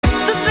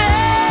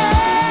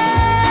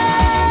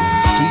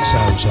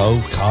Sounds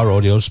Hove car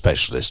audio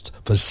specialist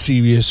for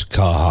serious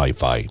car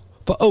hi-fi.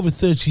 For over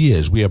 30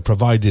 years, we have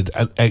provided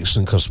an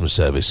excellent customer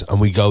service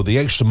and we go the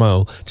extra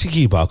mile to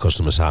keep our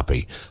customers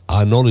happy.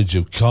 Our knowledge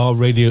of car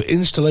radio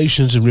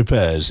installations and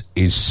repairs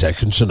is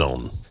second to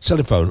none.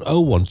 Telephone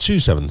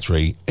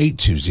 01273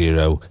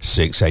 820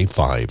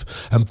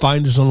 685 and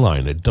find us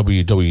online at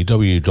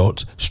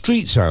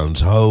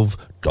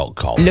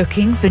www.streetsoundshove.com.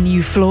 Looking for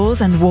new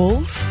floors and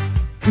walls?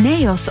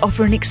 Naos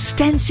offer an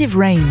extensive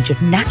range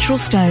of natural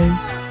stone,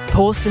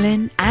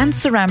 porcelain and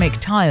ceramic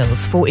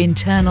tiles for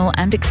internal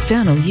and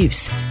external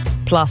use,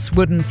 plus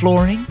wooden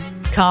flooring,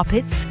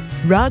 carpets,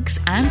 rugs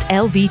and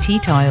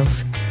LVT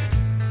tiles.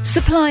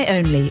 Supply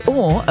only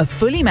or a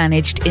fully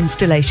managed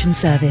installation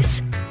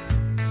service.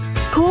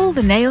 Call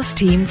the Naos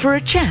team for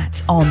a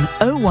chat on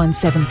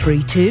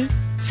 01732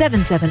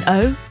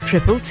 770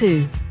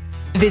 222.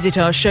 Visit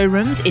our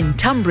showrooms in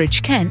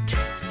Tunbridge, Kent,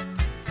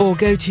 or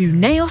go to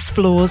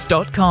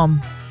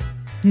naosfloors.com.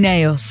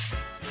 Naos.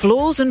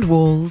 Floors and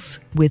walls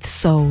with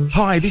soul.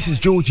 Hi, this is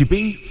Georgie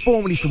B,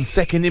 formerly from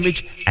Second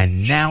Image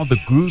and now the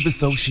Groove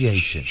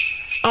Association.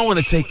 I want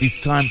to take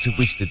this time to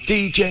wish the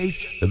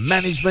DJs, the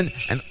management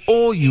and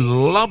all you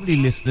lovely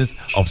listeners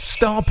of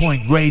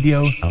Starpoint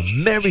Radio a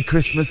Merry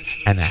Christmas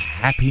and a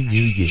Happy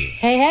New Year.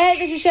 Hey,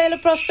 this is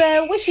Shayla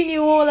Prosper wishing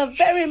you all a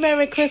very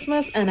Merry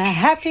Christmas and a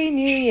Happy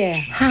New Year.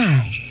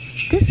 Hi,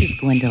 this is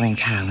Gwendolyn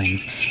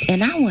Collins,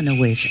 and I want to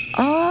wish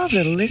all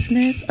the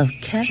listeners of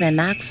Kevin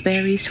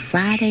Oxberry's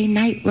Friday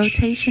Night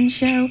Rotation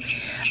show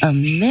a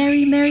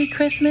Merry, Merry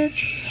Christmas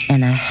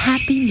and a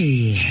Happy New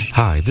Year.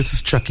 Hi, this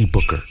is Chucky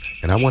Booker,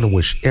 and I want to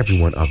wish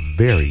everyone a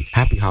very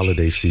happy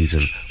holiday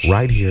season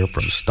right here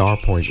from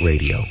Starpoint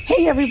Radio.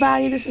 Hey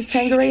everybody, this is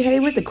Tangeray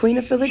Hayward, the Queen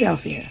of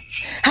Philadelphia.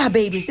 Hi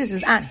babies, this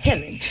is Aunt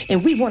Helen,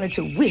 and we wanted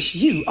to wish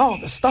you, all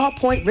the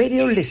Starpoint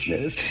Radio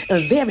listeners,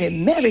 a very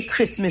Merry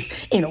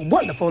Christmas and a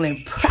wonderful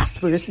and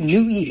prosperous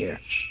New Year.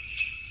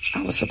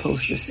 I was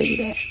supposed to say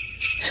that.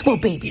 Well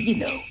baby, you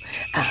know,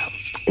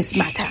 it's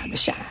my time to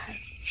shine.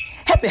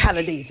 Happy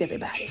holidays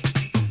everybody.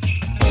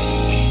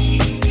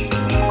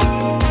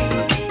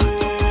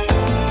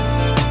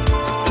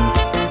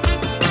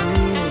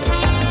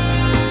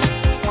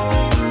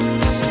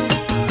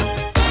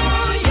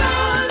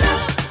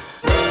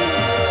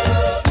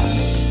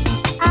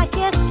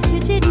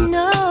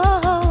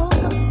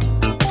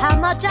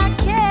 I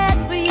cared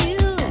for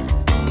you.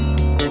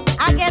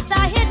 I guess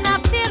I hid my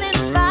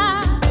feelings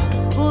by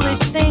foolish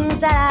things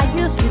that I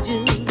used to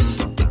do.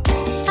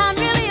 I'm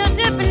really a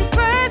different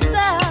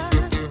person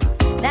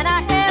than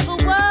I ever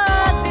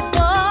was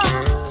before.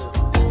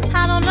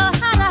 I don't know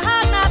how to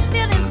hide my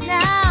feelings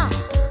now.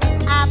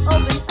 I've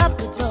opened up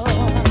the door,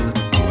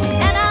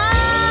 and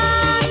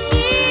I'm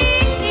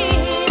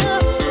here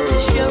to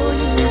show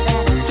you that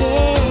I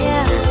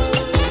care.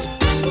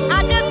 I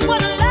just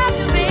want to love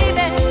you,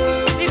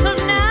 baby, because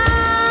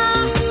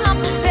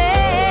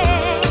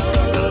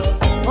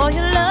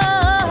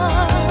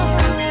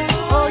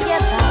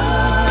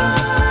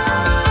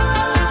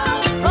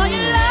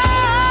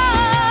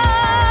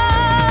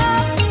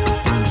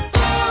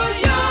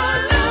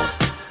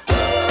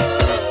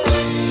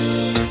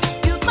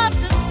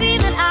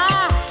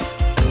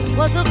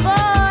was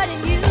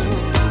avoiding you.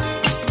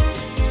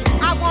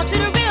 I want you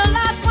to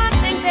realize one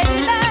thing,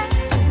 baby,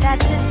 that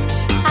this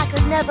I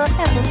could never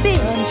ever be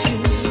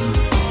untrue.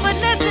 But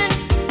listen,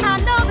 I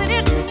know that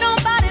it's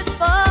nobody's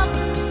fault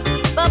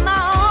but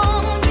my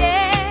own,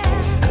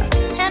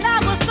 yeah. And I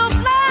was so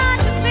blind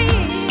to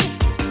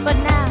see, but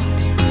now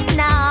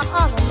I'm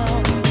all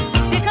alone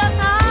because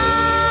I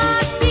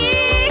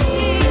feel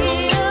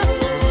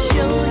to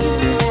show you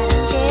that I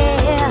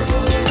care.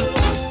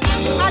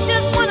 I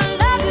just wanna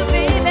love you,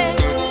 baby,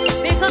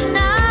 because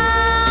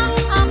now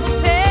I'm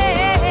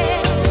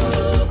prepared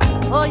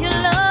for your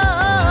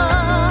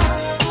love.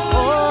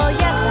 Oh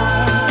yes I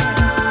am.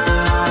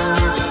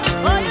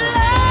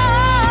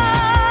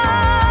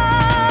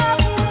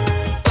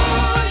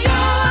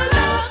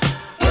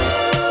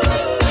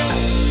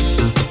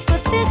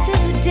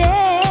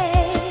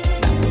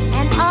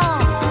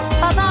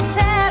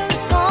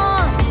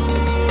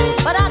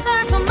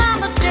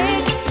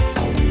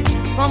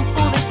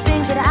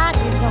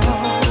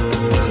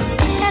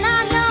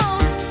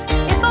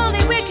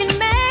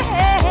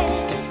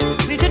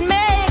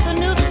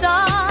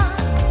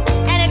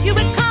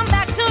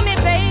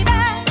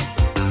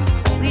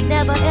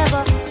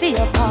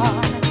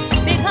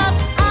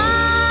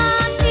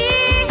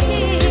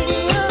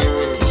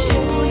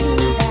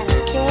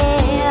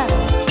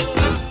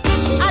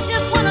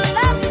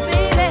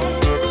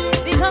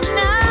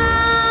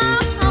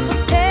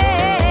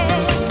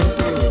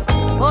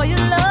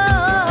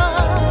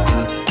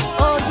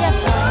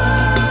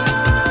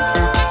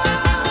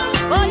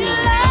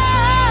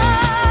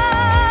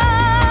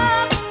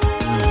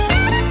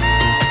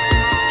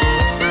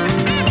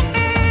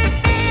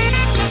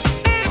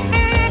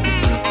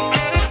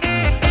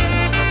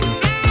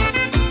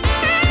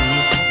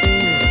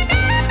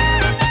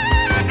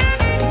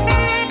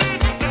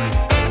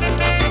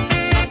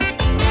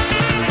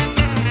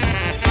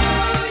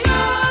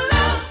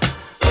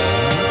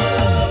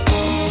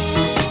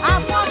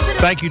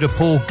 Thank you to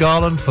Paul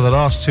Garland for the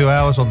last 2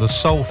 hours on the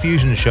Soul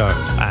Fusion Show,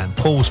 and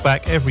Paul's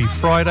back every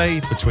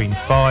Friday between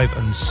 5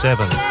 and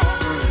 7.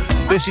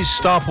 This is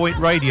Starpoint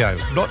Radio,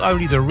 not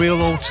only the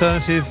real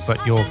alternative,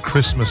 but your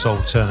Christmas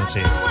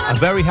alternative. A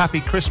very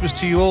happy Christmas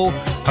to you all.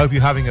 Hope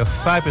you're having a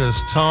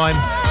fabulous time,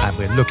 and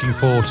we're looking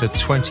forward to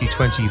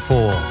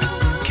 2024.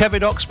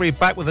 Kevin Oxbury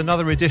back with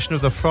another edition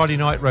of the Friday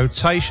Night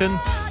Rotation.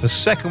 The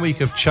second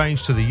week of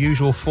change to the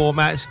usual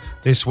format.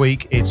 This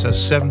week it's a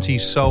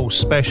 70s soul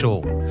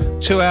special.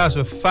 2 hours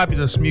of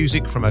fabulous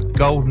music from a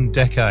golden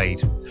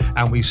decade.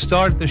 And we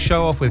started the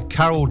show off with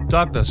Carol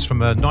Douglas from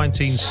her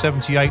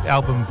 1978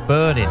 album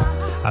Burning,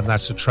 and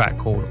that's a track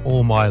called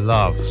All My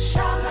Love.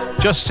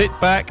 Just sit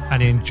back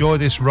and enjoy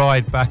this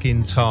ride back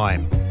in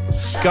time.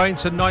 Going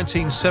to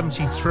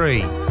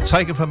 1973,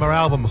 taken from her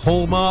album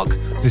Hallmark,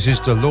 this is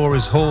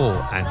Dolores Hall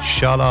and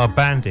Shala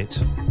Bandit.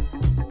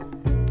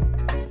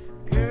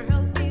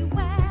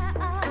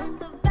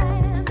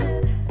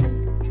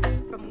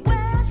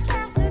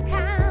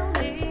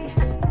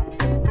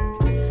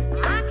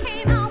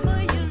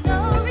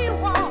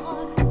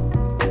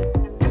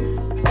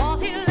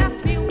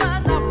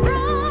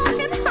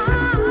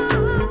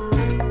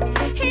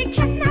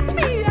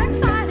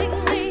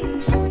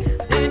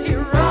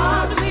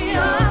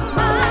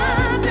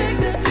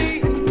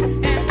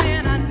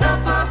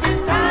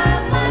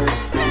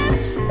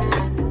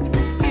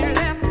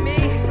 Left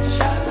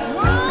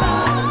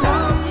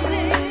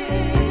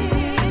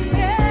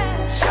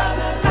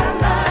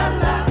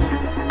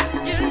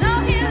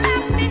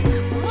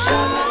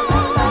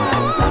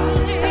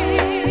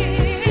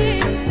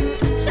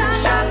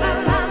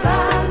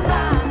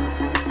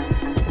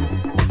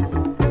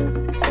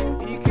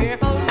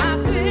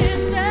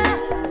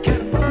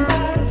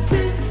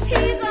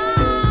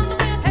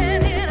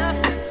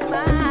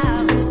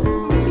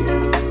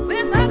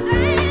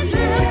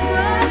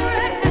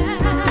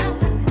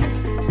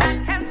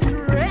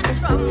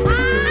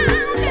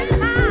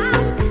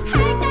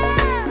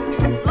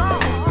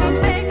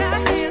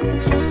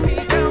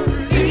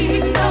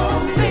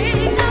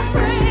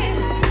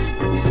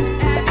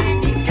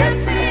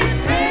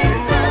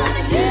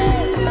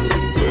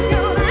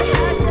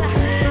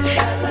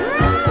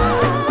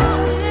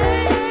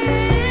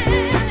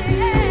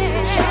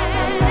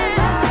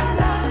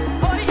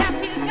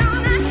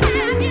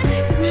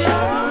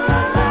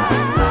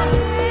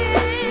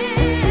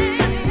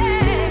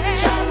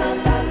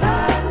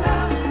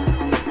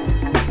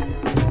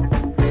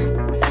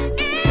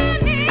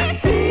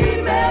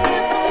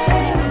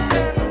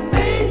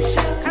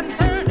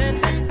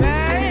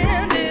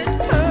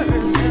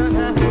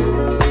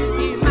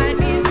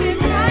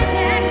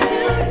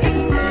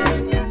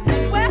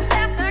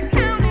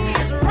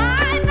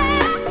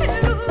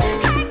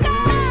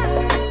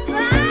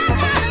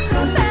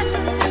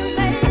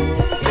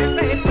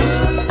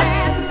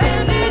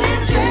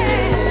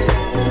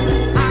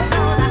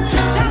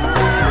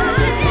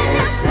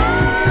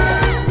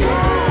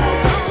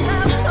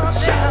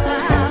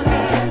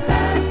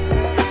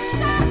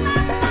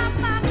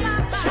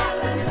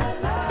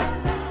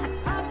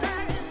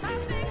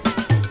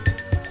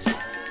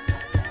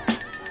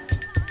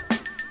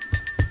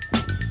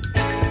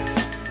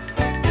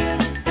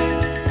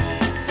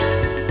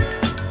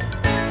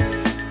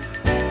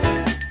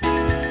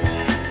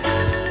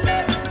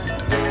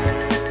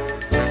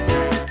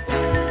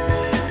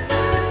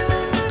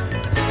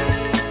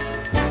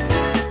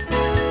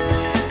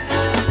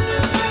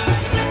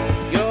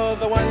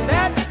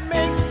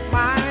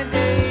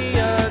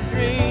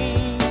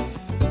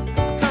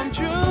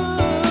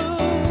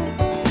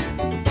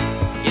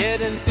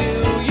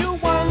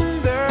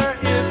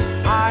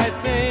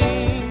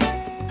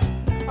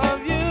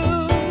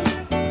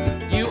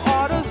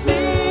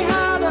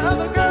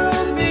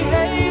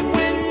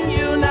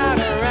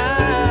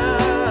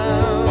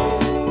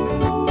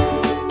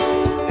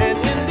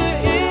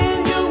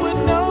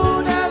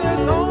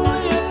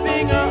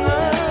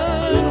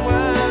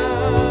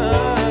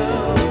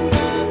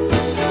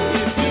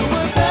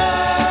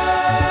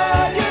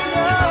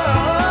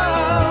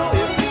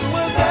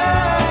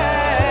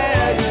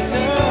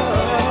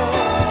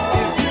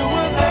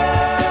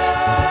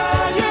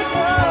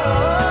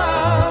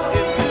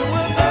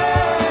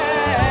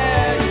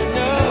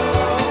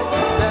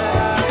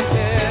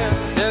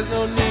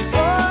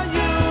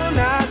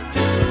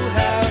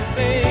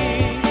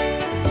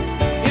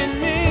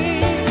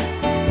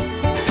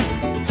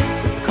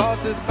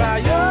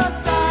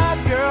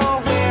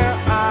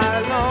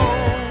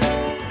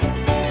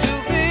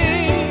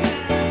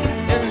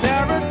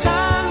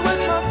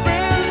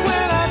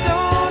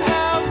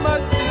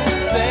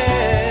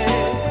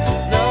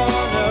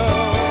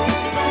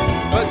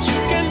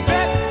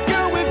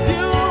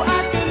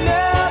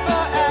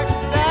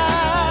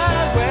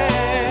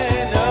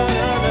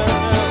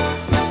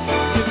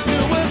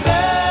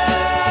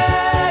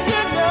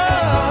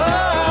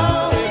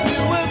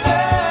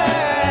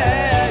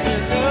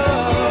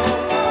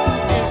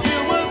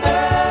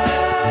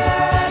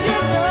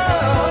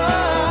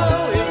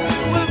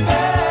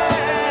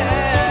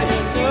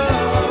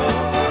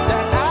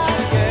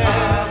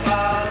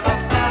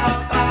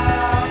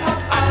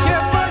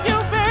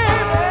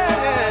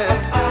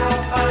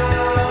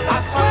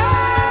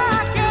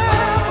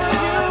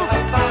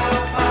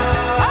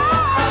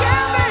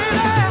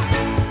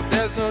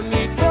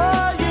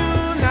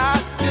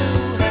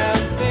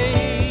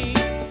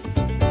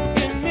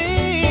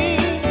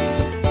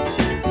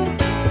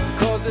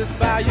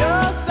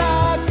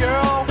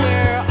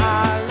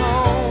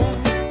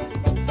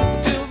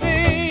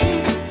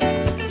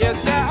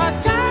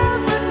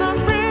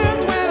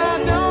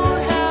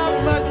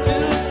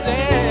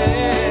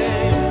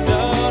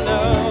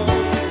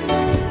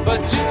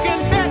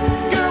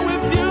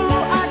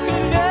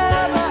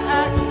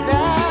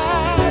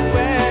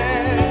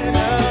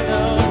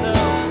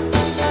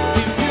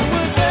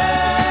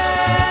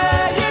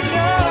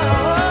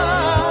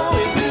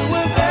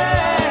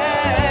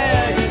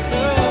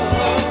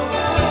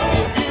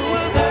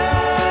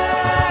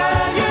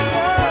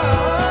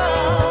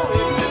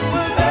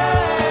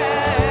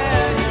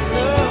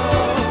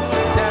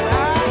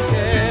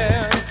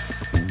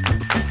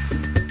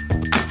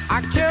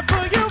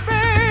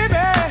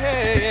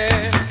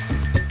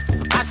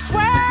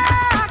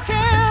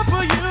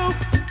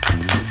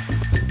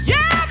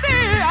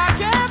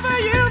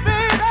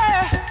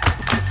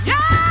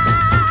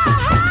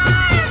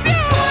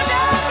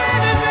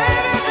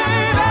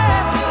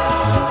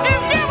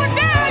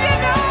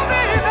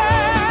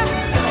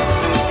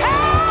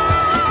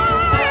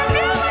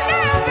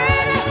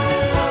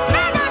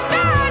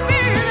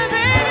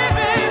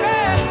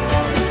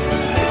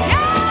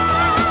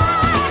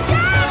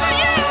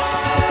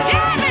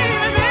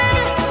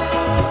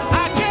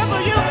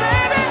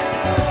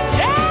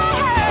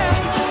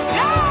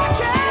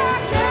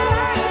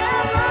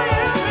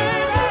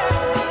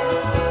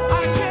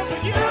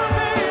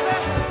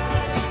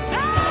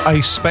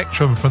A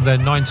Spectrum from their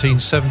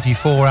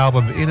 1974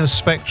 album Inner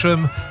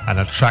Spectrum, and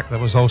a track that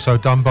was also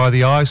done by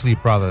the Isley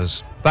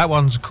Brothers. That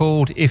one's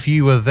called If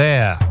You Were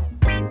There.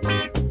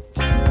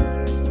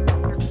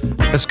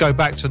 Let's go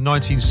back to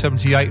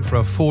 1978 for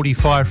a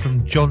 45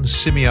 from John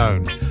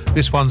Simeone.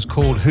 This one's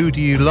called Who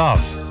Do You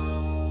Love?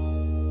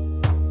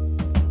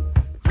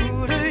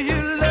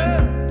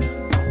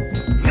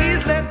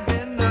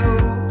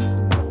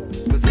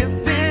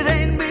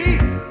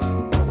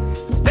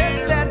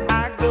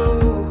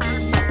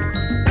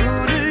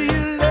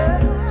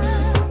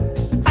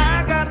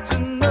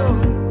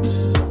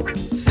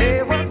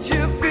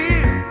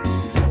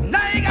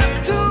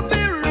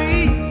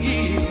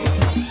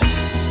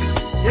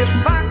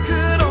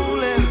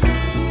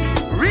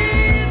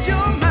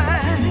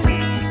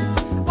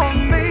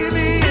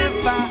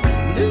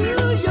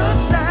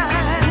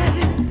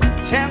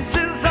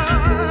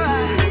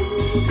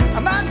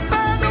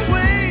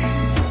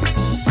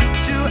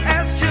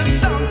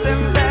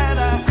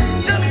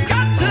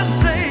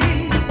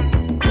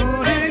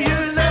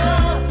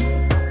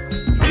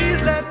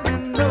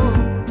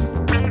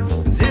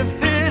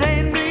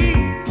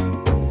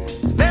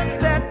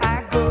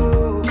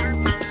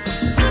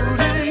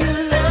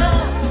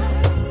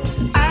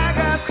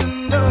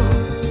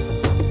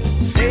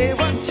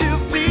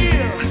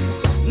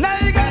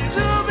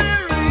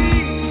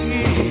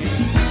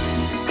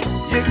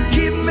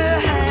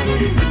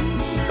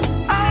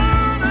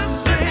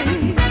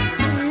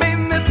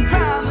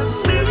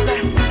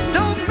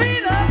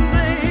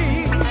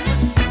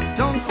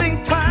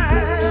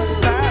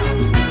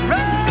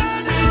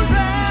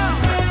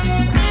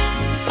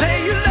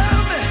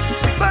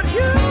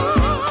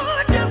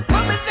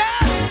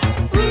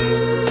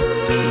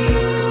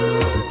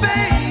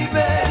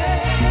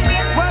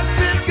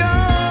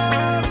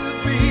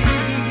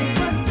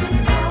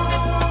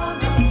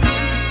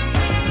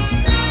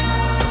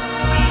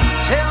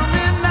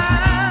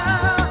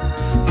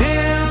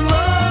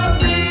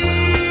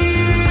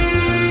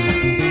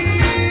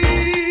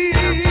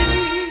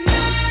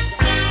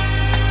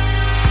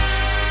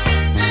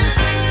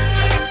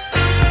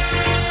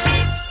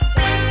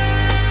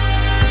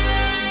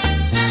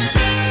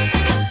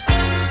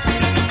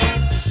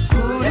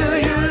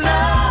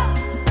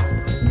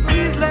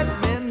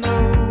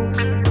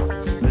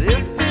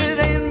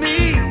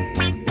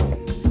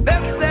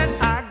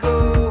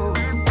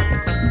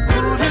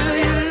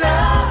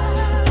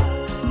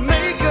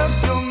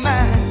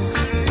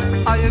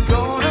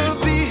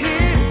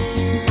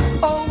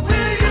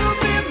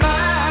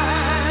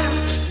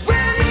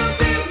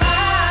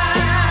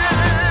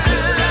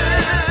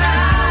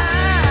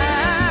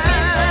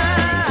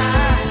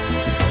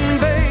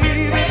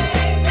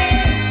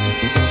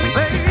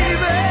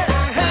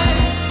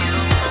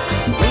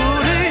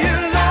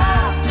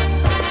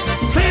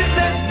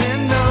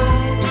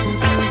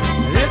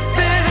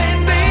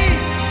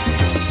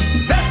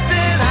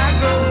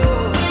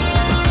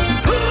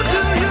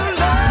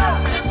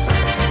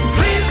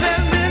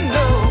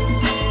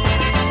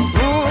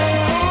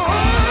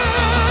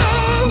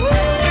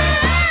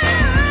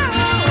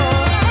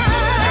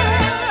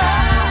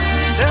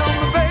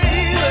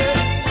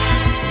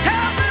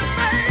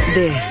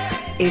 This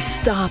is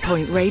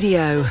Starpoint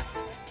Radio.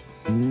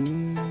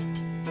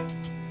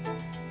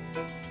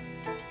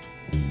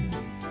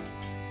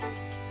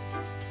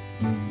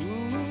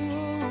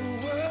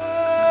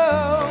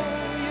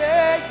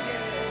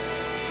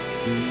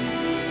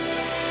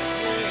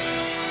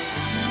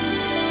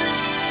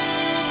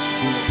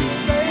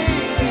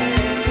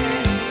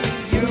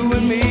 You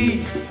and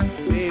me,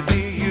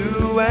 baby,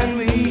 you and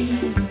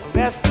me.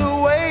 That's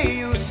the way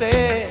you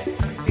said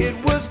it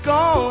was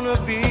gonna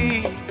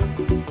be.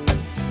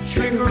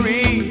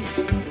 Trickery,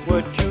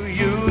 what you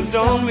used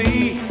on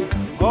me,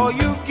 all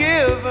you've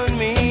given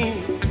me,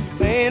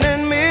 pain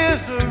and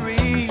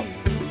misery,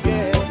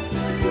 yeah.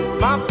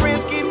 My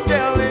friends keep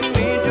telling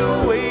me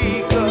to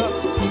wake up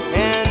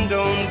and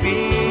don't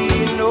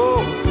be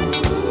no.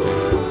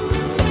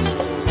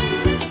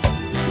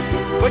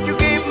 But you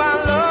gave my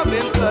love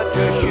in such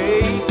a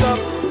shake up.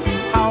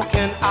 How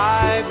can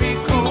I be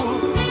cool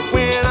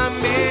when I'm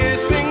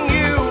missing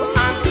you?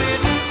 I'm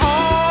sitting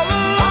all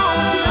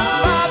alone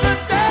by the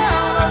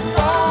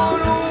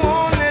telephone,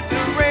 wanting it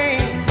to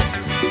rain.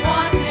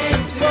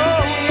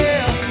 Oh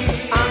yeah,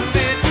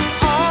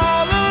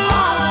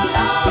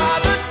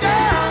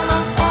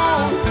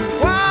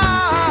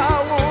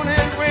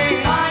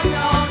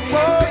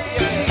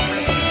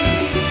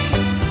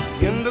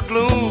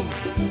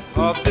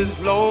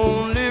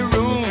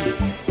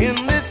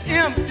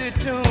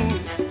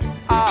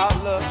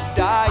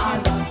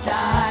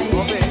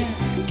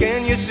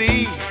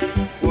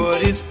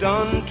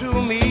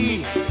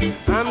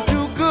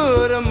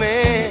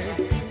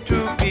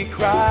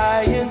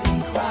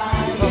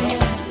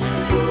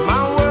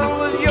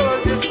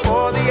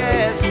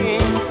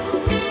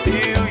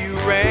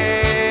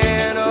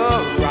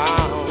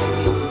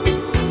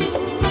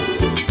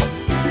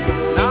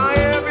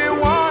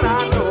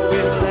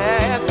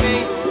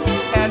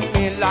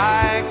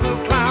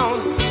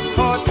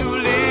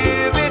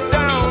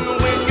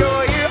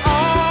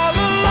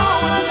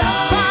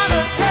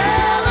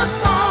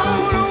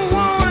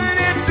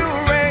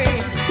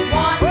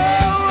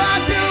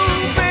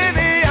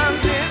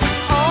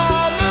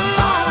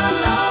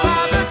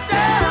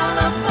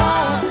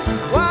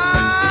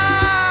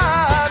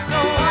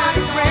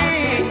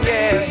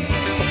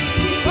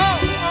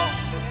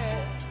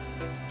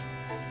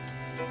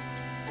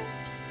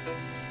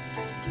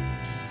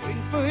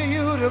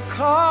 to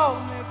call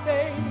me,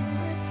 baby.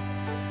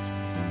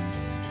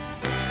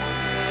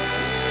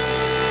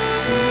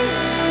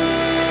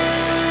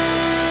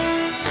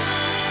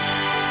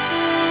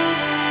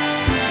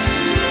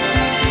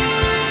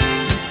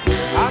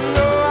 I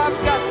know I've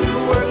got to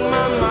work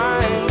my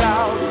mind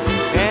out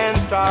and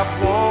stop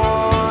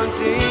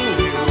wanting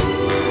you.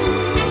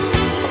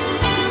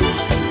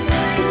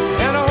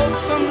 And I hope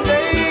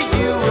someday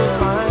you will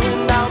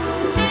find out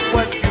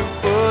what you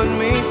put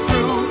me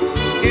through.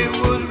 It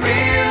was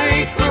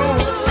really cruel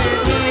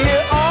sitting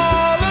here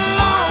all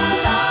alone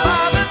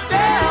by the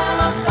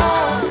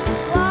telephone.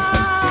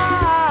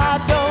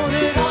 Why don't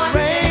it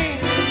rain?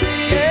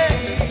 Yeah,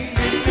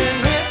 sitting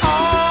here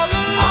all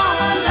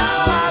alone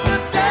by the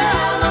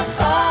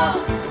telephone.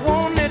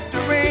 Want it to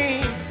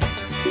rain?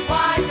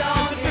 Why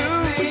don't it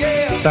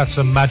rain? That's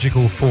a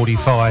magical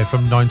 45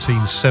 from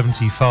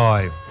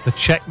 1975. The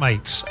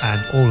Checkmates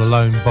and All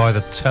Alone by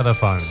the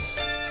Telephone.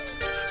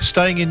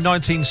 Staying in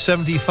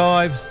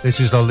 1975, this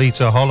is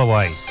Lolita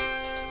Holloway.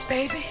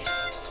 Baby.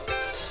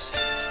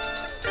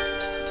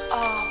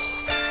 Oh,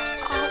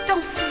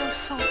 don't feel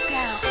so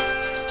down.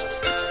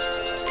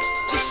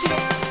 You see,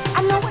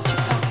 I know what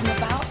you're talking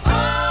about. I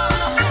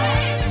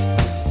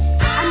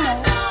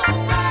know.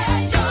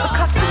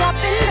 Because see, I've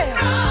been there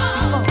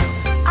before.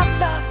 I've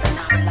loved and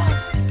I've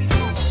lost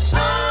before.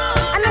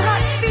 I know how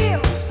it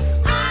feels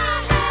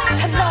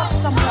to love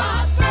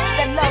someone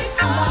that loves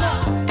someone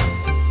else.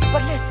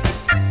 But listen.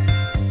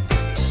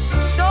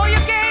 So you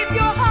gave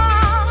your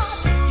heart,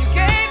 you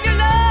gave your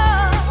love.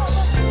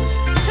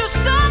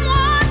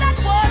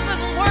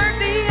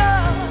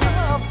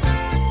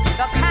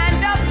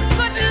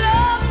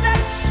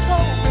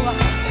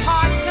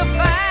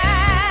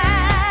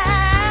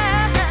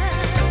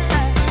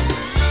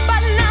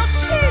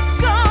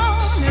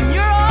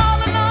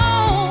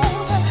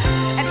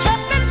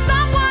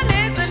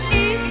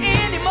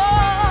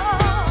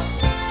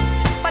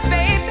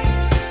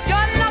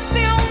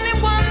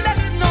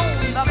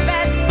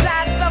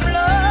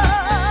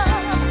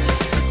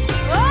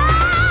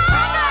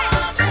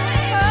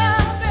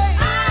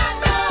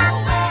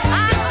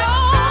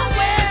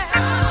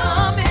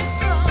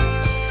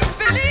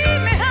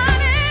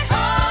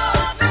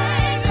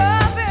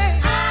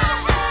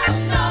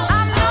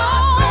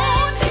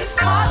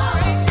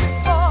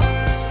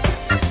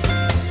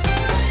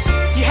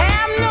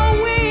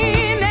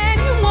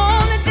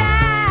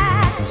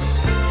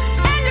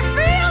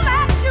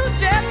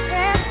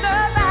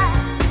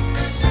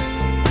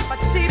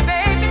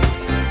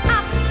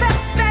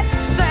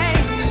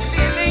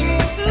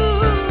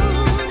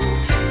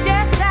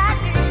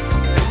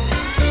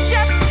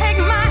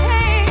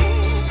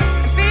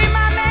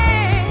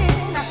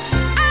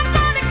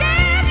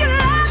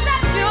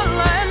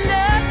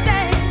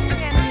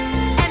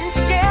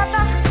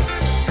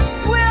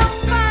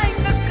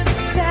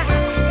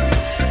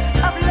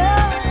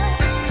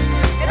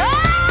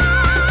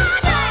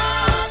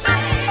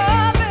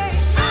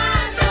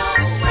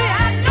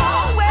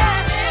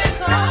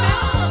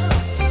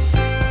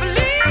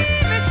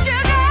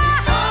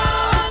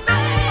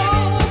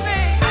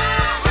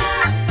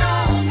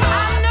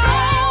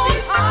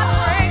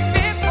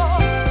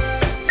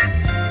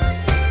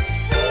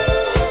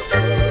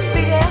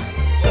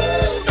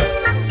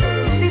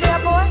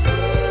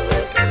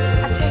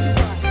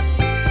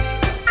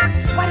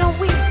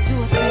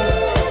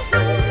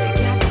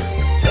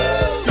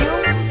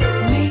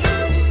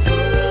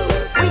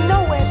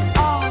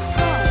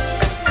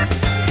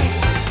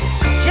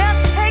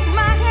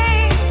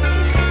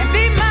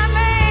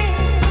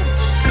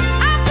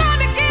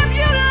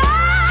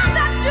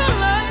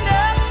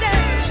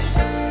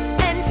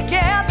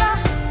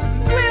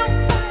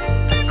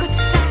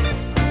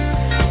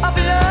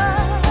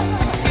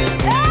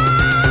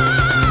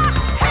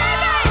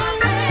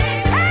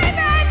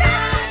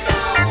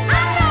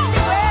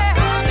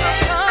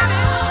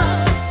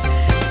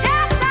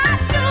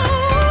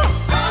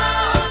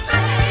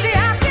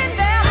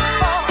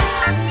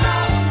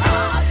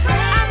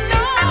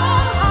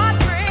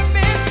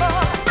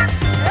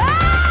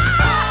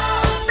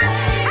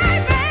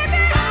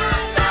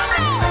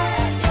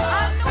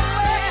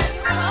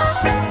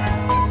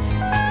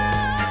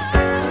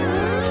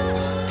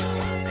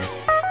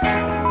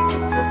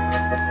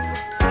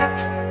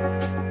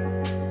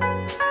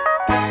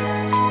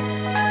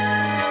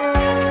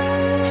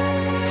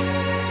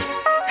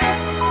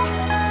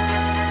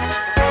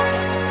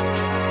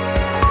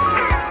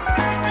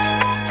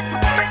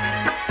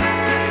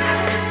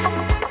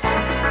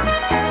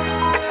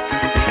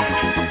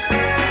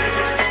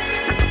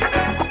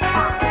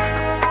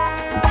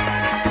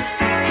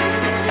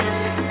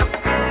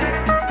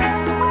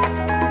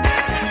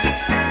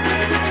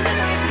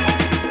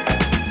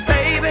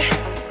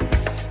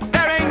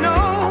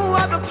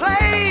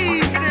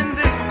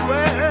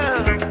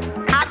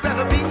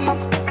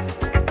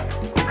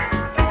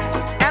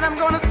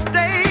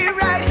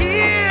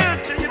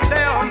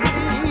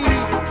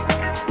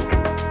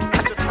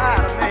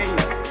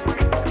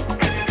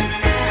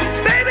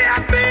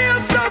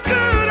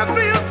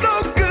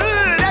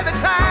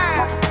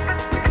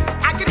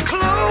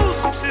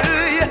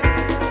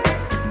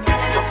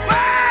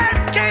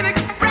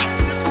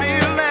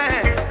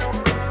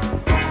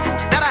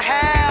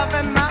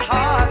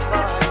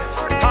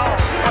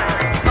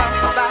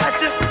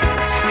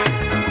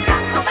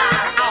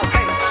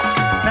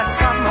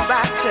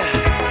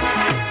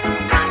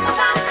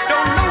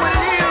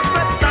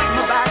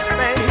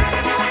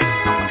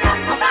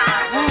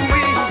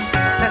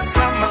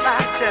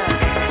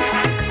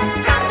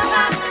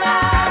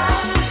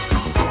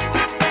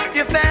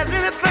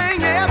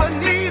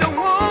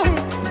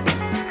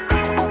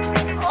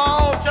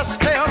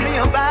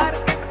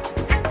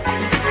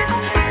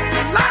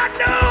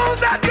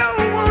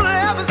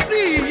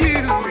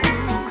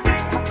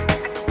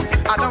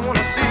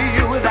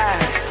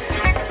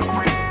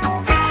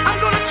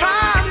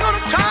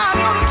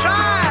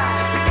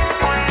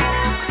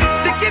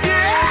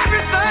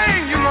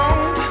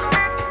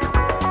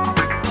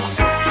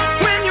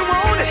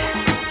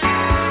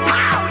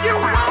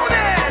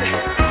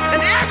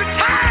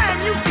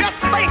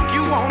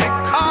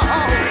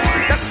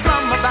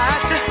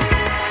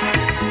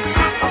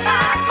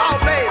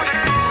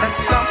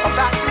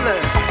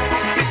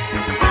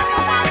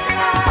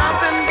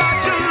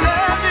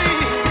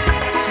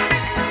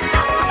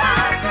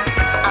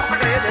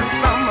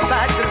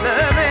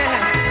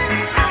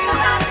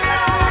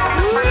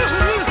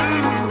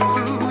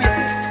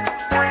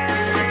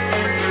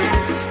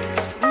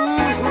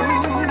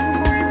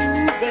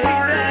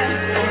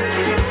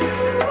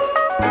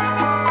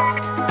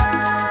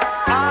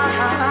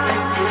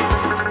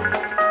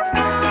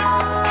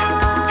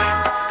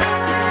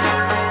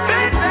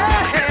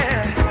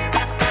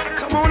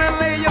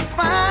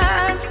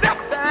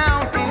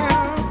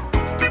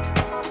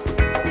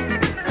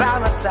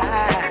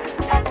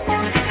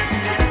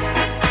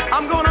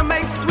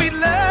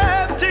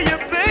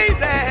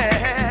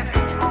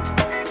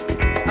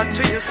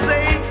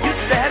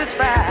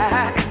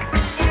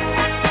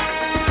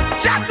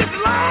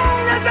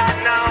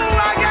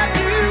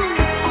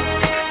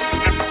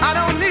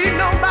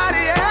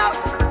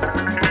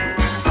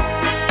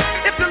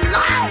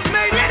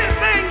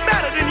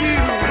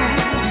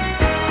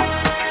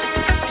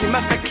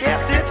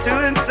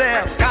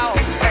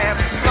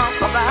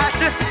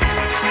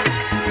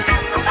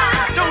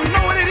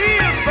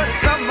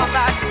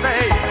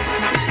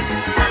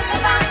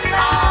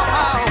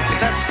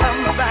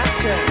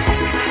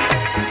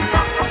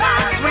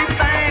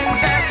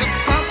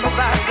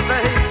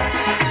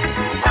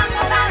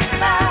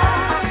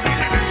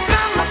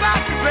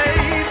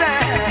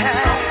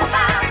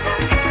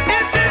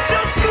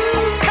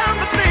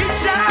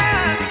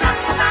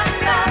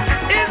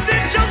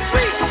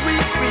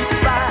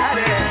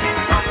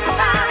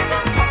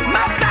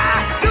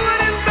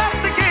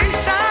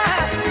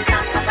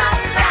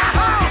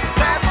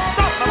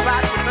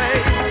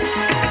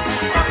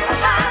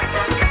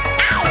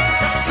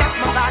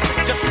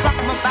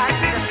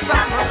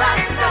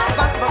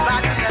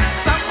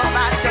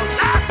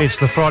 It's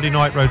the Friday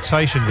night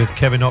rotation with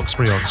Kevin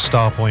Oxbury on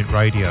Starpoint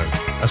Radio.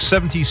 A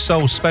 70s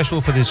soul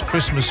special for this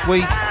Christmas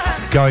week,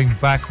 going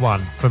back one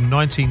from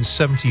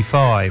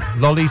 1975,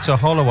 Lolita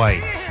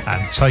Holloway,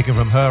 and taken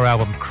from her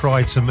album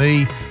Cry to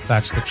Me,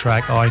 that's the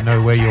track I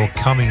Know Where You're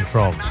Coming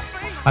From.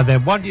 And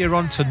then 1 year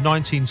on to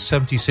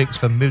 1976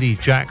 for Millie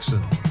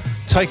Jackson,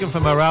 taken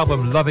from her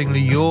album Lovingly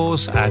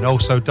Yours and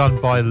also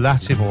done by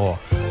Latimore,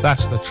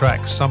 that's the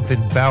track Something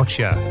 'Bout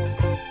Ya.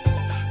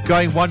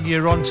 Going 1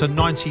 year on to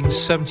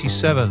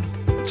 1977,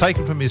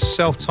 taken from his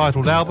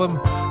self-titled album,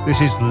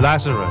 this is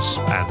Lazarus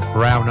and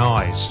Brown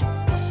Eyes.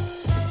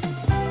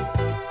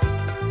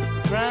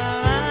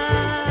 Brown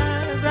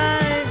eyes, I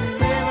ain't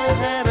never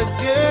had a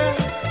girl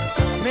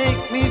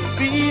make me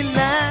feel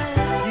like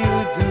you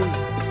do.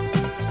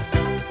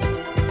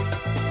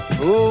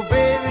 Oh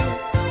baby,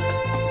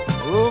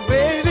 oh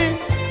baby,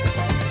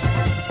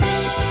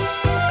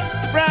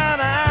 brown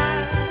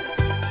eyes,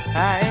 I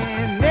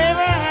ain't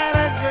never had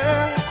a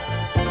girl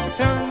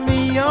turn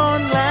me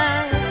on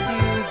like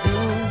you do.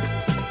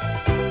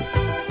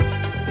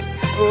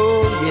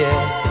 Oh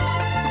yeah.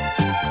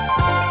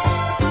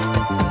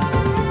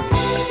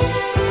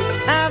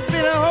 I've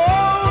been a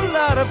whole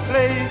lot of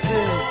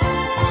places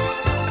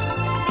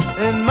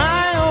in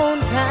my own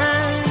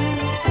time,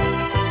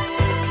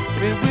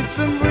 been with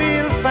some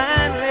real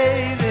fine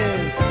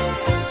ladies,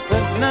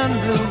 but none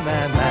blew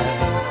my mind.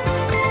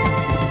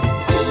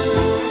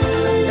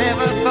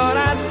 Never thought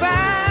I'd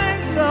find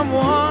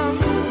someone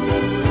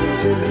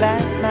to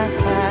light my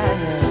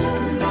fire.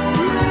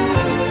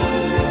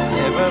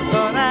 Never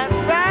thought I'd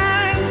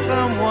find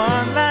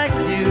someone like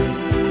you.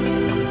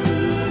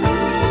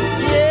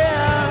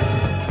 Yeah.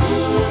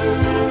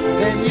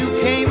 Then you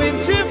came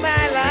into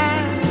my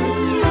life,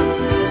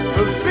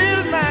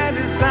 fulfilled my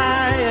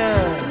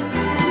desire.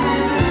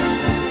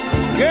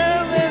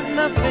 Girl, there's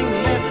nothing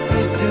left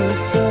to do,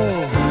 so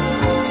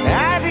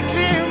I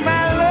declare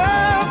my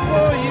love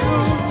for you.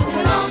 It's been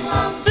a long,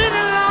 long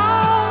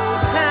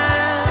time.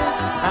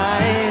 I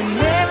ain't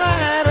never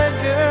had a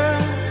girl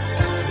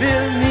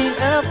build me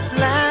up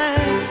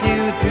like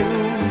you do.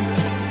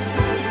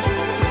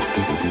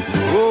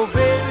 Oh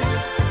baby,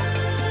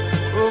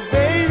 oh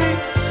baby,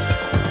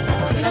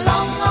 It's been a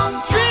long, long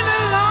it's been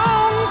a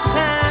long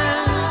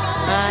time.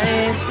 I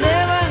ain't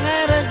never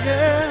had a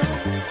girl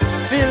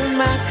fill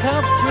my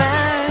cup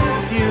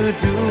like you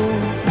do.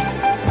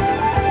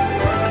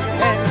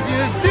 And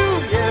you do,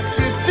 yes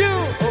you do.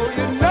 Oh,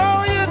 you know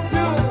you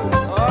do.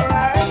 All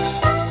right.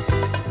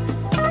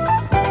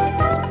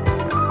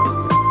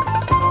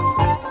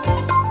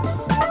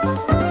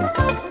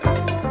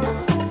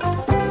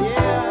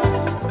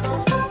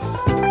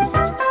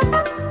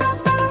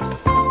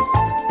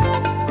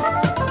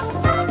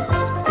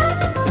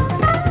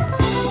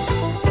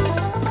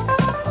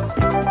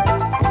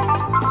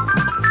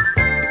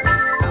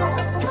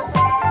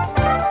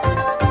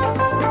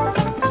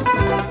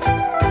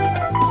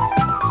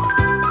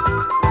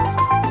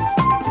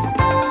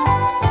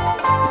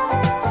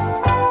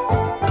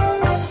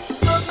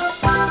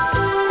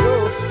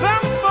 Oh,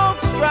 some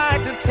folks try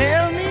to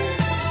tell me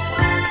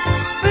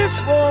this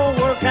won't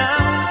work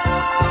out.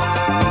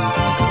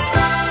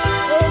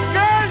 Oh,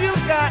 girl, you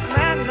got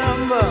my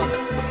number,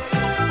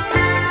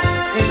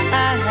 and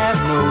I have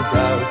no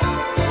doubt.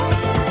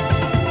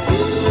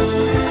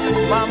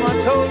 Mama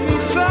told me,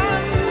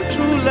 son,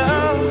 true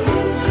love,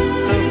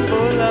 so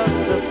full of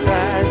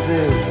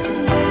surprises.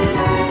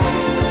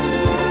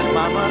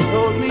 Mama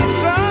told me,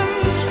 son,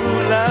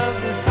 true love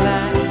is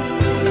blind.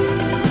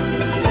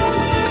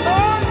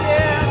 Oh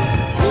yeah,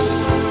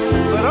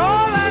 but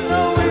all I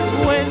know is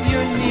when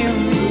you're near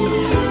me,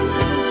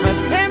 my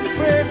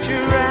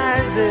temperature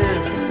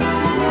rises.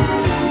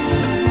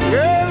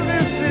 Girl,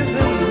 this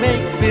isn't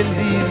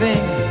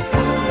make-believing.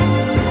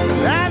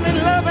 I'm in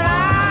love and I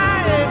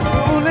ain't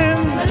fooling.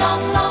 It's been a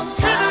long, long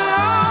Been a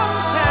long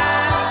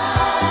time.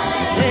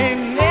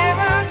 Ain't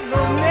never,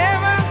 no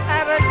never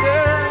had a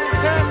girl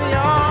turn me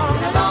on. It's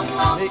been a long,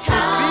 long Make me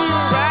feel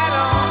right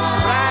on,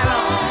 right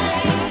on.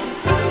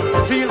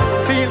 Feel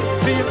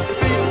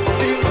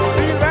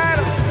right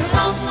on. It's been a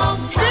long, long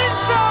Been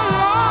so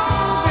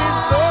long, been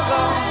so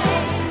long.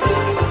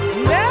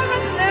 Never,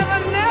 never,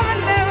 never,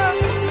 never.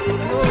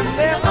 No, it's It's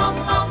been a ever, long,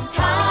 long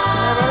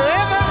time.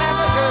 never, ever have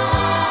a girl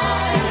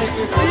make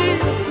me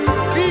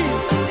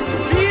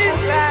feel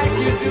like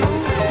you do.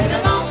 It's been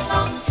a long,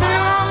 long Been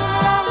a long,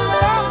 long,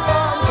 long,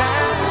 long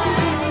time.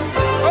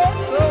 Oh,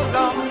 so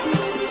long.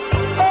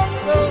 Oh,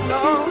 so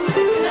long.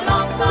 It's been a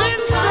long, long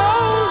Been so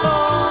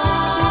long.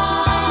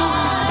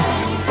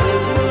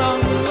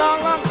 Long, long,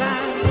 long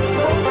time.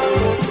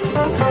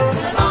 It's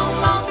been a long,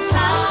 long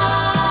time.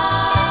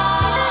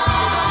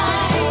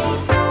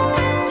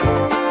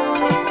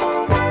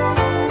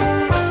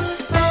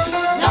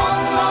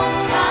 Long, long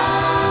time.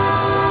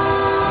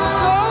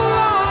 So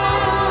long.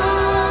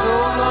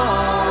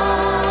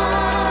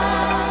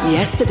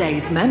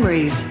 Yesterday's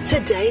memories,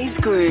 today's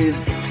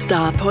grooves.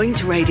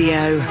 Starpoint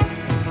Radio.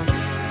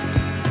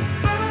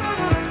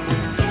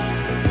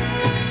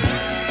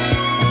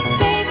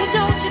 Baby,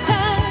 don't you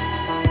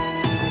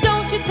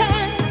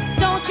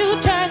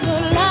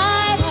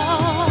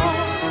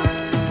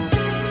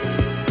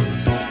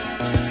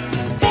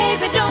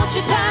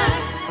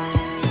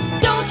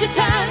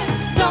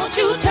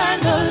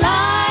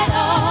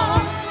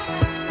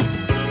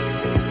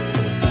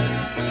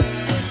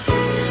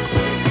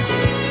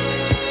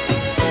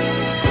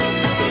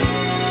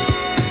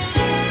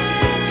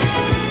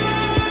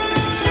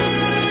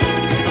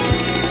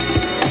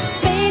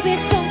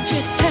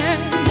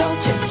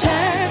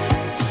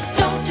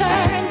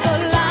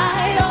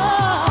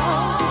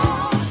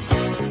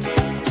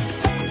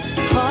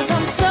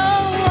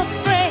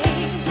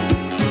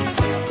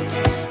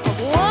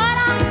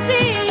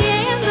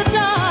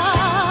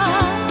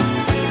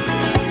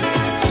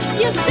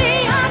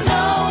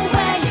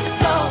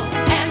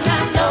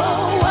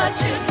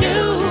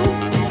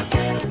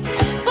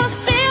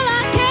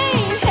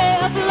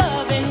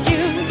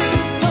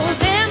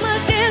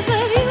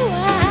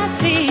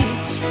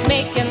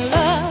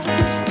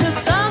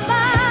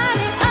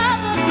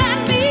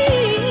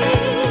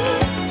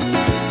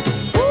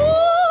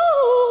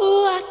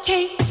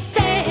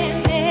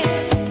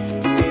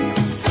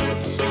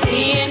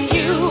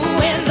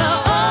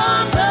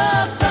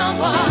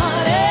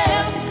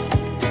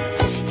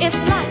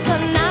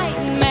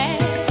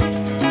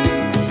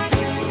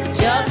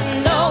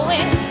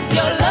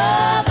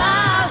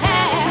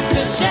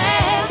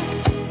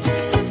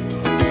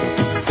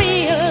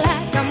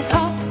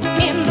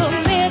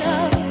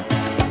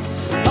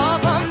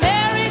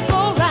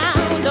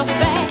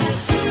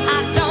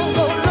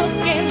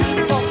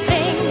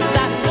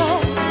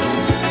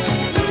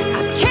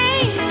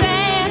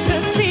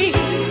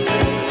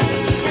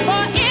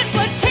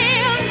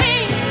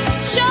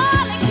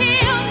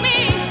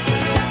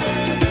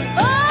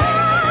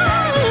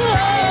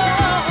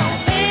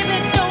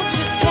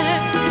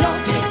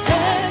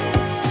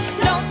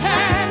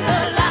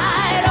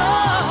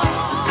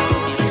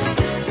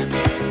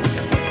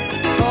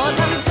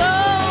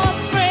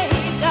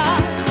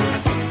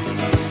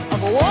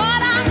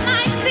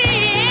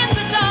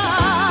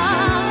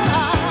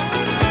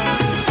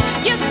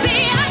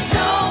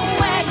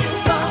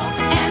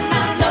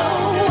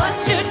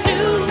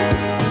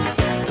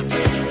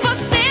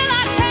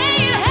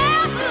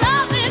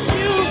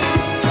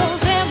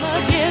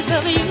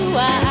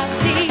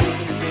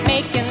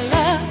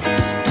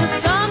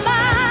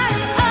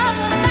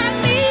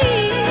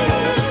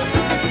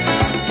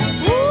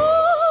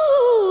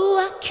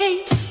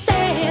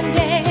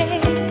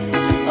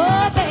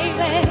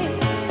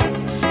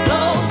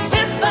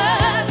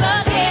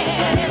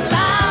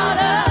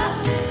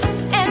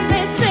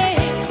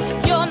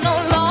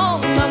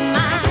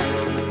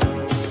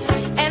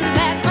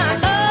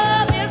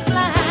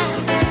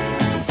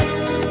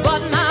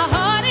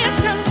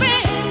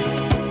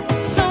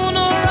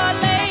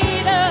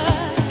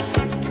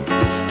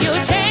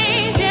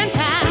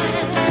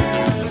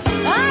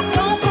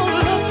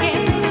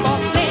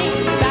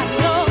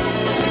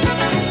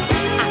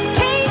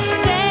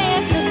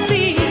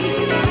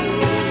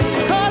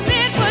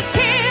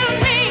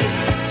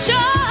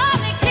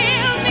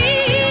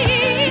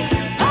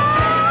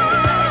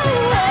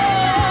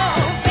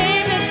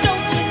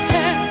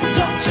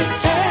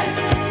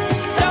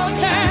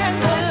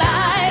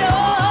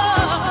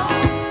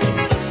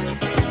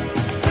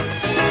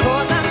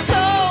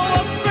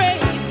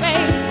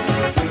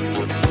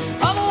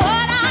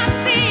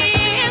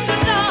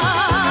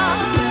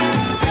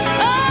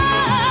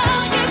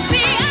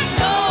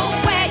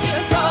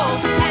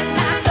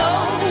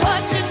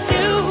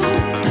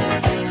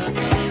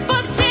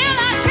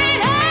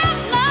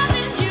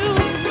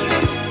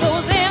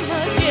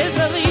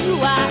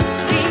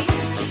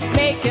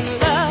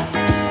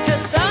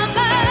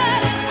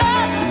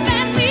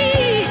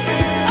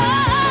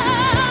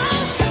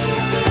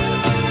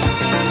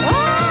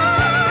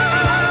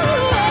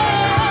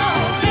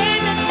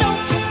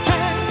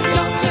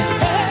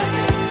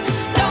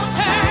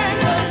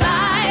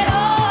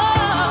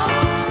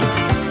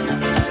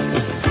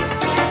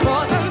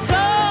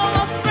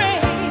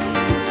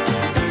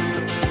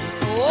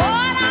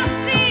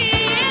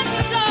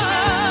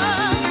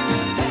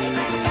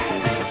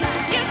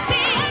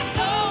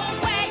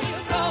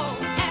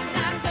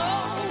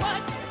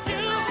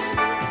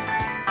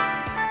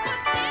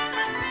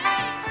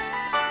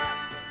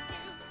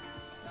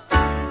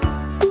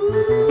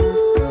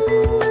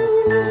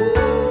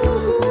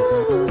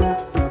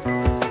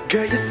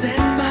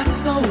my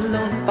soul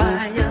on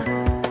fire.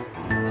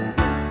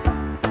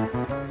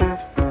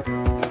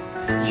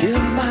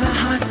 You're my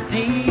heart's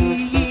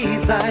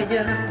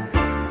desire.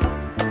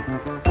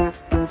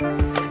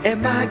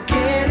 Am I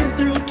getting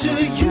through to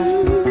you?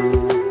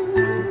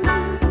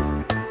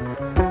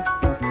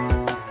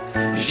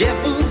 Je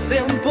vous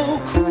aime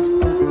beaucoup.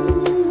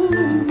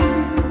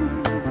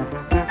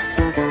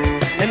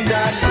 And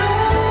I know,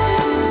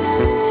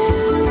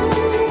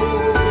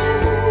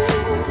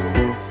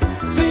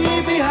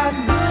 baby, I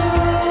know.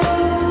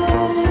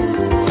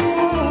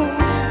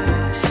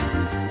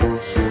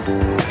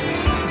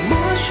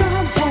 Mon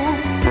chanson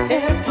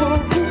est pour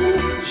vous.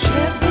 Je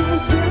vous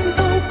aime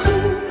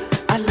beaucoup.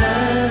 I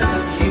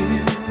love you.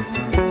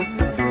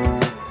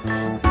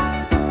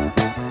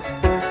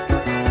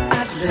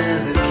 I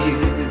love you.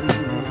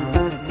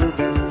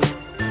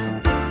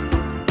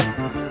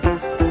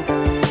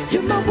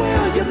 You're my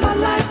world, you're my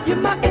life, you're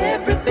my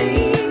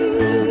everything.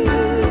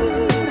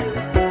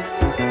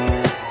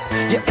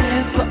 You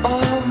answer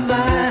all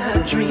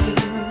my dreams.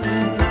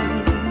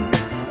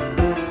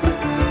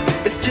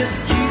 It's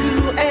just you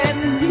and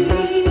me,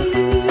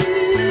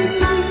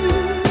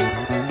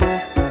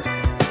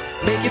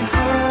 making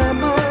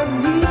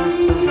harmony.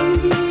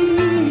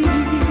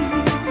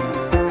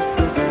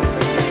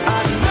 I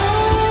know,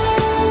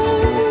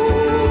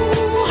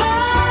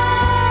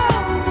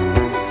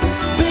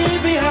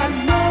 baby, I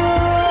know.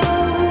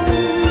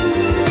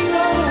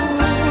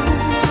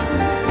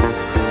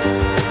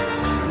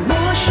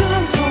 Mon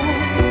chanson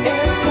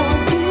est pour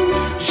vous.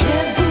 Je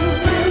vous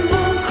aime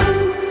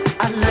beaucoup.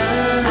 I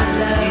love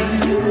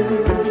you,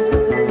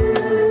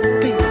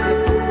 baby.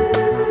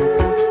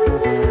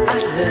 I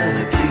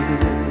love you.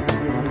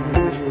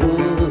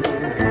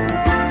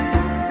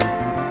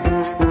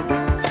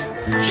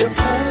 Je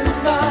pense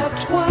à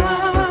toi.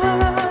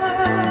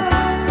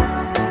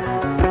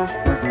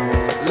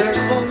 Le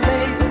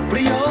soleil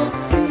brille au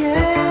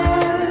ciel.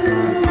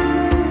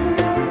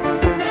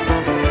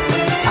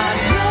 I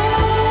know,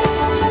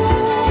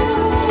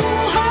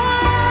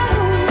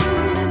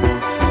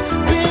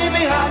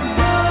 baby, I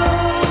know.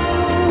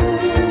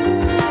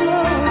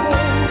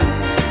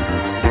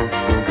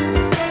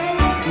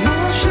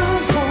 Mon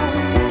chanson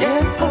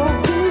est pour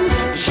vous.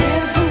 Je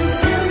vous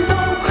aime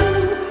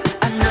beaucoup.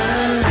 I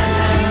love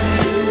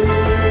you.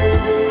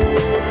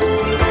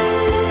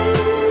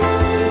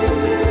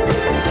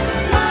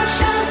 Ma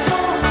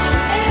chanson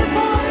est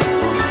pour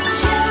vous.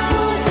 Je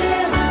vous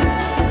aime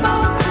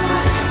beaucoup.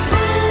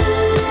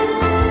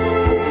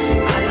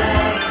 I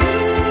love you.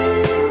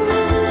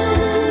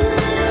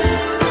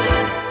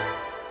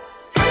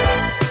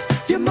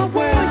 You're my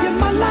world, you're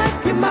my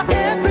life, you're my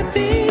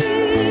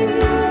everything.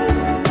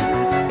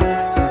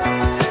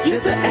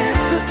 You're the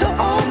answer to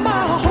all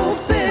my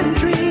hopes and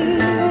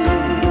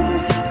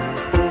dreams.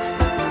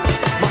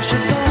 My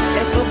chanson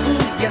est pour vous,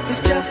 yes, it's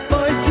just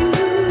for you.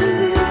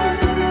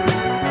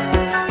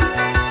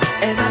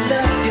 And I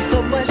love you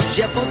so much,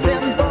 je vous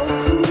aime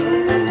beaucoup.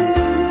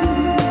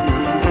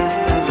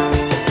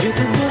 You're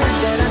the one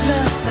that I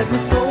love, set my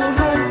soul on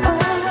fire.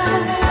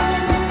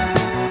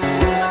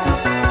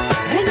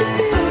 And you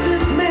fill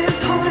this man's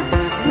heart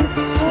with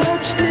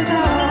such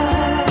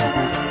desire.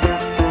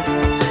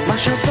 My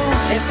chanson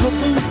est pour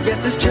vous, yes,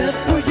 it's just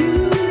for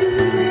you.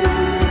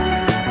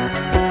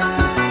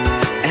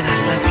 And I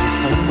love you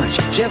so much,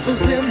 je vous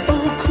aime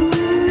beaucoup.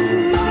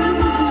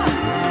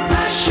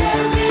 My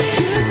chérie,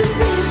 you're the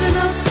reason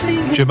I'm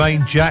singing.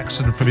 Jermaine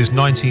Jackson from his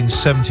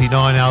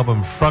 1979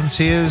 album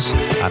Frontiers,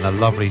 and a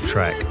lovely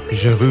track,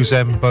 Je vous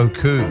aime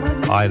beaucoup,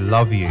 I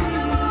love you.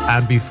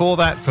 And before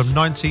that, from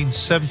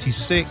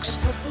 1976,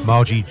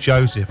 Margie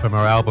Joseph from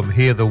her album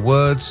Hear the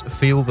Words,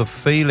 Feel the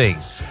Feeling,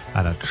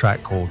 and a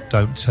track called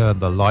Don't Turn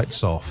the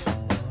Lights Off.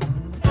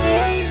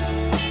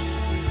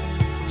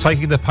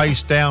 Taking the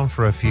pace down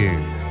for a few,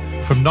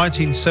 from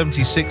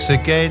 1976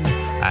 again,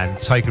 and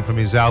taken from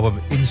his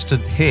album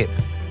Instant Hip,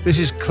 this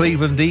is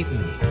Cleveland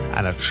Eaton,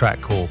 and a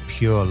track called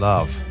Pure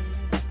Love.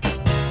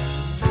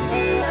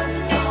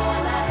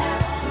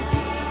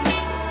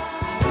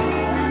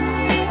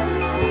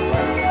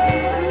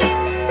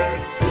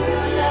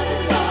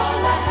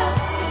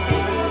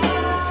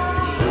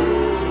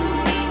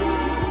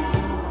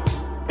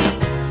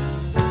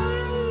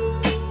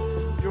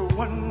 You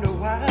wonder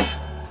why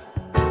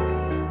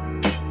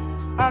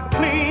I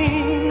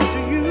cling to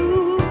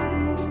you.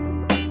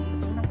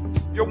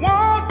 You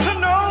want to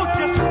know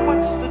just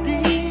what's the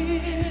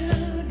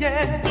deal,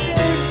 yeah.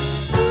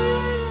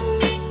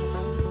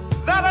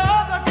 That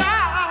other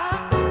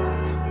guy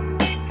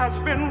has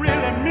been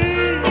really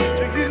mean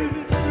to you.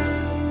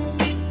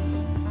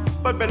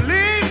 But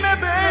believe me,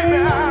 baby,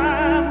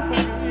 I'm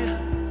for you.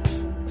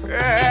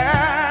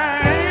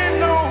 Yeah, ain't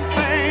no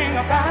thing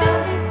about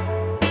it.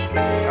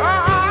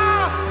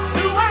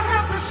 Do I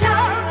have to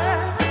shout it?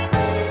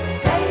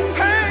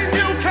 Hey,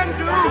 you can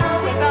do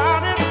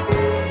without it.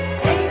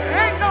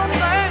 Ain't no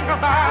thing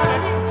about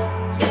it.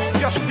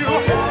 Just do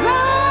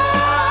love.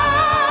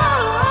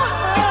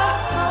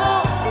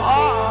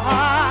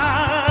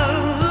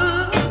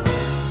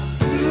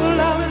 Your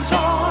love is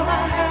all I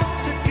have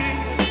to give.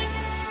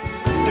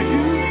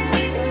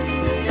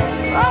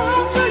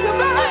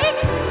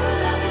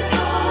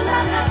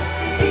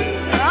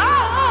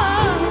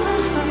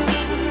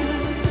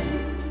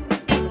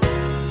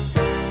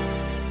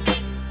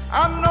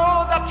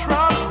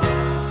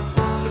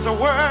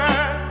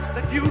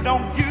 you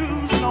don't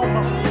use no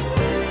more.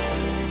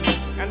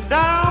 And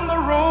down the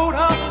road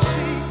of the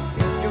sea,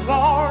 you've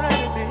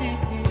already been.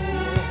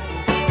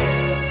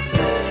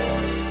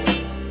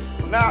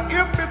 Now,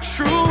 if it's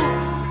true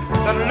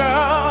that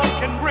love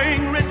can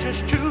bring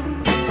riches to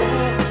the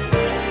world,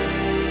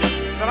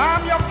 then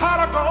I'm your pot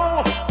of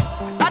gold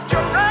at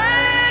your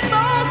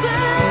rainbow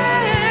day.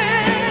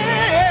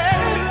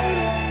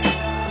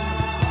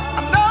 I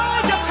know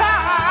you're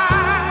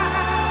tired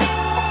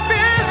of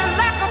feeling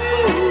like a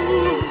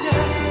fool,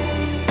 yeah,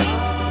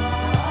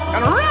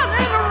 and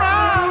running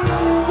around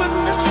with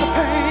Mr.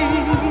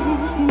 Pain.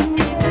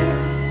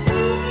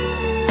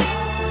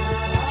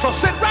 So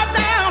sit right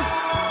down.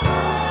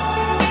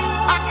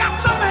 I got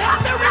some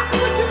happy rap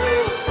for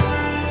you.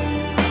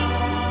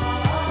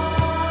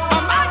 I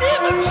might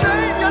even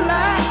change your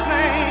last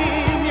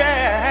name,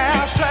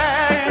 yeah.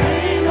 Say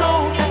ain't no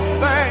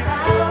thing,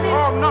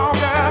 oh no,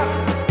 girl.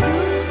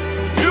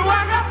 You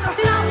ain't have to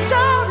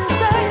shout it,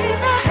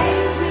 baby.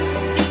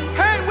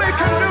 Ain't we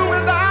can do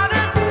without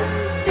it.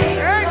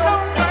 Ain't no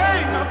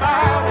thing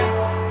about it.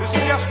 It's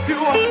just pure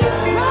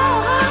love,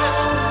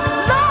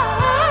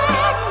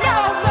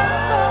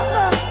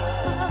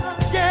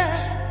 yeah.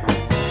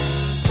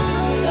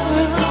 Love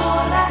is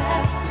all I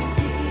have to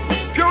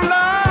give. Pure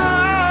love,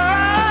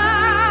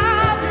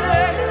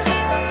 yeah.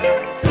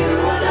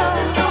 Pure love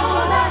is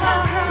all I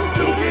have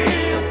to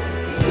give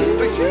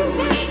to you.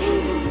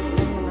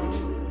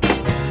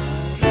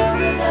 Pure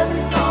love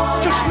is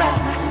all just let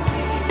me,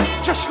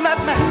 just let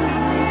me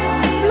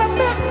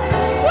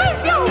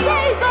squeeze your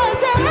baby,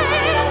 yeah.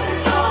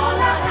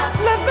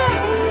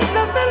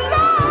 Let me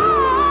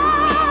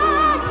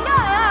love,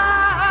 yeah.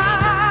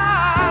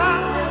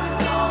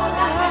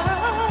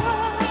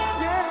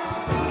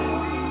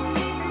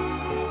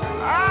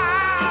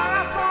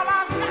 That's all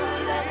I've got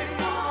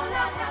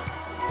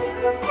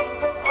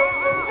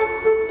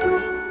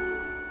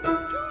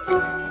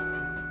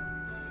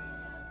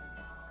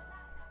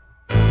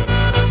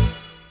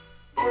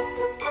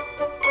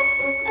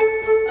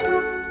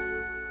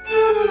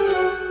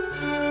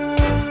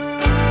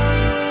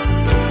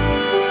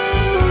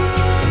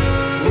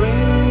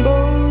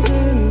Rainbows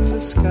in the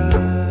sky,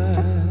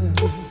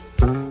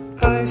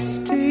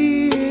 iced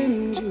tea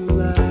in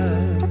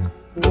July,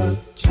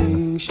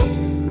 watching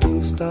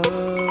shooting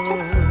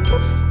stars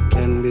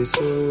can be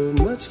so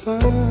much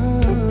fun,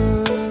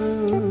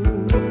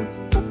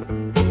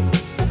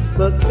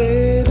 but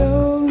they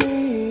don't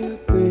mean a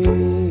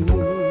thing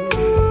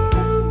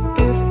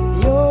if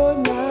you're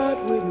not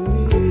with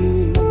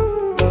me.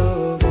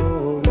 Of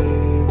all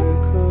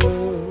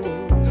miracles,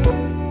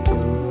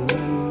 you're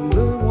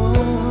number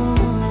one.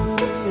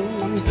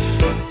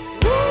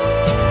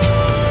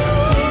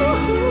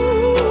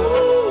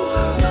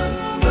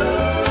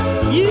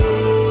 You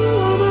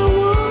are my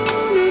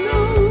one and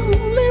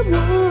only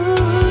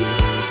one.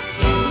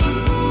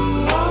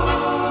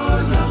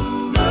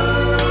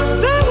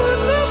 There will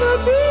never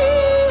be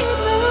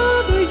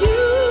another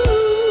you.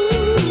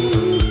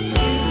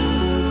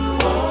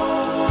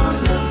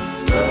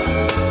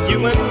 You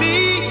and me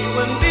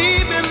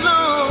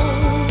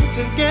belong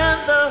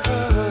together.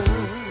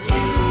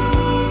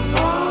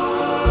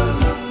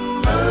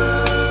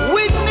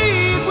 We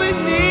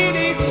need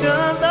each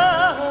other.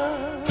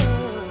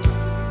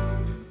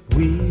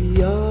 We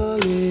are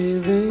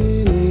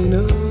living in a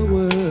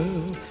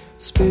world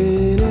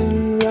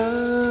spinning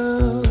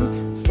round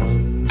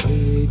from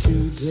day to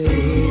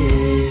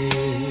day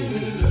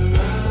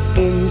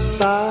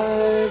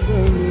inside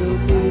the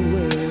Milky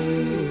Way.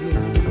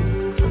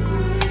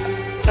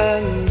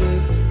 And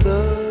if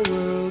the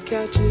world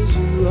catches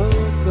you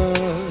off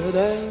guard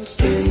and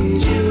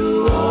spins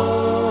you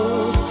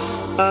off,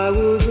 I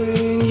will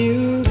bring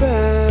you back.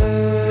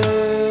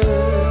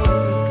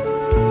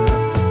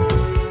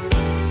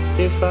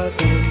 If I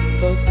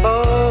think of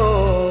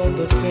all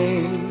the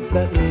things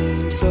that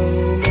mean so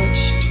much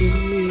to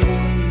me,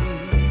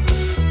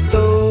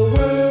 though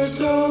words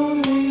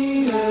don't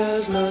mean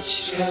as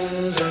much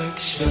as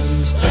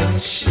actions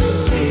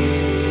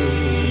actually.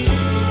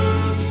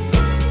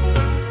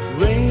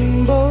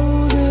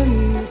 Rainbows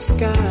in the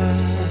sky,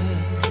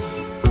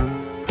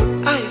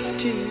 iced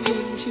tea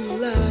in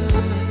July,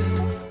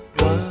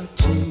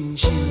 watching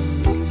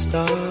shooting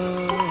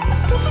stars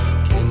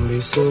can be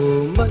so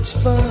much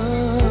fun,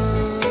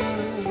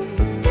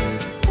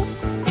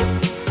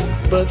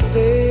 but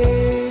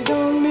they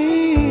don't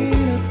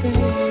mean a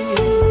thing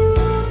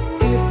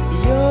if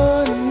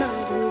you're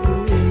not with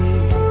me.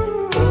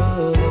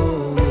 Of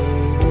all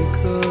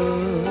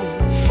miracles,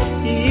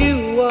 you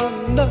are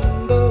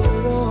number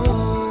one.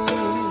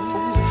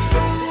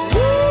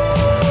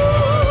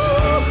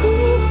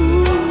 Ooh,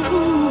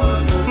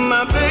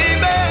 my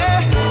baby.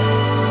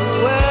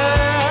 Well.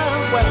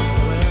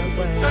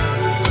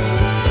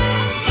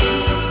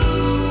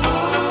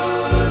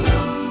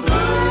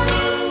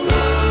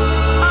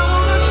 I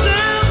wanna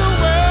tell the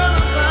world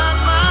about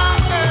my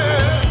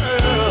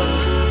girl.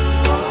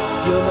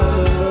 You're my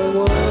number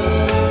one.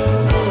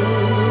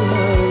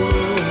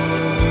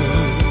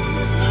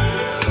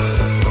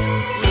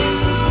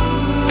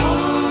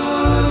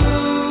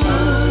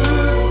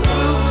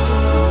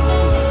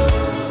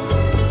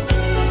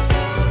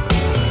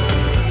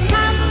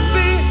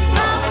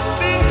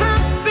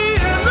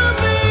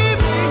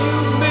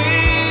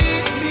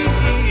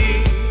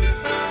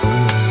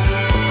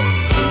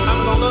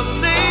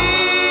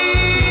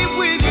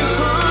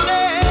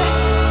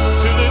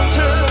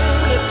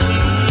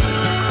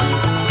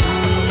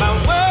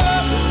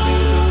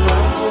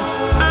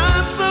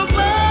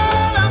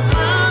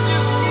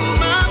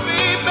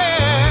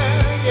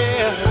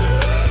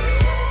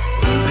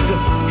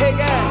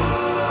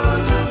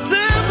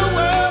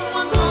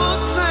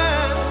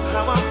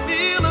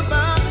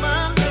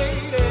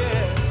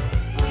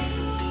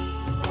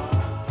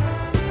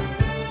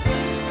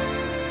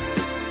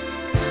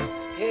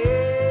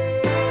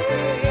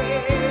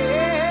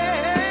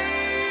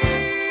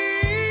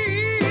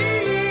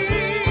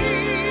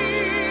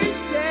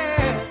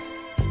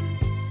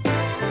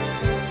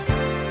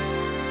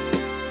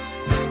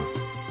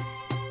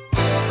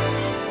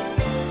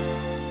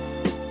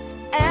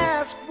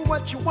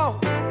 what you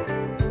want,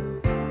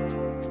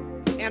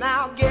 and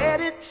I'll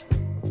get it.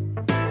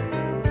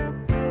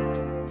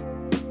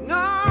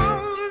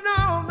 No,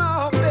 no,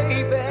 no,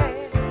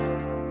 baby,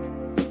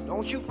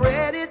 don't you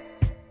fret it.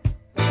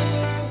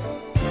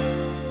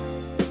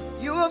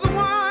 You're the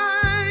one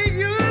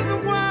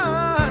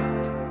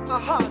my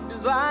heart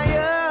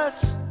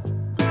desires.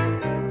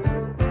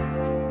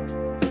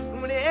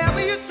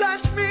 Whenever you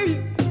touch me,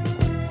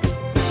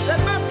 let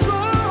my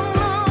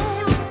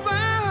soul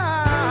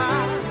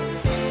fire.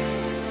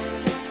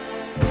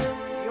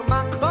 You're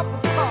my cup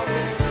of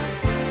coffee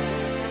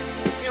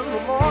in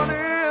the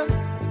morning.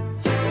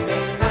 In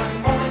the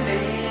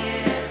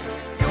morning,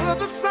 you're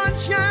the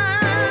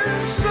sunshine,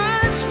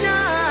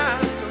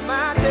 sunshine of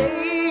my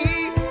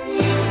day.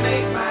 You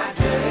make my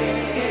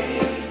day.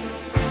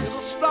 You're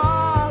the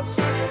stars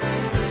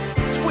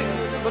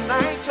twinkling in the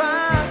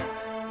nighttime.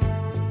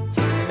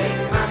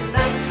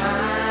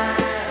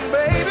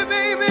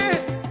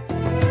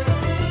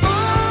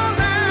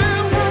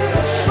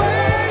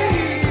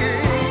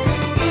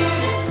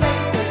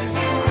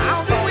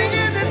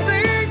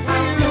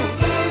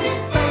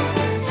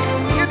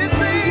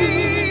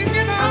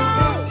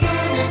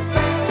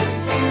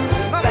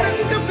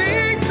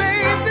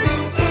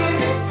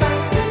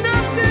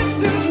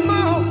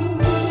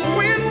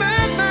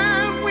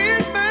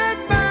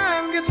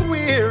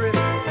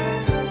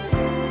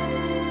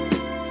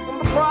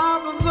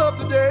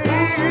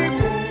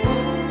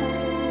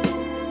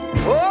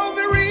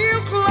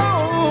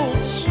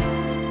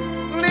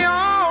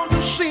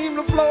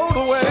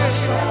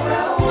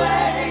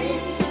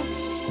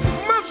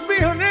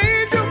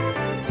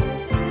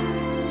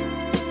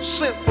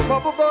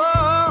 Up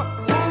above.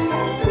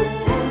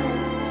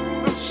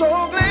 I'm so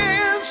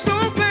glad,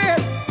 so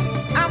glad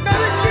I'm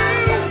gonna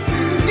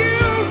give you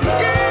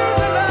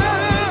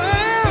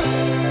love.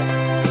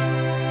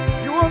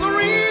 You are the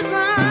reason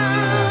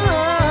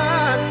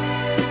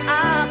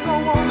I go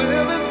on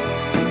living.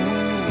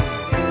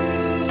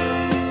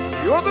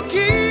 You're the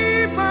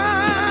keeper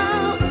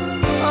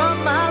of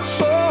my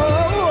soul.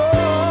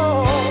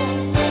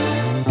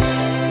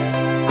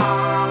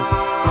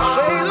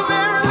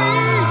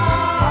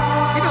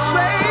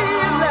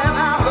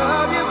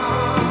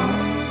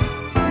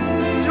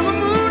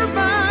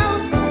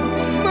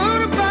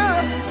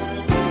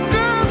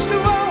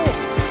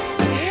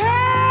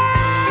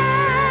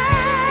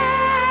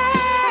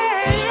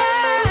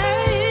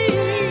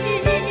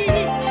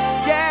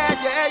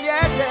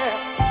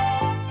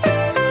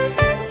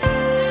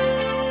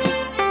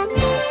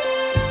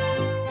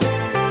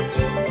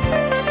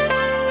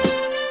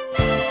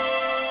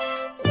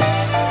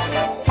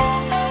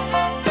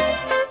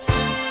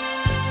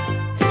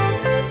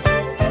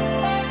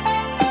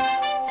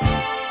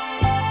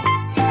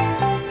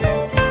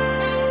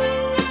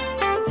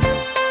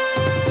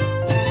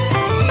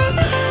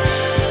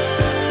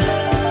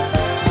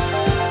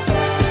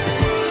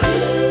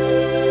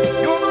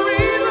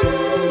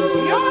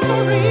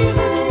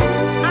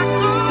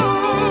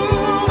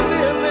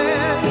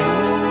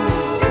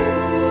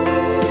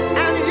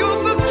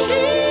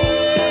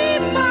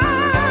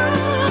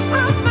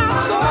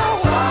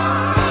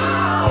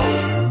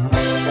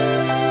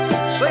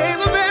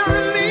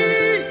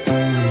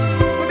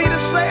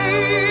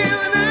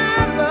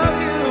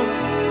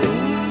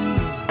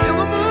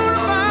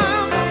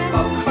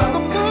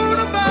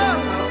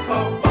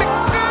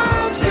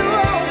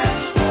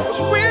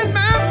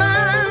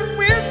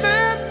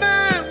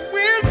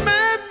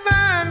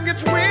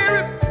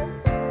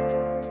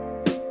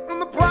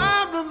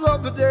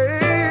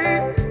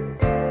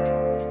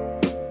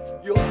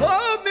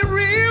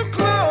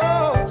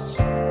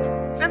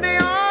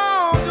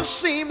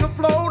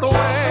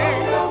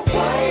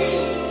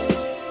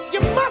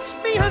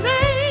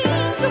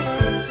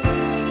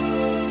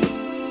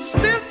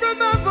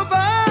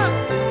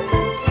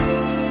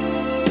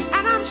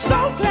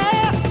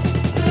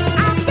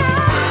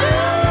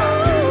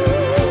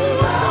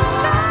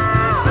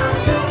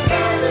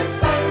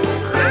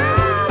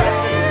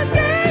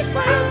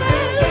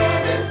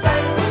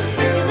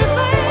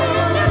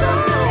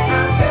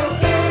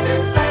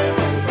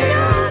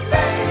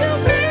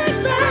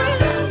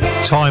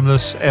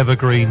 Timeless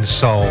evergreen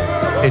soul.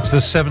 It's the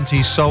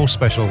 70s soul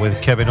special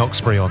with Kevin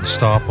Oxbury on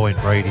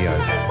Starpoint Radio.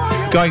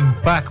 Going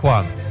back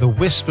one, The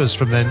Whispers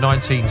from their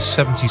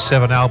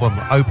 1977 album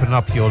Open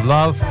Up Your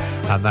Love,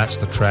 and that's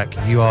the track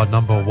You Are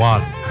Number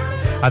One.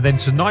 And then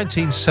to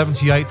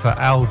 1978 for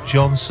Al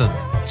Johnson,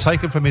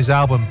 taken from his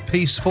album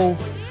Peaceful,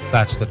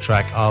 that's the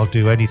track I'll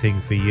Do Anything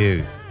For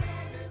You.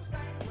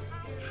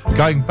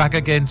 Going back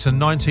again to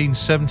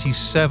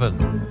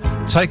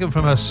 1977, taken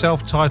from her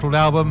self-titled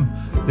album,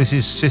 this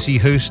is Cissy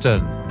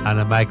Houston and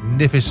a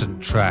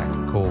magnificent track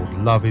called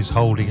Love Is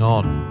Holding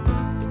On.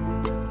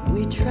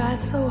 We try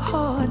so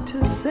hard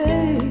to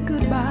say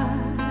goodbye.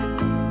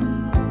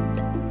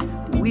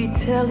 We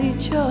tell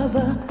each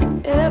other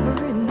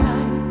every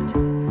night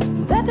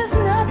that there's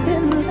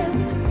nothing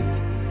left,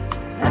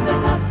 that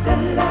there's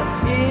nothing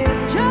left.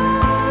 It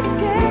just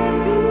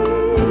can't be.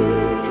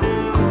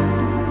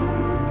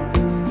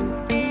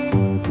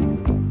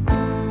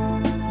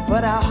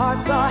 but our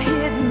hearts are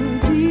hidden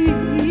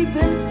deep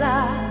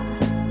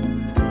inside,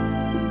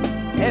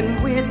 and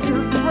we're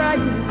too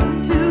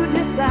frightened to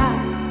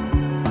decide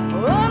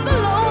on the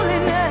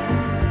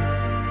loneliness,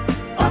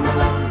 on the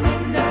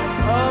loneliness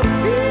of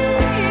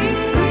being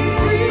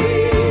free.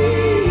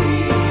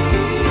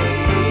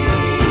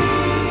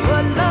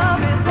 But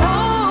love is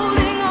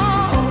holding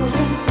on,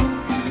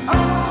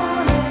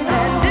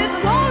 and it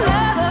won't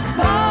let us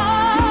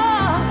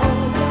fall.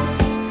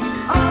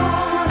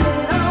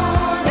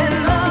 And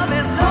love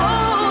is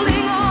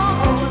holding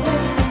on,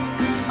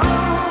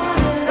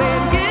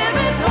 saying give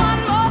it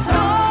one more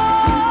start.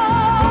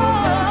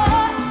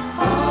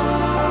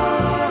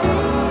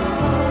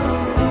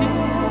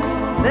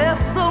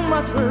 There's so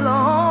much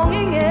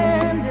longing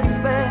and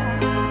despair,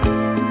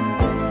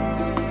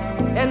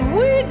 and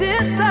we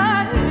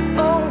decide it's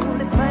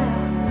only fair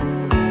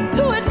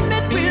to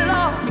admit we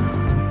lost,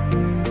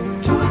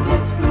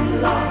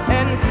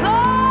 and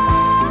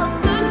close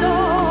the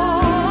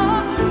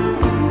door.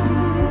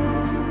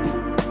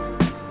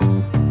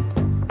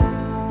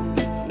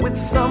 With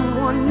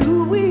someone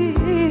new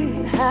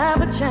we'd have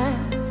a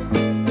chance,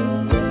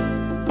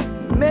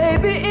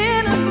 maybe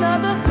in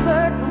another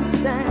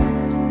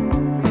circumstance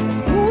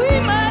we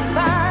might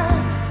find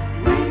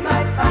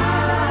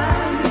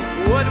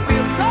what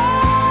we're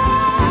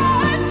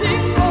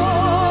searching for.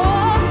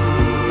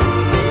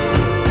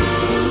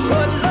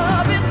 But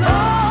love is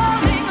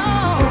holding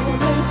on,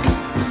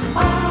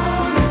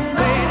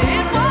 saying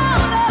it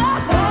won't let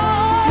us go.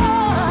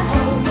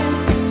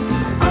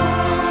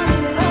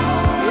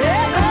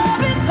 Yeah,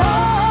 love is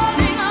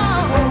holding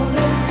on,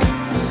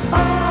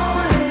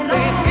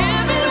 saying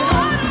give it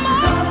one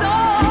more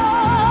start.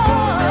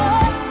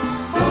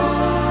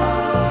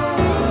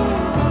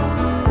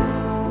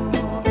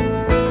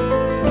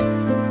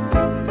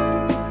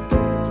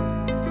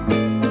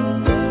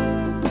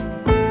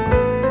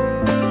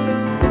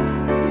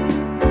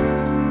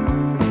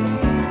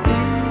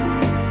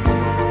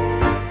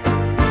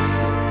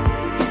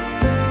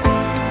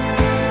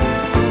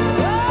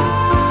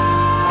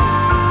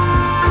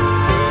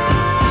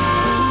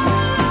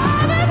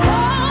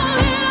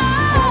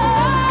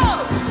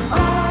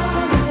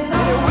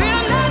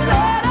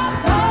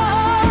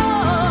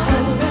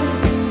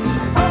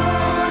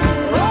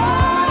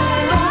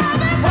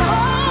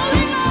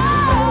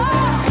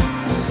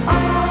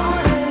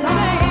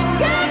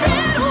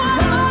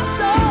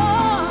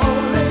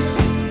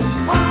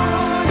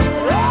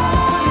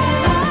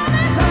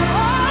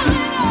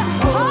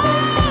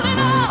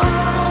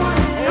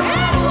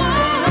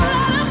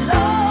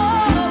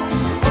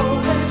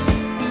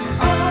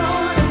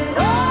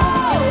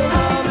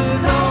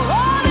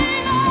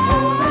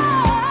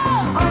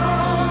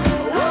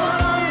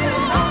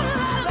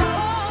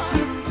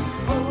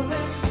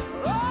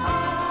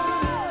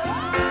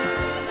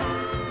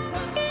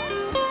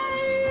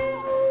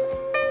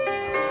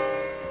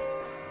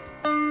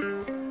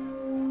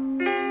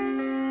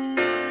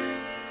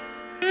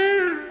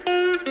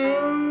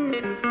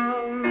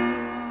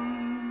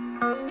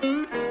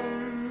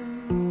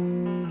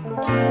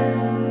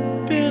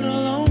 Been a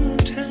long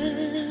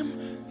time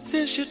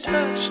since you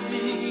touched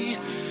me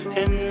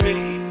and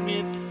made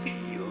me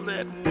feel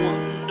that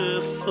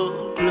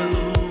wonderful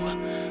glow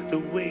the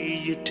way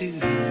you do.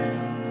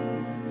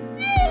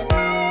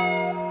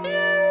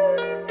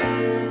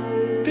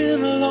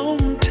 Been a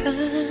long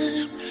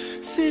time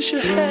since you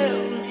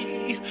held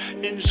me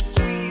and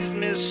squeezed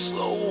me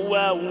so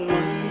I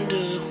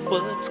wonder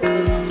what's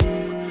come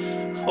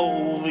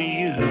over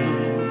you.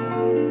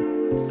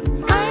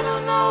 I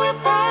don't know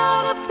if I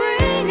ought to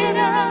bring it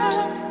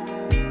up.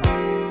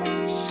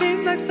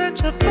 Seems like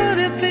such a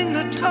funny thing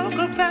to talk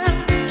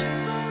about.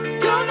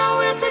 Don't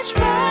know if it's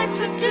right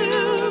to do.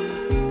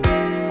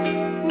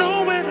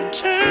 Nowhere to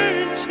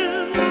turn to.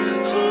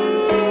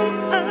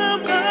 Ooh,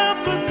 I'm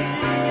up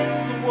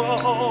against the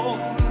wall.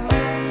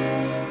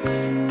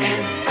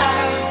 And I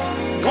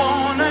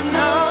wanna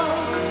know,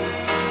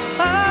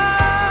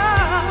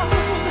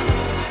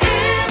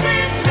 is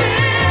it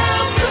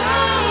still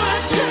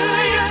good to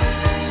you?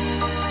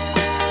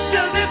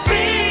 Does it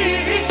feel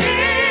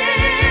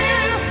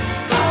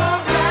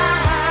alright?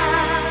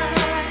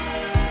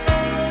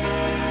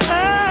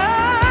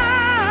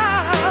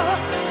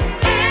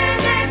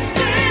 Is it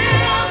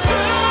still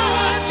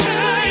good to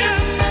you?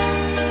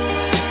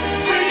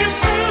 Will you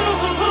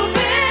prove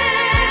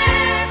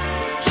it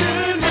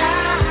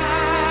tonight?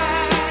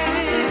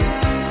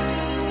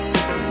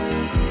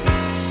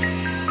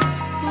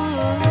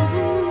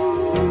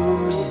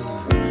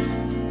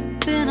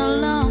 Been a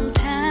long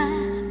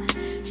time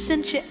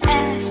since you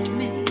asked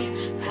me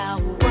how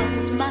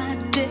was my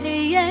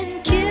day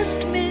and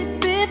kissed me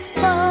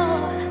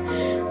before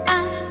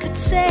I could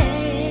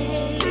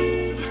say.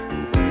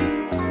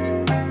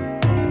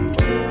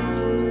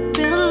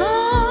 Been a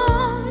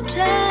long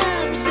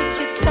time since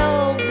you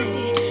told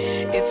me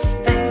if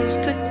things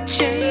could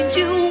change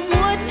you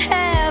wouldn't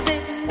have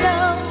it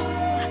no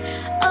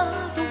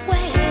other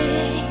way.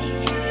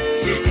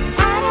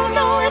 I don't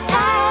know if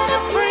I ought to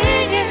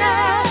bring it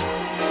up.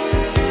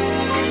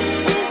 It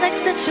seems like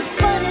such a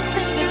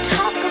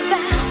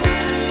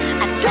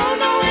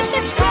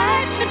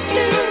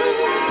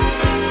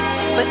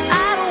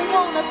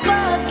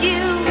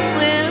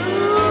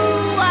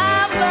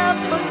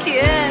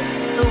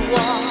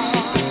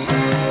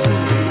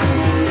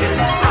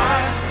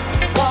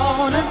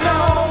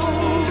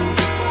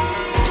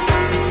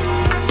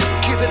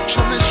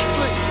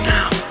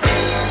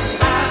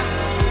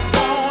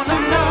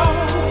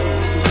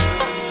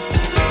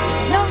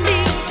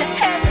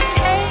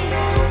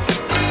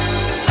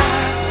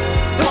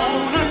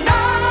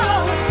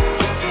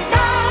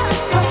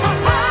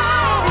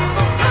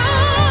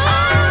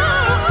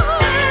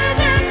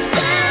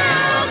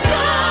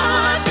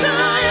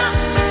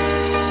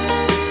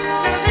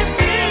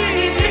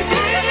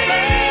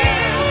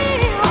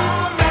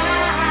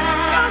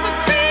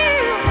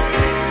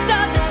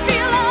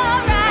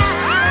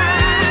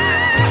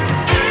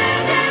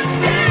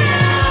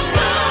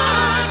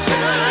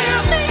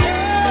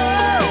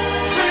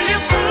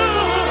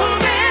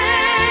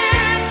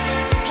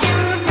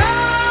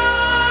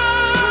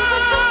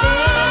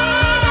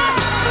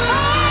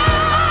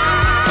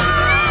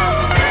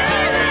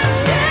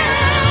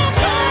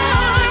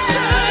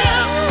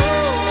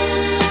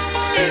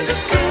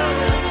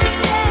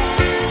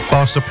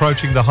Fast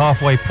approaching the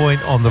halfway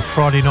point on the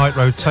Friday night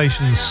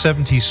rotation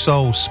 70s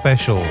Soul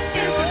special.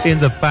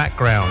 In the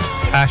background,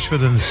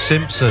 Ashford and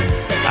Simpson,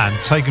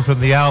 and taken from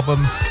the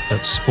album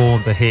that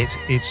spawned the hit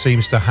It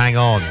Seems to Hang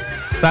On.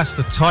 That's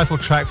the title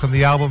track from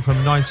the album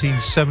from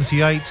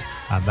 1978,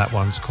 and that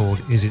one's called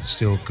Is It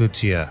Still Good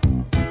to You?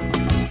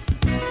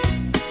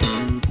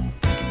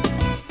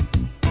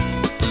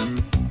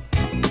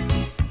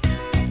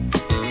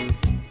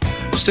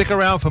 Stick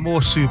around for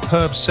more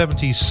superb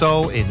 70s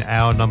soul in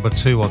hour number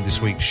 2 on this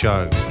week's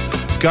show.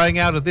 Going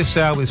out of this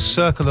hour with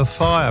Circle of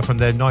Fire from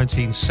their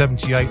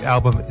 1978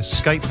 album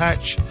Escape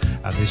Hatch,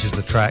 and this is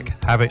the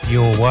track Have It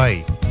Your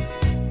Way.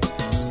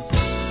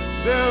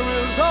 There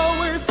is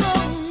always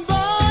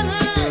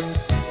somebody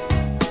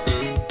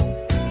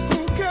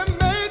who can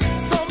make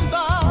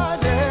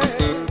somebody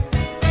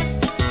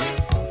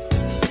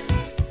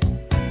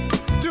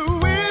do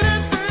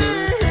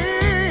anything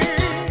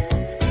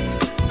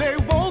they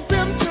want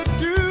them to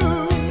do.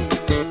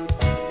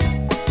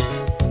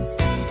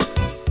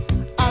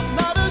 I'm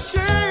not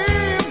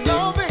ashamed,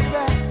 no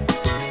baby,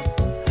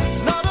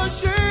 not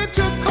ashamed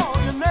to call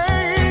your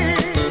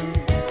name.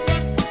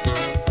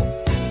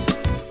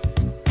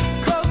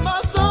 'Cause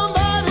my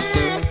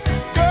somebody,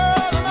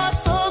 girl, my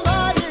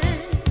somebody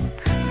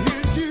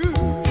is you.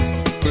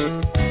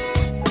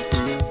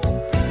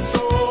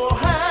 So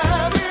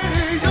have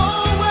it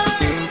your way,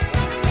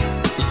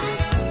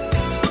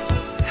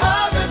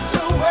 have it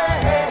your way.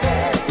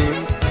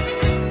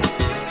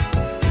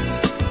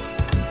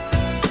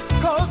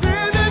 'Cause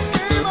in this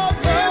game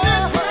of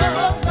love,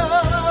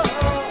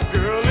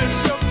 girl, it's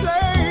your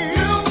play.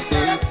 You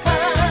can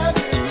have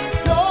it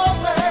your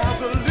way.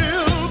 There's a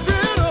little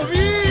bit of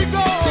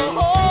ego.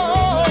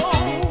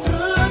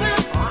 I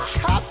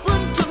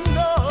happen to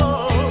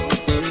know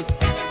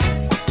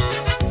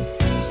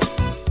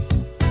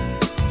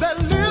that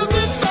lives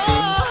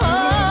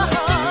inside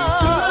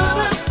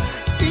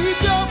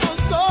each of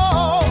us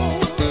all.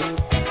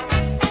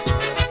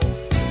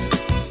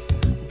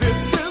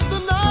 This is the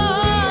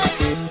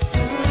night.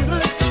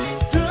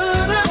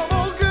 Come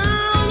on,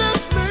 girl,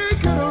 let's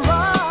make it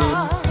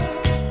right.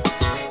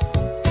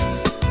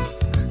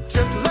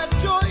 Just let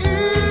your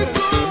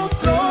ego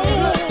flow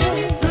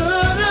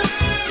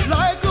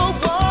like a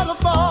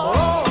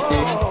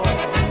waterfall.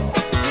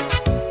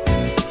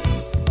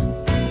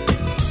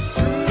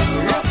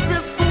 If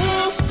it's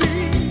full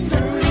steam,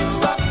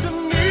 stop to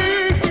me.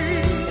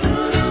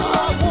 I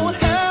won't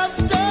have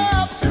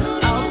steps.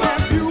 I'll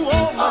wrap you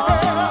on my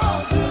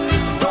hands.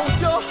 Don't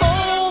you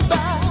hold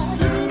back.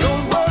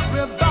 Don't worry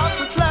about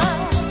the slack.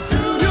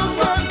 You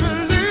can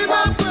believe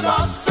it when I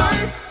say,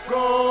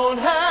 go and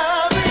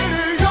have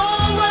it your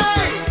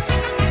way.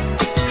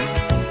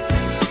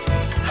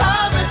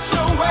 Have it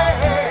your way.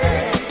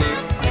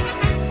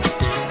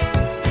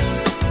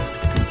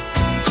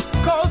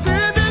 'Cause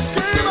in this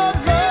game of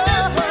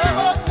love,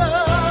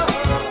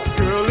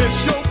 girl,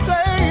 it's your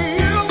play.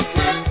 You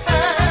can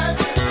have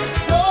it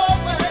your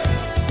way.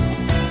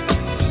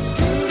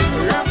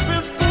 If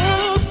it's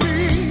full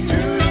speed,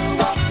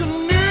 what you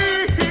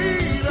need.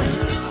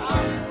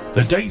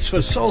 The dates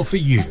for Soul For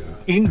You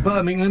in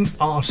Birmingham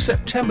are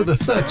September the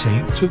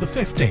 13th to the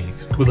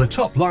 15th, with a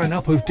top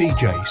lineup of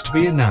DJs to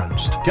be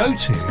announced. Go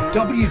to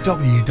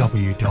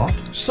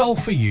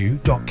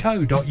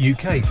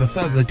www.soulforyou.co.uk for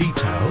further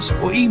details,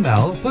 or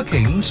email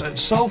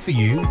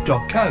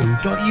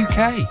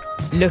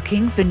bookings@soulforyou.co.uk.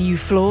 Looking for new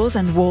floors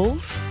and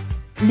walls?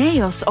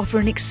 Naos offer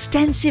an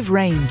extensive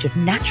range of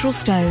natural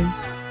stone,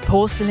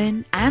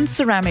 porcelain and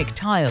ceramic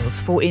tiles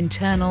for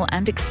internal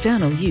and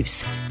external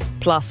use,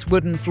 plus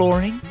wooden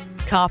flooring,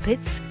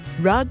 carpets,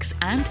 rugs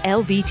and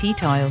LVT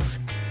tiles.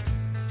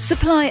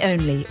 Supply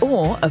only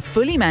or a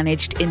fully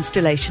managed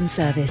installation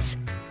service.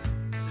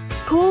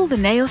 Call the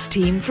Naos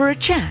team for a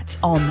chat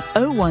on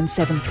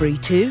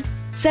 01732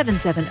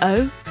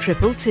 770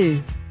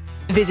 222.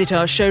 Visit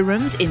our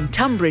showrooms in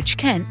Tunbridge,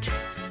 Kent,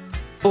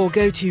 or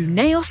go to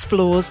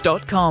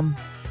naosfloors.com.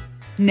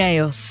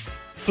 Naos,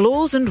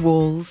 floors and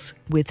walls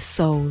with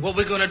soul. What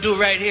we're gonna do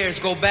right here is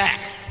go back.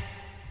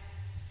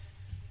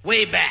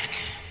 Way back.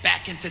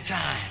 Back into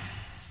time.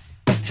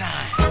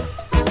 Time.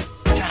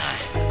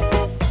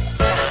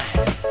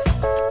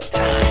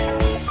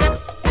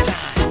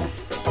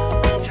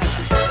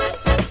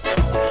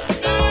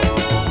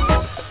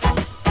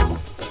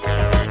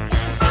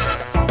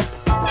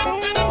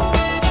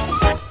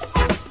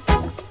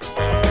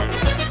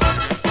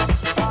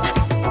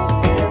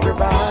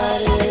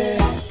 Everybody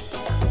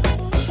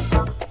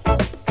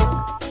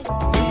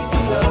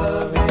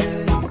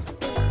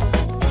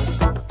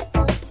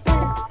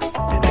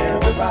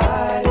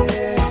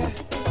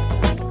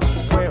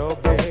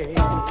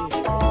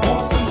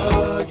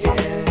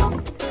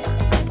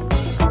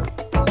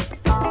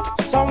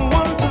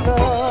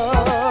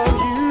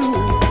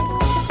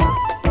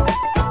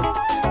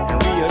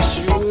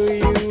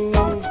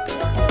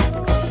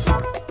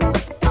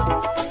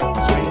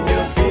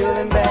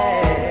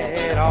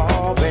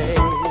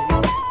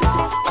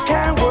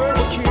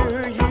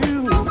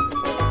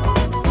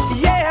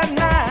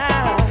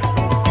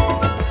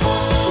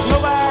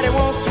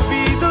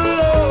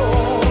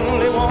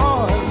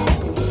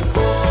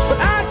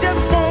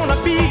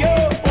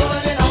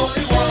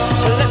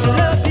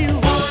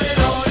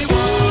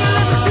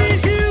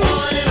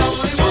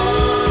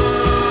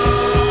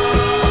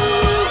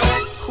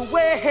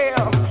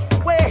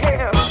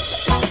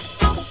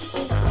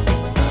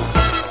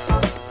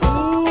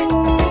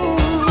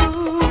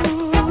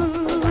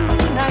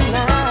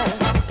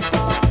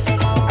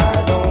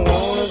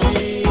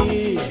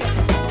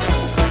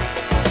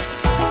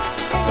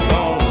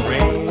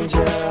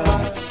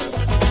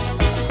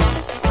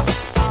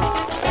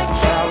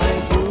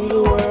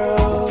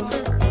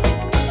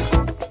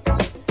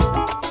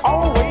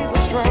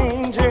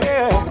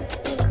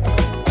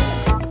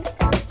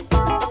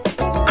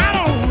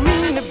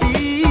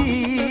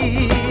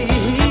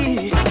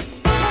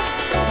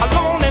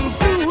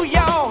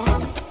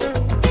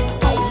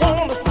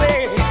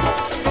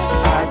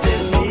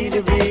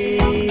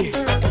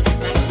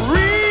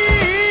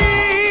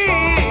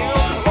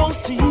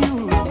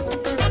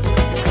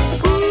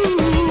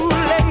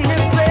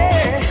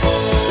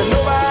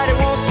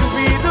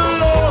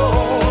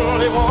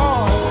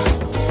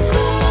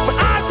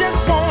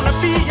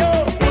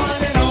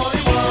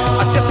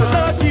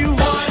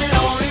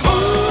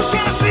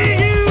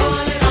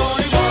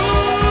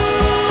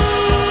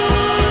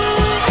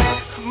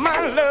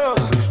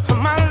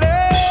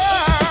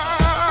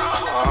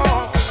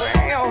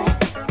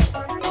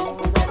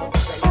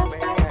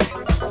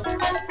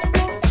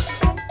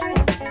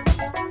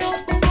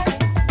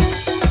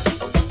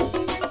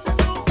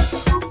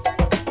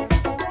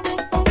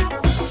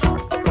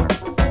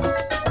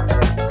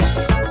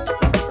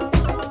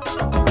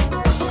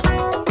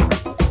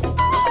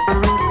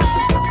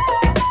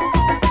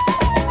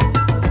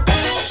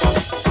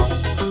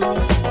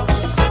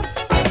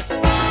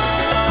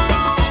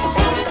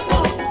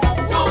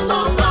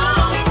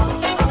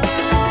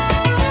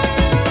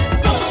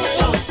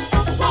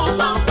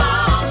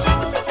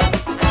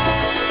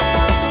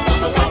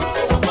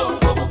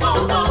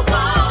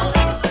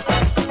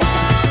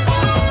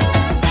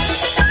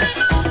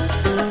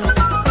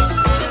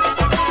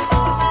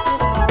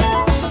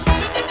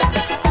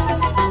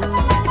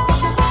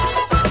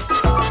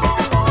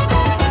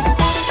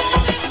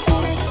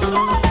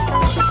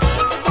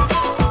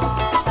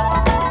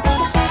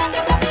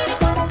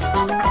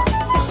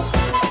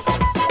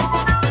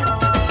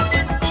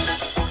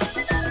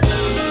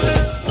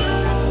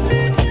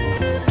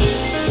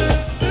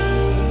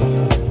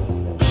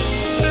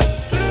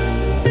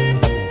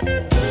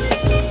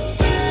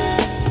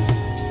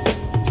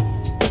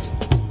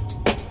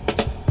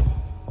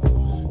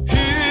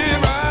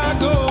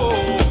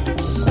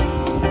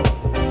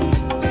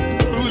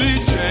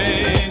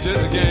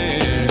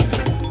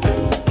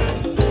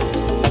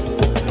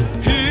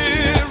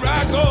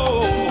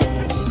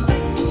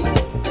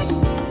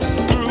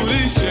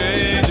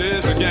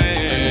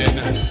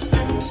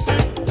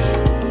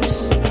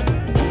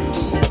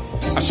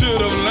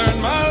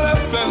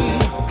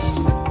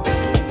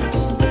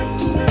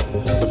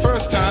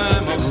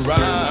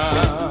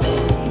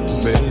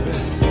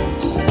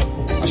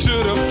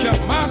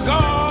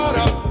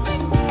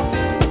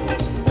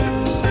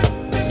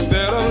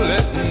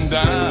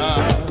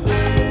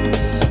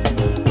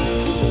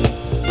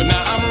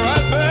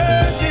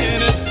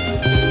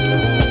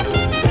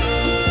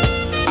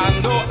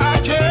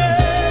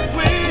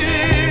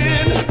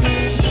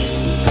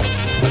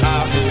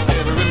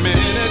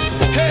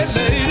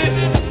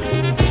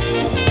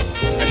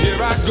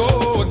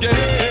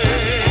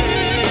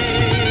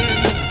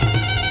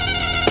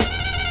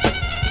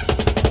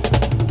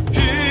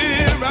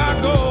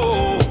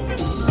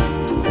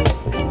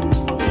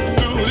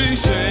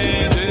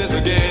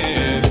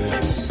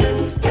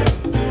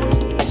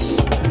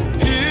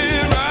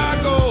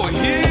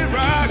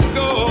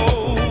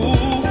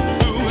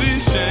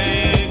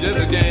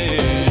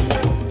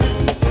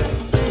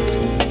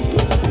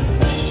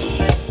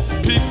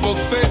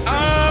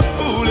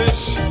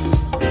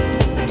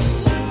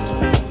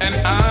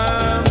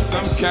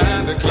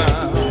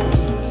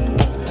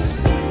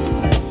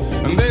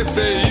And they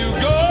say you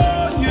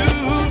gon'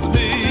 use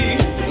me,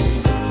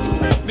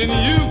 then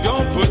you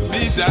gon' put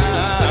me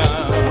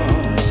down.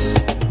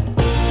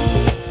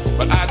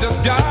 But I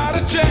just gotta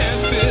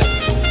chance it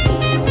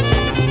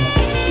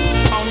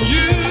on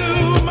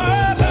you,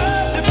 my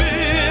love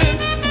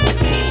depends.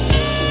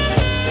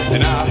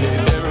 And I'll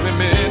hit every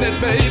minute,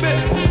 baby.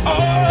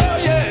 Oh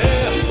yeah,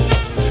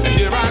 and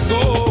here I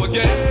go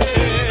again.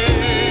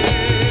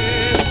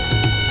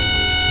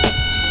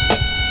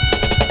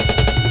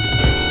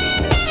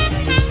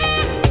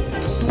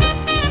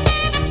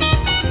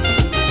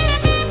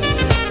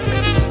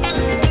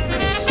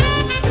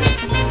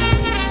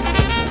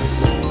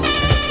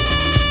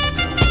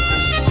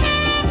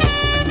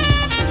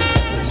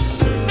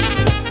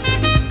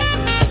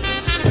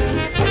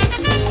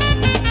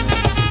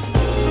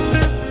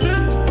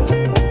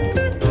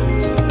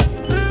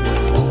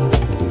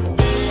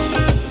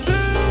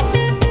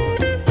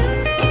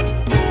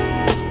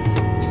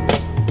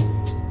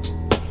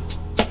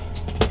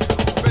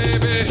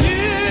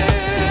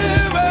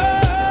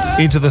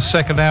 Into the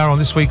second hour on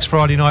this week's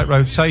Friday night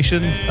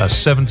rotation, a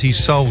 70s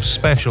soul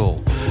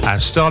special. And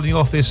starting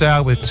off this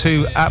hour with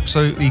two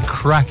absolutely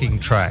cracking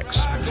tracks.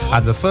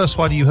 And the first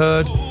one you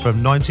heard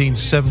from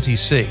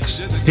 1976,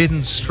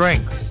 Hidden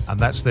Strength, and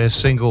that's their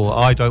single,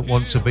 I Don't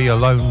Want to Be a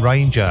Lone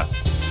Ranger.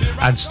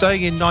 And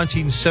staying in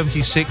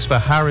 1976 for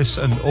Harris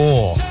and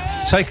Orr,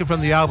 taken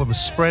from the album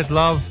Spread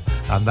Love,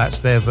 and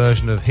that's their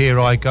version of Here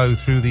I Go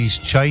Through These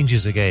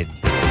Changes Again.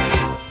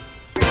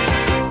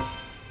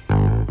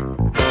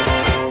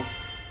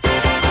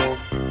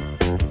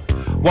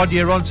 1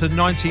 year on to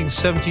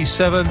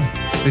 1977,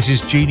 this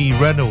is Jeannie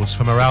Reynolds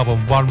from her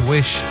album One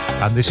Wish,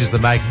 and this is the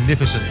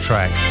magnificent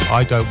track,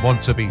 I Don't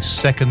Want to Be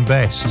Second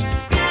Best.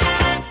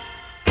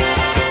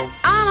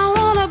 I don't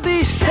want to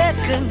be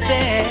second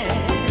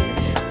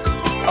best.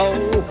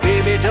 Oh,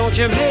 baby, don't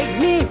you make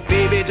me,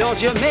 baby, don't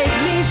you make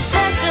me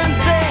second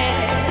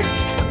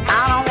best.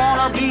 I don't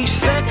want to be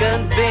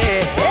second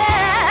best.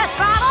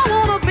 I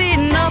don't want to be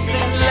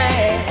nothing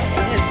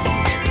less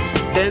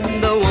than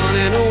the one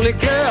and only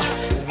girl.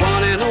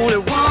 Only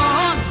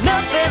one,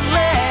 nothing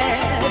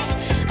less.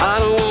 I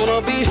don't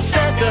wanna be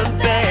second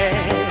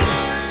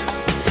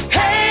best.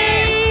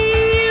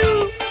 Hey,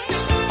 you,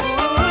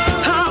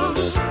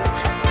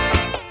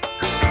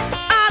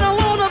 I don't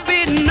wanna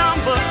be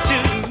number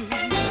two.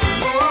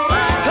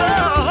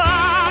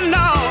 Oh,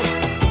 no,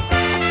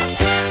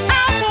 I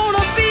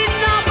wanna be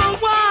number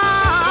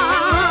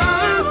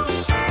one.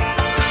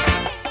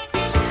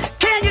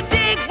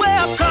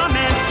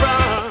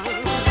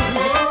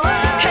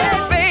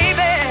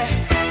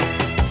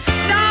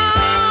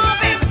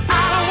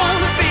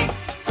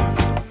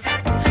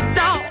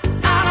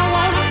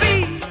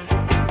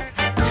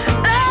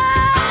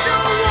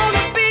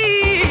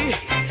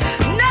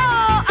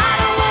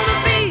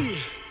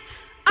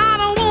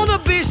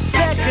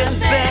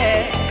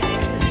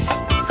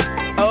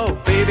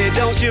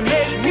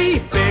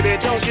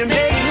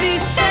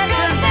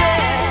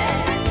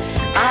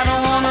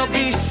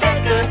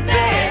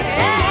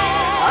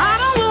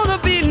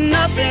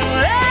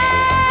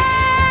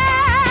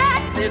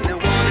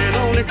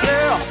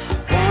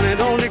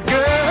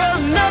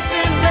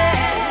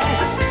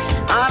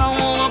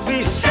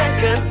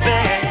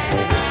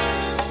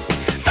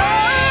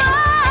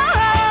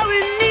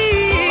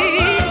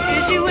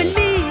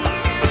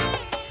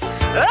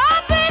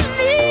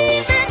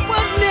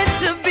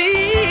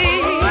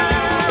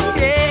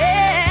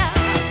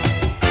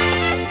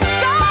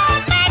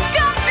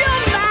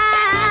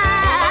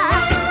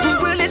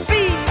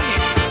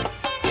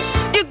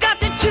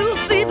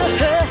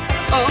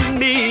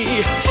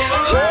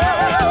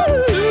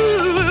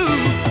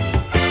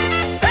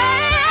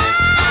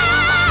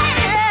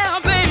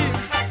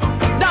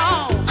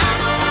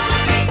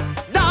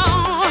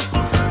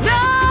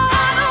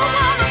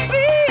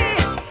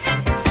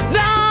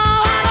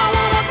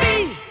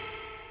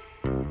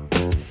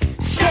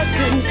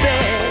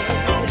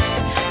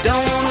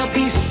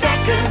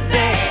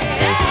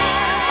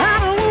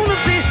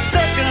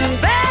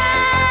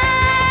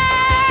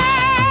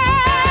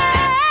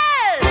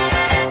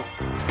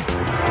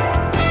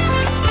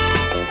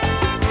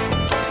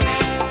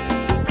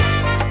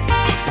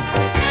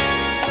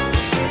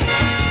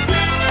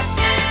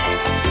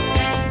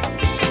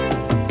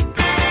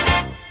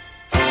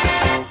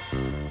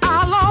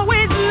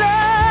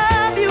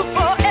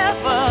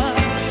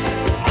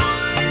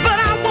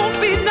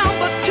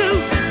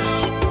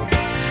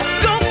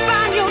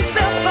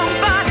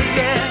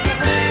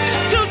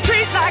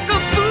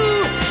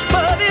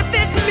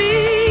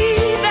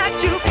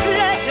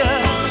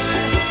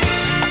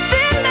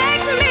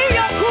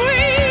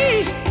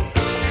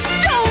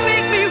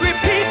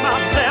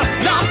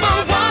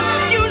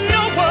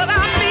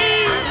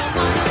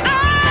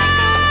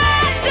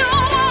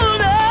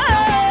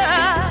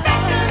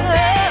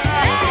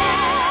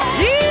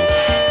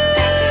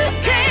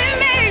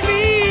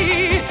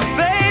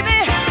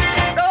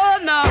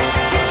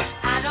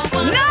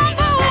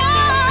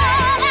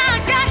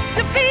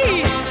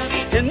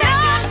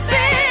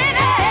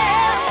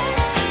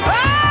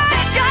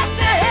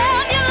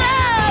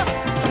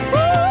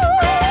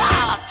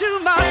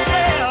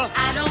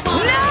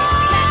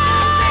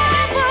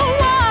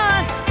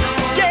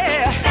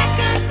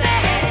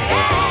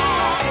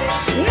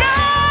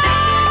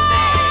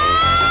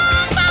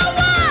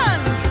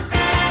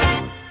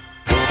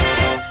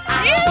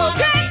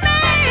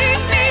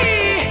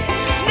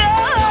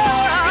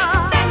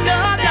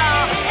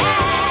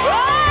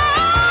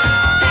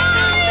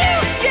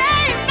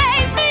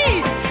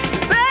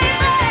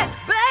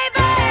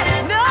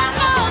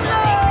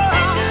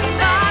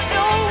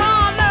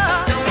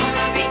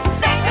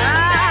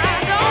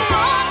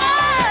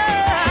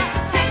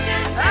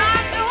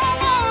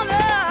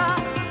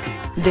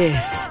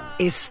 This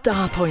is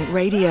Starpoint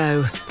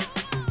Radio.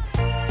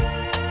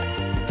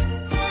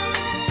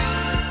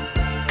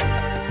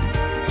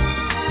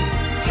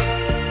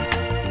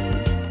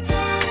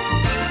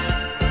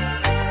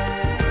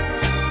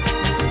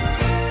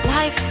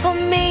 Life for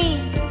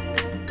me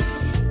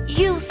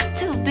used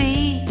to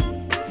be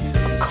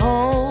a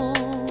cold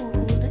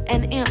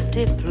and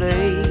empty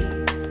place,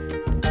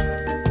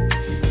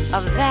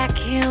 a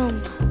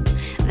vacuum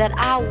that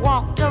I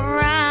walked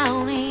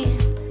around in,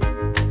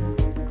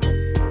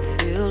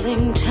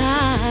 filling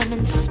time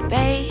and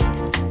space.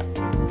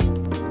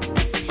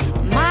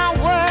 My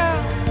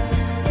world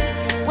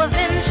was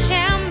in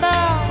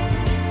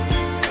shambles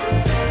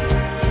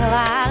till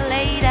I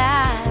laid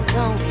eyes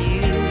on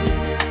you.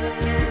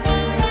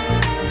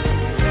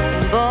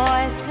 And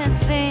boy, since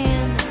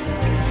then,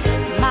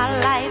 my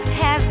life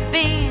has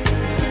been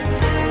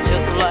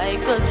just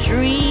like a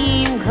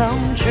dream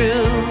come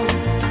true.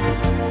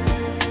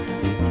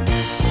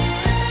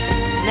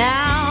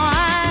 Now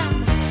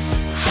I'm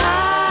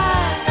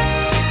high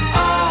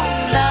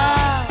on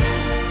love.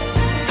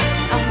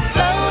 I'm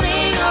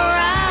floating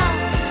around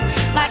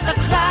like the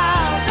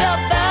clouds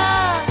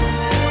above.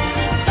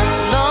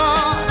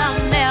 Lord,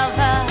 I'm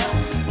never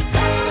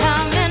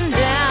coming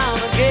down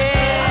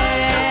again.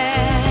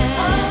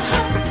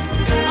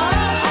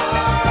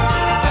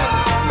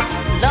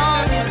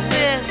 Long as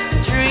this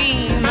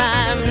dream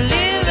I'm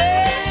living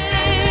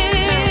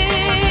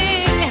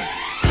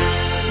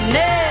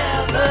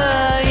never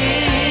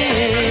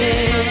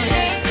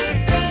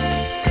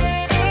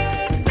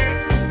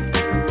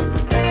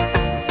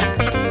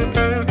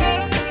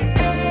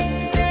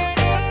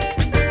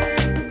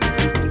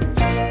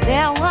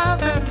There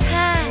was a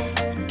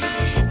time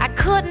I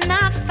could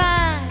not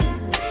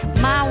find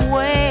my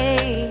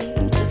way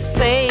to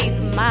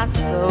save my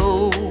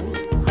soul.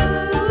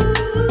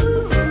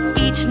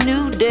 Each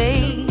new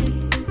day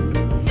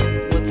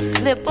would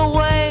slip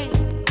away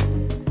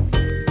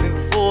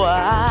before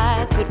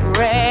I could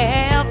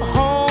grab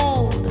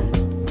hold.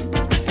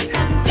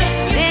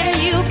 Then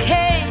you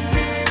came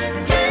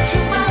to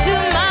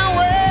my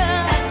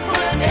world and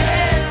put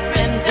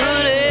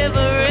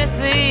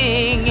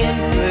everything in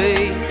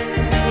place.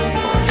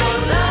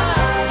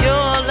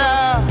 Your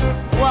love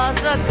was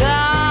a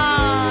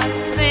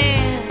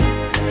godsend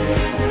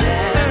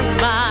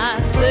and my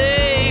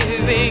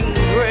saving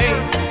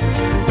grace.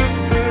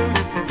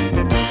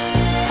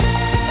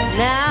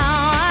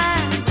 Now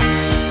I'm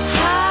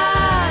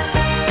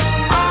high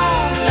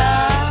on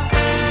love.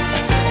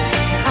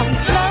 I'm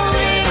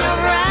floating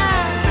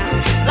around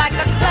like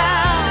the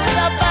clouds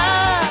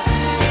above.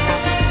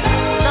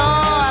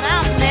 Lord,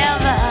 I'm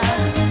never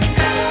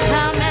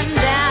coming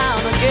down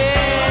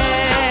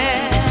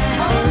again.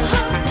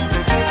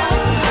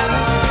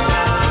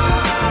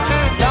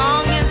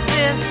 Long as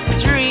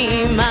this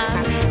dream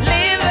I'm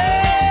living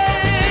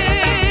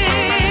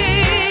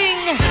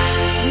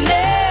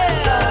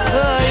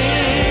never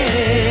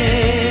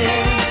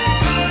ends.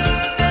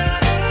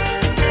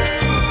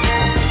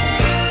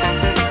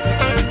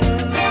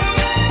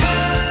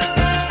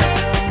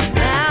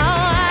 Now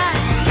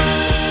I'm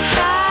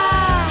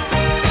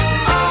high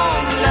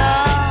on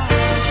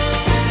love.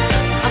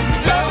 I'm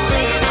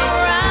floating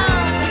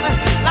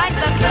around like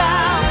the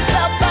clouds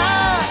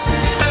above.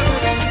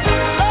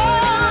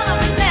 Lord,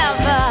 I'm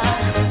never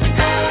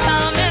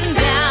coming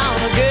down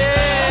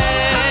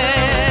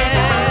again.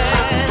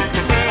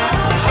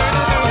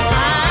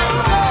 I'm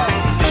so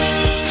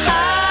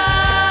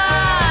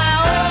high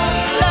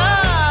on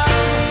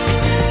love,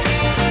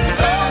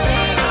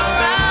 floating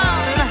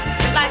around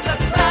like the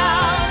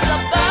clouds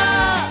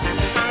above.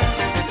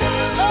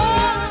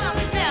 Lord, I'm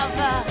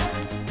never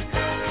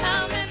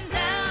coming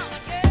down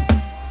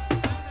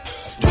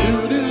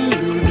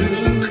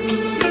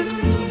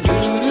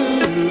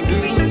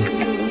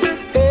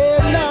Hey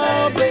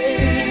now,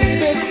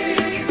 baby,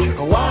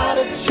 why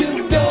did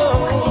you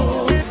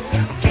go?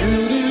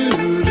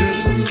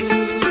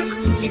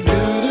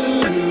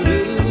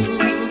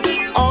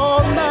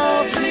 Oh,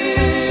 now,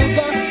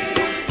 sugar,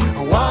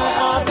 why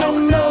I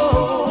don't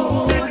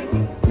know.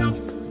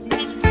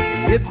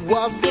 It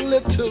was a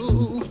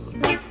little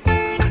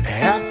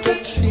after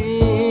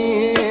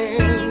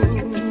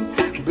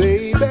 10,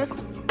 baby,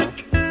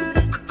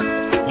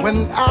 when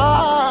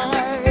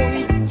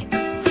I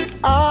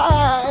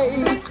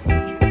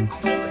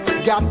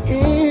got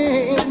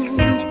in.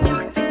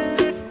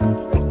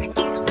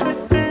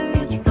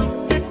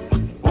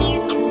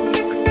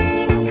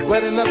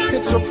 Wet in a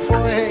picture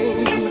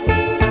frame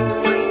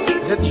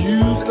that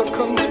used to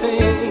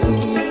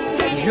contain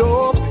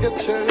your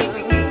picture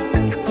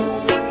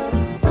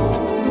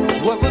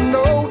was a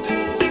note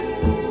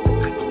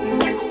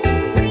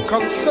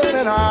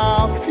concerning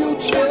our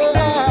future.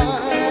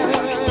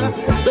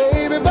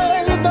 Baby,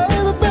 baby,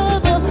 baby,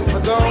 baby,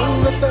 the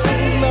only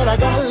thing that I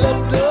got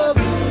left of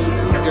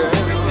you,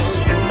 girl.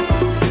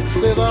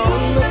 Say the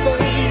only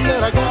thing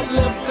that I got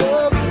left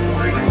of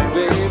you,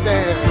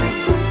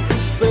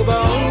 baby. Say the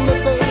only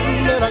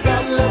thing that I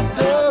got left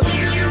of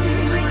you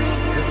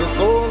is a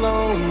so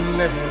long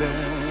letter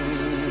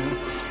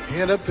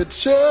in a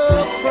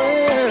picture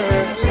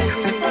frame.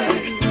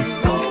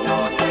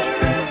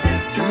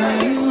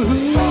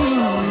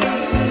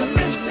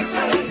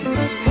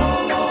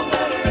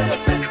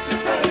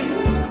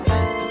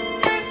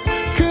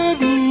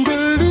 Couldn't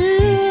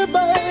believe,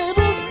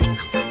 baby,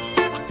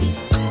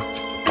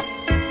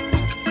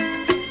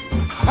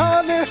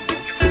 honey,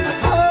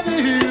 how do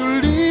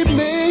you leave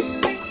me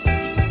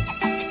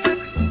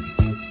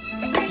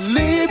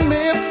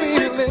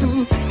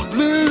feeling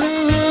blue?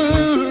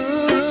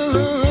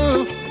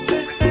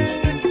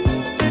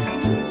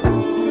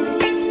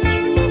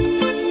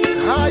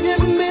 I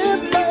admit,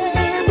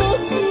 baby,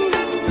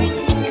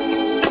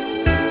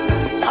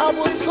 I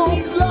was so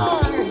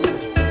blind.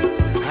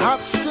 I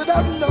should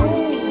have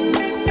known,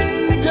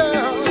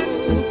 yeah,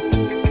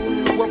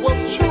 what was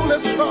truly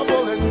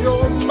trouble in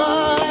your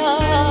mind.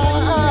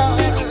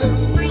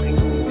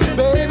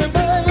 Baby,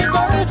 baby,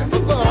 baby,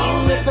 the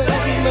only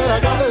thing that I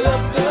got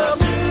left of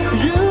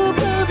you,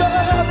 baby,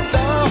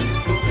 the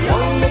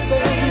only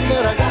thing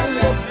that I got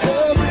left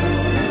of you,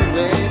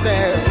 baby.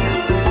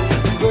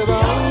 So the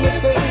only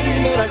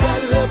thing that I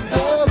got left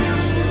of you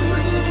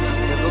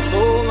is a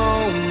so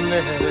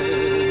lonely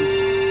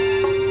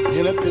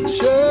in a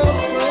picture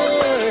frame.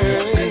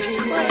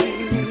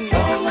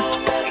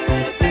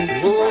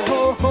 Oh,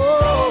 oh, oh.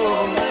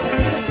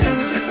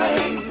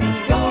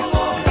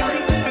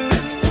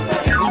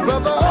 But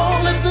the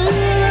only thing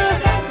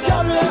I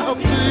got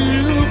left to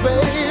you,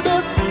 baby,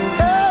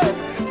 hey,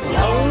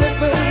 the only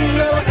thing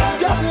that I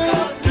got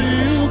left to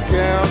you,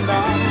 girl,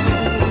 now.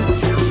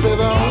 Say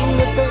the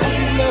only thing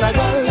that I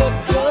got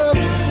left of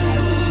you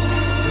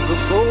is a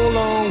so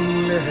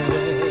lonely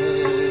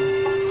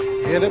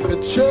in a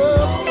picture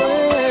frame.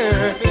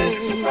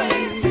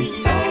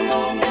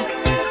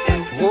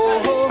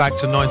 Back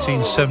to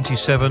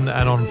 1977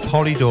 and on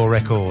Polydor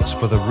Records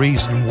for The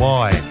Reason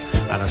Why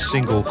and a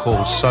single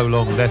called So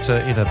Long Letter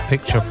in a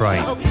Picture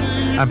Frame.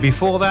 And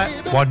before that,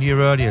 1 year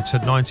earlier to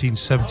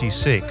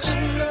 1976,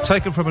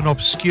 taken from an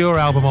obscure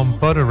album on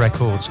Butter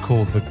Records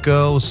called The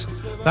Girls,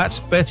 that's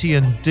Betty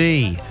and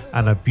Dee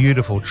and a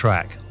beautiful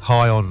track,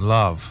 High on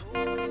Love.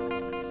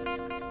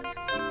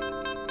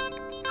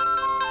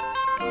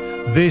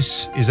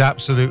 This is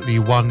absolutely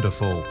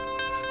wonderful.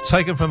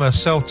 Taken from a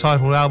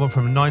self-titled album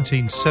from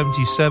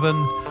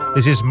 1977,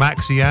 this is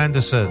Maxie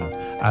Anderson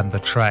and the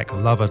track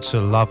Lover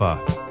to Lover.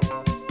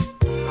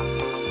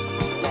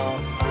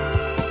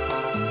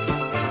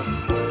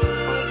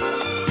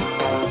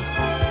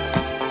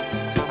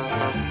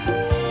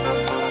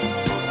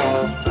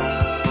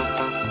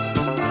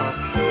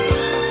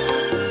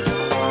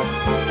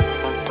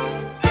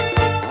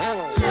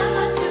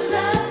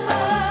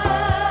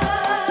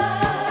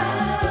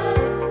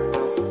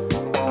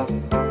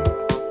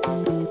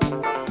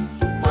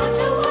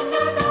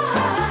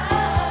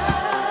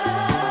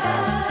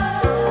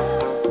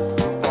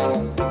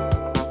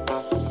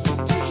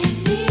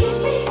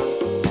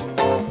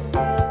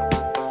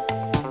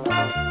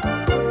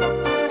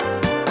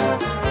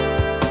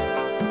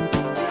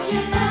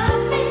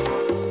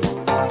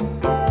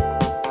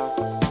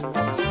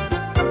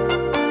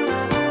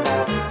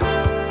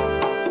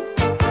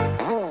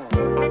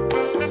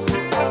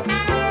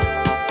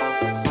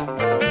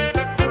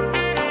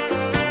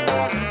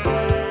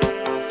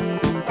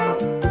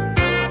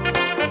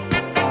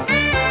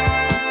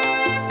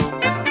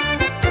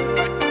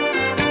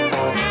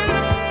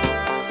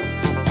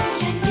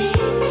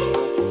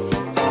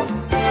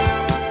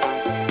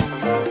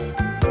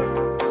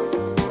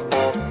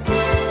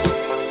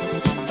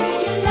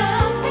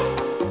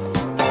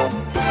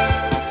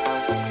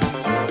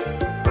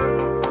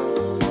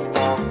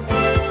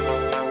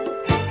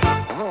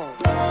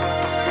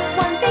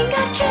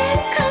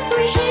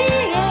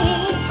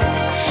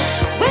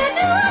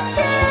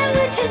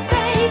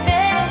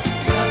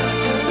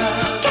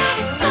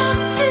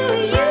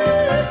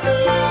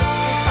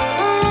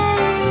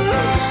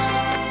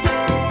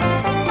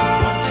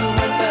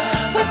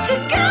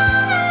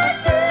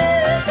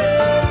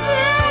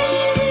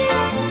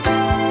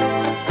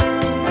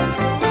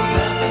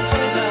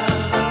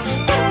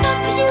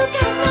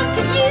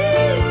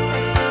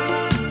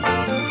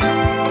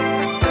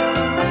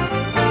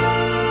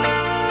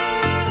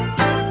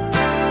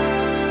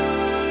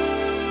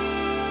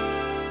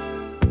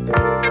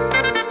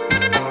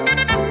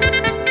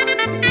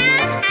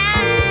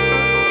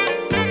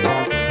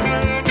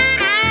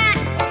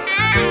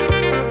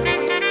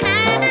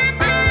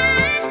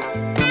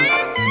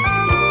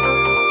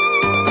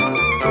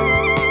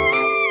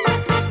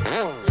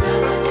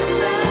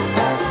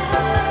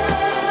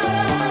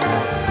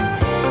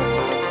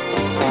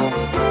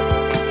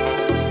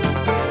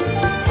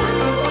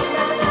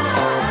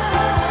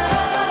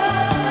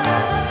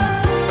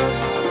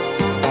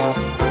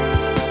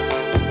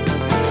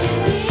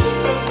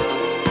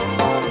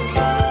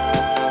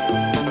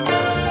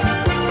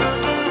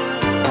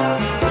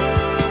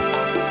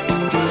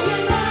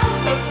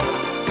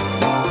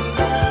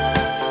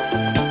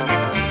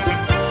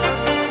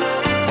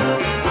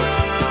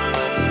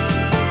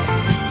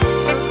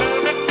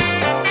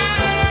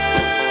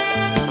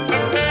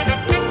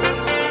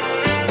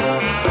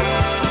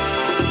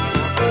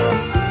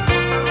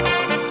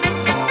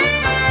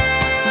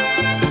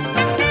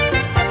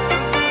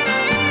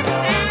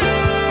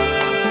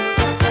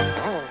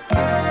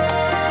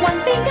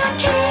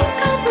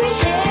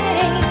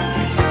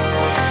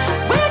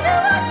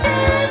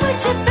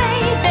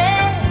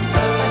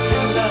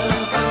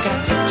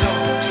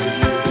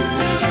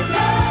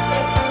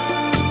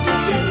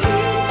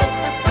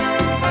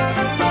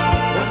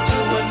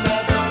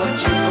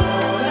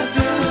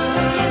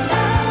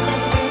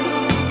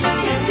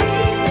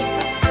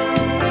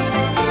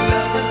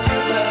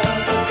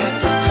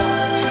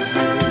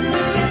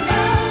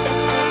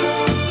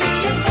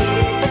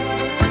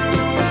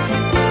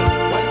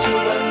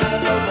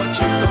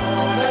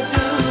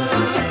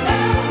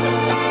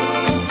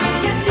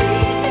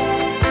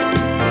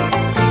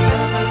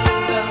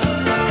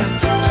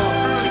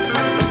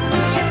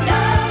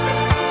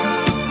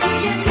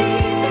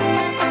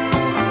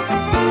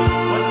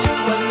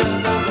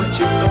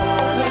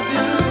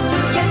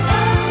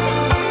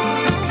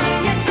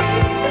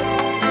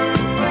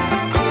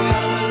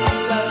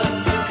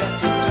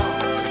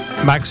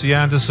 Maxie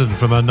Anderson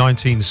from her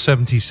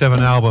 1977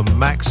 album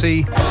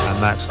Maxie,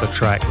 and that's the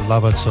track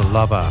Lover to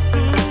Lover.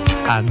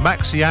 And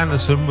Maxie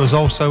Anderson was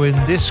also in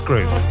this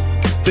group.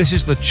 This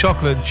is the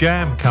Chocolate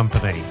Jam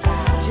Company.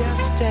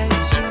 Just as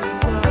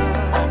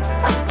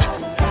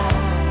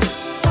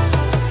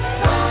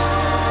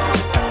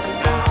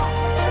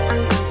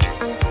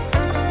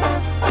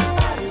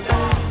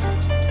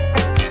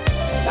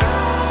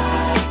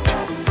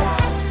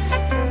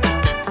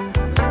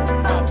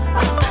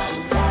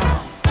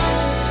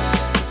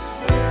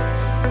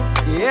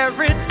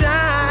every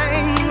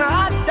time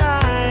I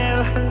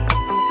dial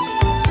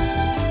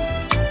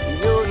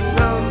your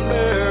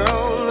number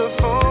on the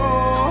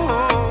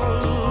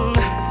phone,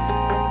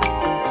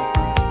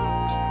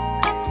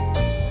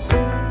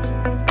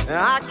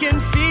 I can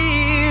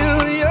feel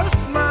your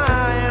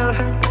smile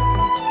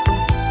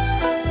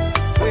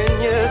when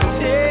you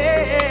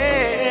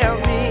tell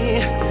me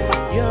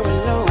you're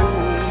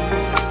alone.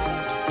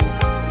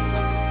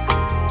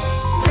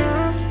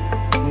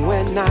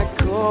 When I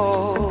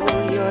call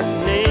your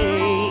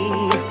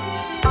name,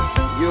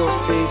 your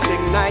face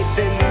ignites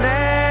in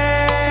majesty,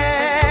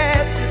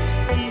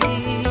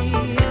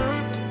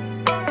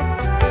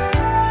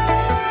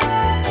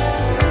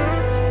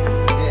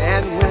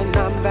 and when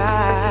I'm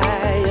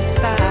by your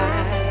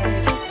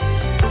side,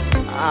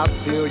 I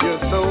feel your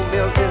soul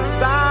melt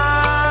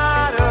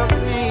inside of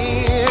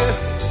me.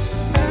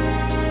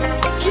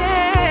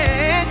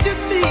 Can't you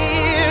see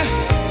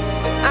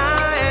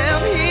I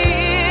am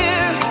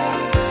here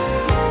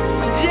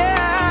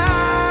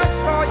just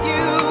for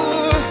you,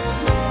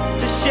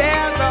 to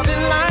share love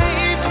and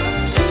life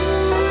too.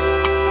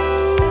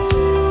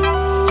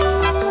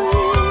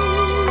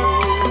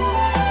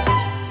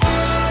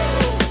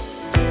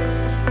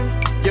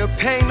 You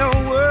paint a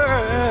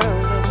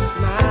world of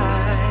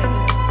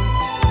smiles,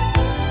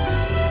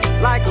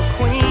 like a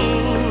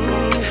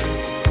queen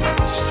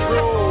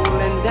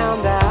strolling down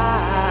the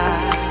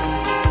aisle,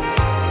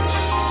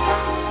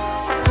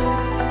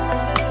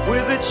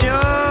 with the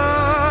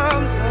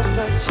charms of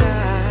a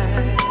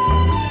child,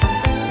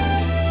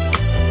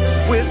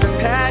 with the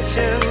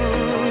passion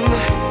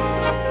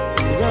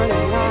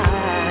running wild,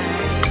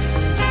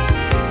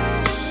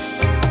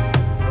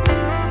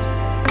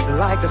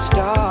 like a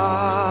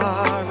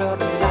star of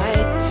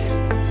light.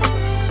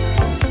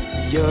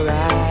 Your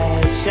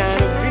eyes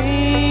shine a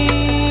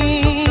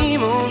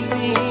beam on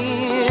me,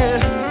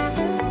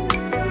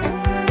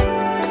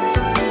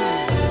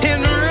 it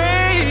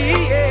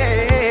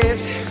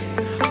radiates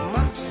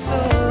my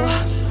soul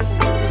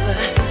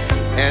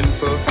and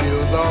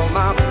fulfills all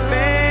my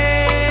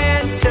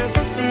fantasies.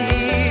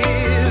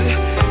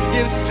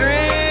 Gives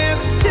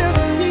strength to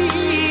me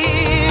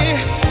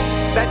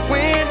that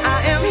when I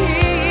am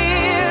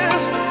here,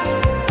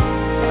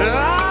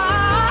 I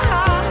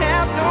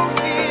have no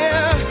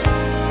fear,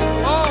 as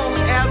long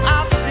as I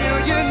feel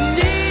you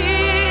near.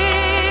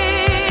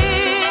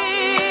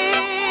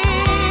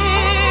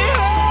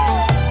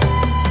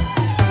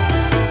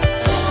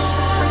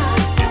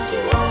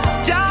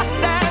 Just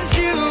as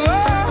you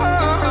are,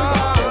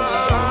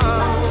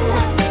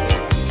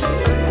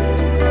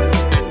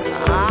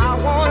 I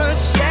wanna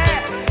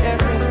share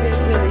every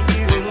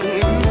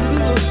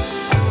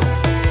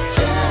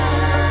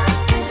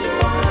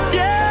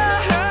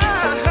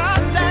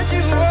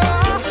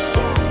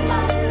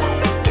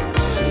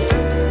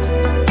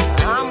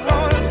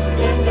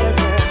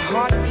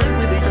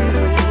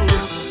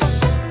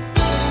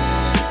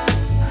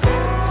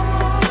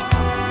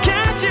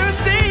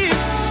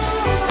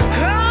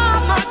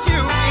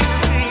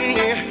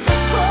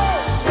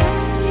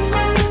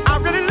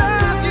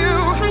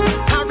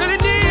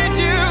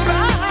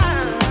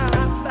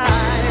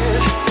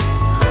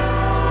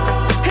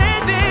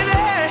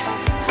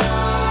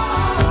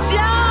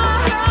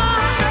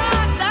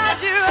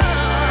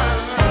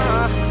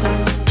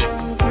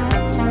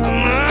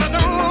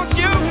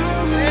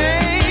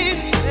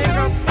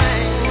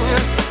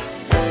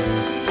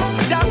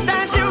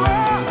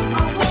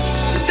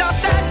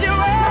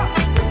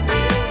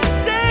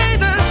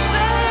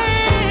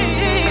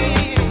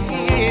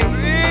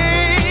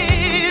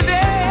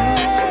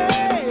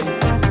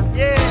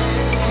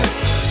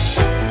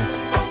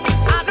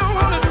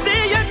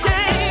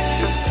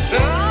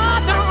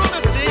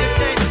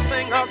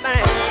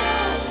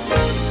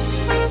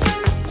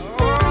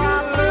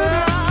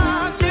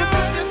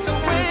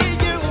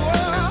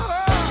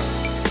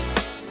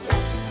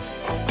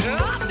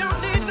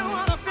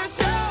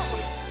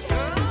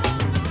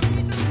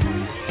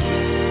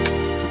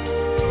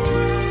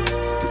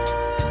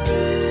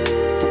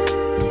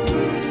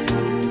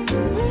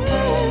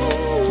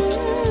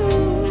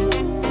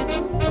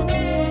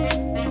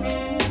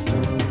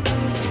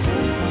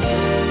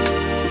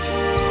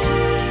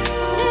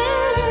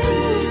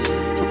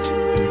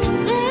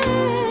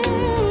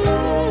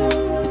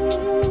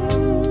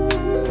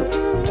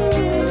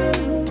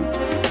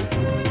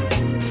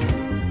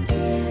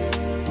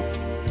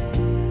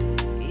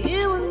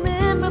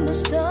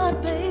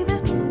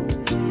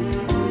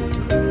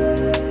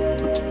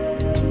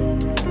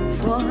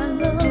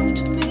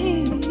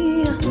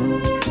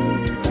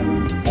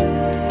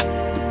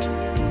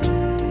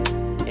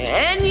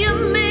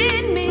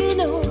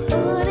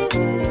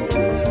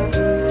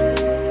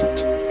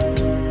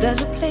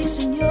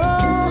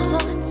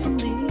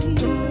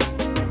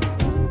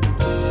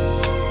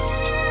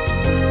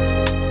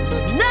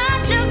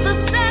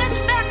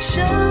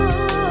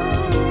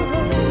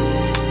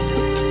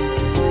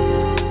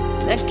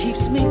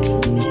keeps me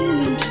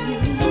clinging to you.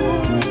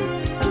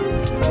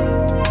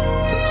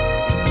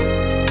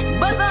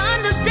 But the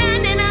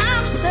understanding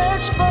I've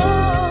searched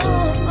for,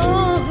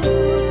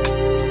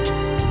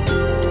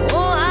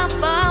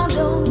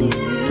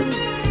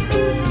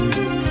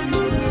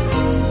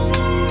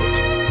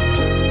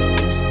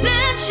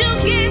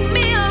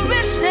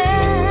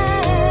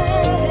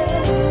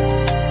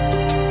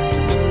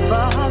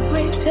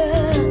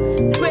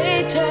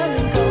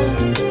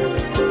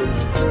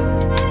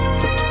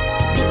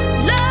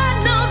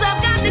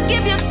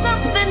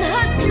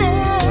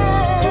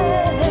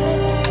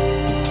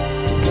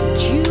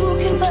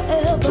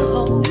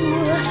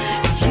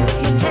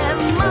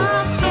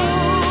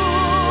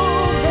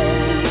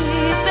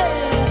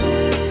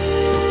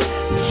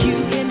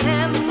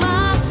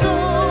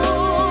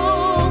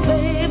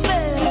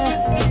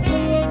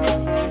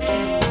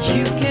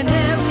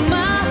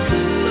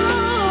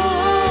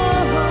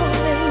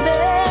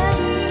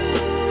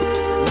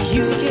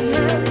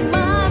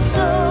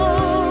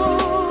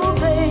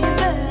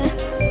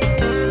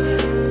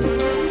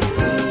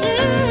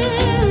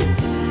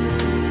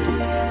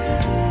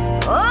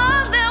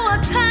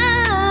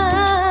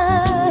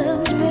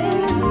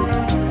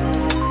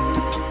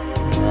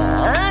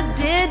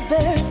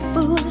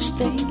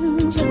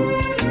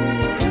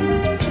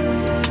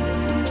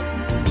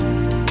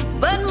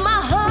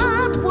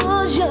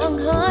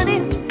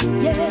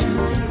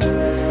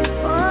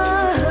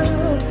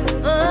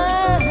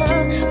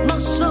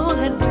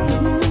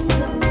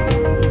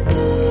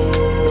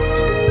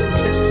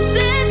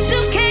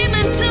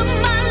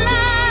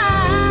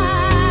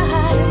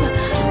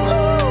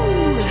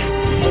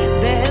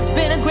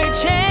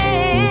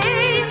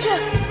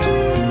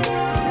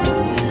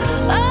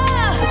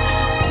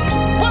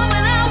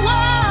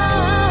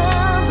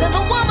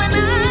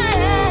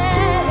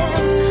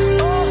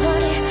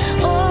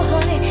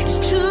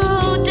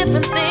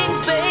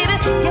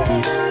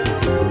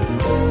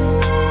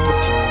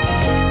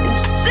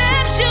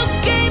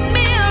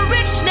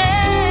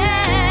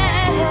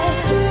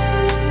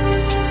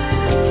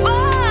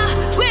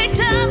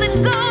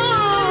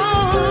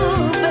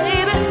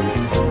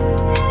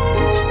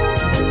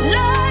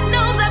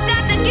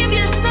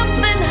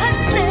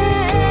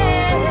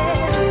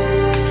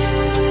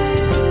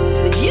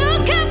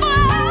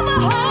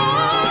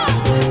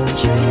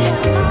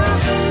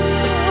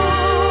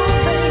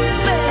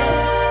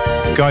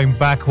 Going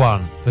back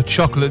one, the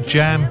Chocolate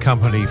Jam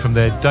Company from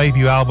their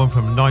debut album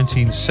from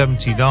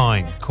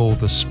 1979 called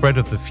The Spread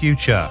of the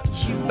Future.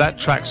 That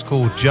track's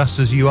called Just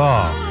As You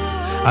Are.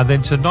 And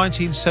then to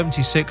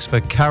 1976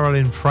 for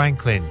Carolyn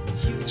Franklin,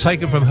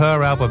 taken from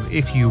her album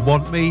If You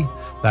Want Me,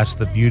 that's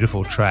the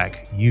beautiful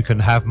track, You Can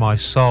Have My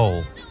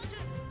Soul.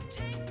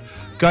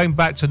 Going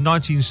back to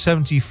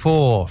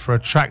 1974 for a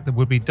track that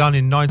would be done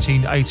in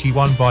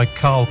 1981 by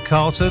Carl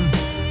Carlton,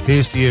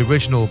 here's the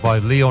original by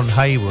Leon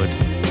Haywood.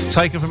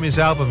 Taken from his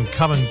album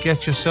Come and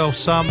Get Yourself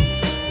Some,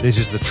 this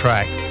is the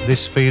track,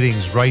 This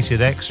Feeling's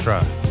Rated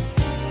Extra.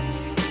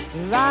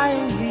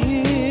 Lying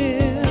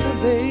here,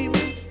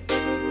 baby,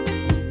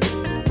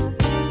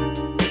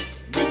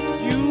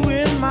 with you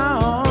in my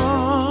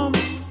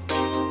arms,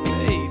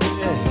 baby,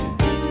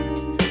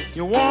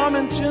 your warm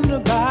and tender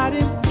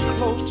body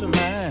close to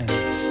mine.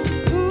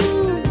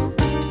 Ooh,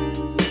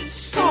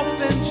 soft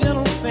and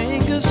gentle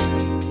fingers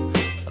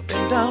up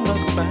and down my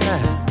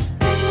spine.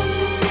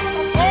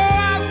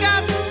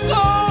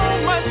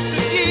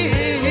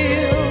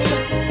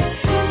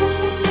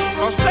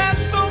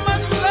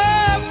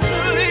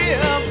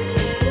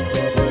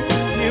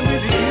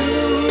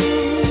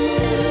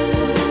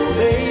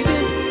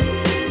 Baby,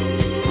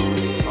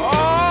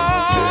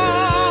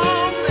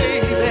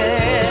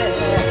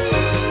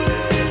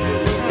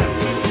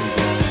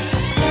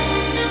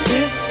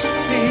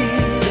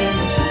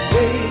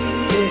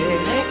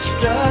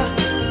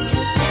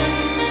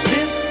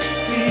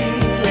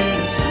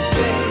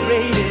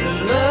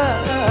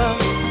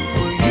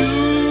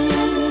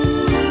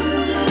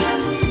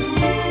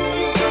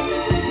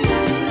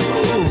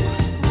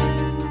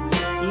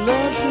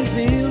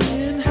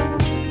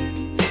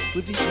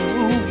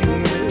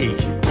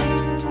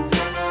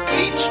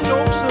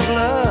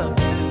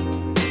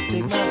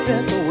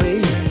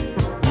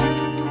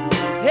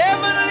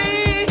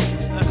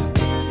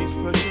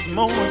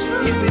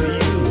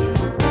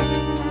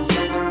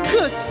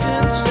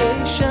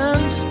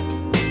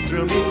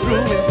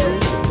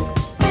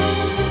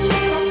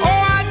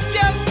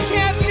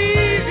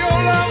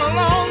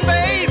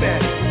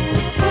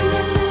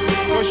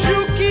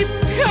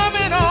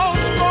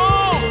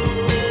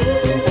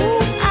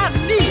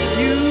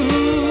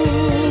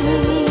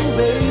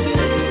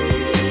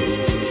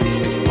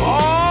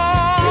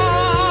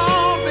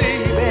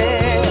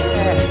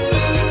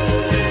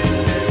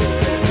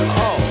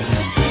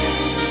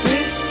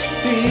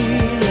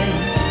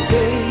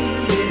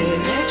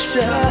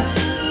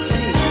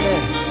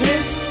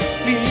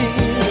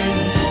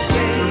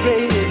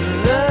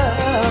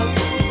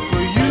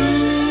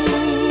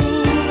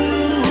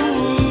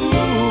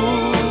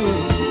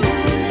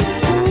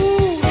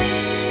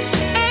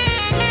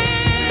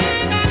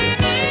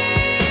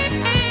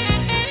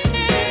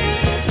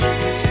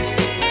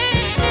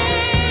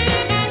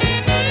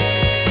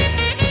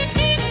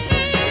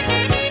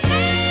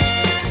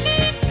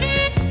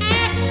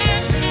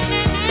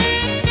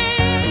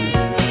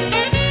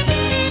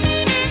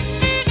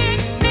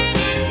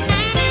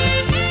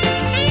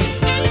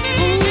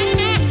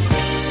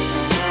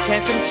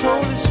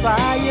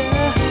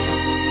 fire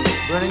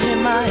burning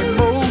in my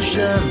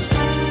emotions.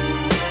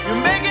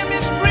 You're making me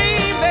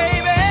scream,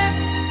 baby,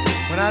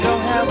 when I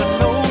don't have a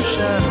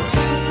notion.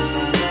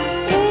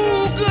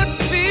 Ooh, good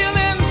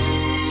feelings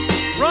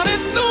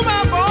running through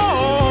my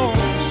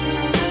bones.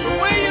 The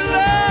way you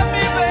love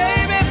me,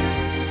 baby,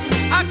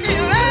 I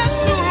can't last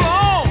too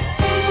long.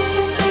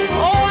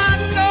 Oh, I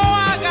know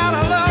I got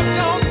a love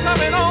jones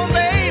coming on,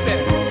 baby,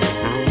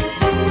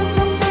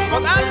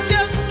 but I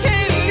just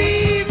can't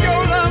leave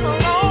your love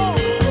alone.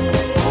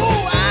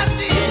 Ooh, I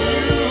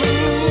need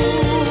you,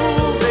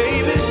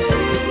 baby.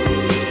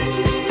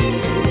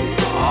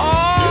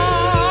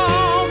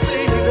 Oh,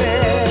 baby.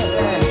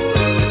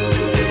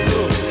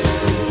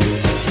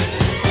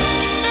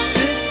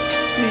 This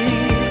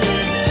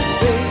feeling's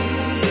way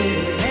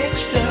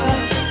extra.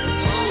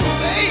 Oh,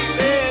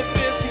 baby,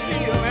 this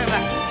feeling,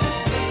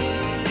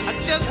 I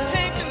just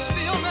can't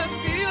conceal that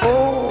feeling.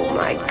 Oh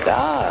my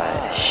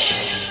gosh,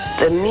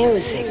 the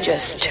music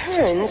just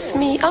turns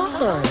me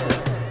on.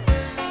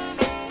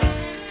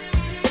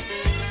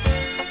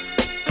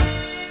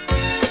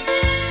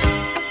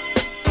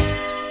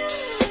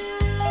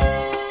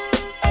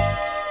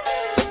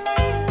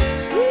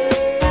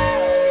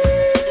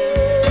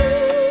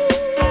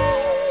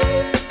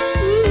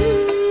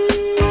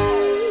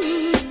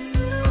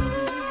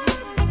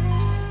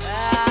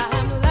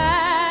 I'm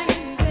lying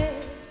in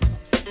bed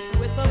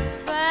with a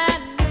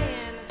fine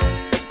man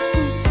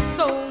who's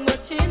so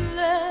much in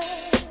love.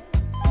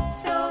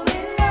 So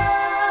in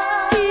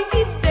love. He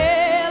keeps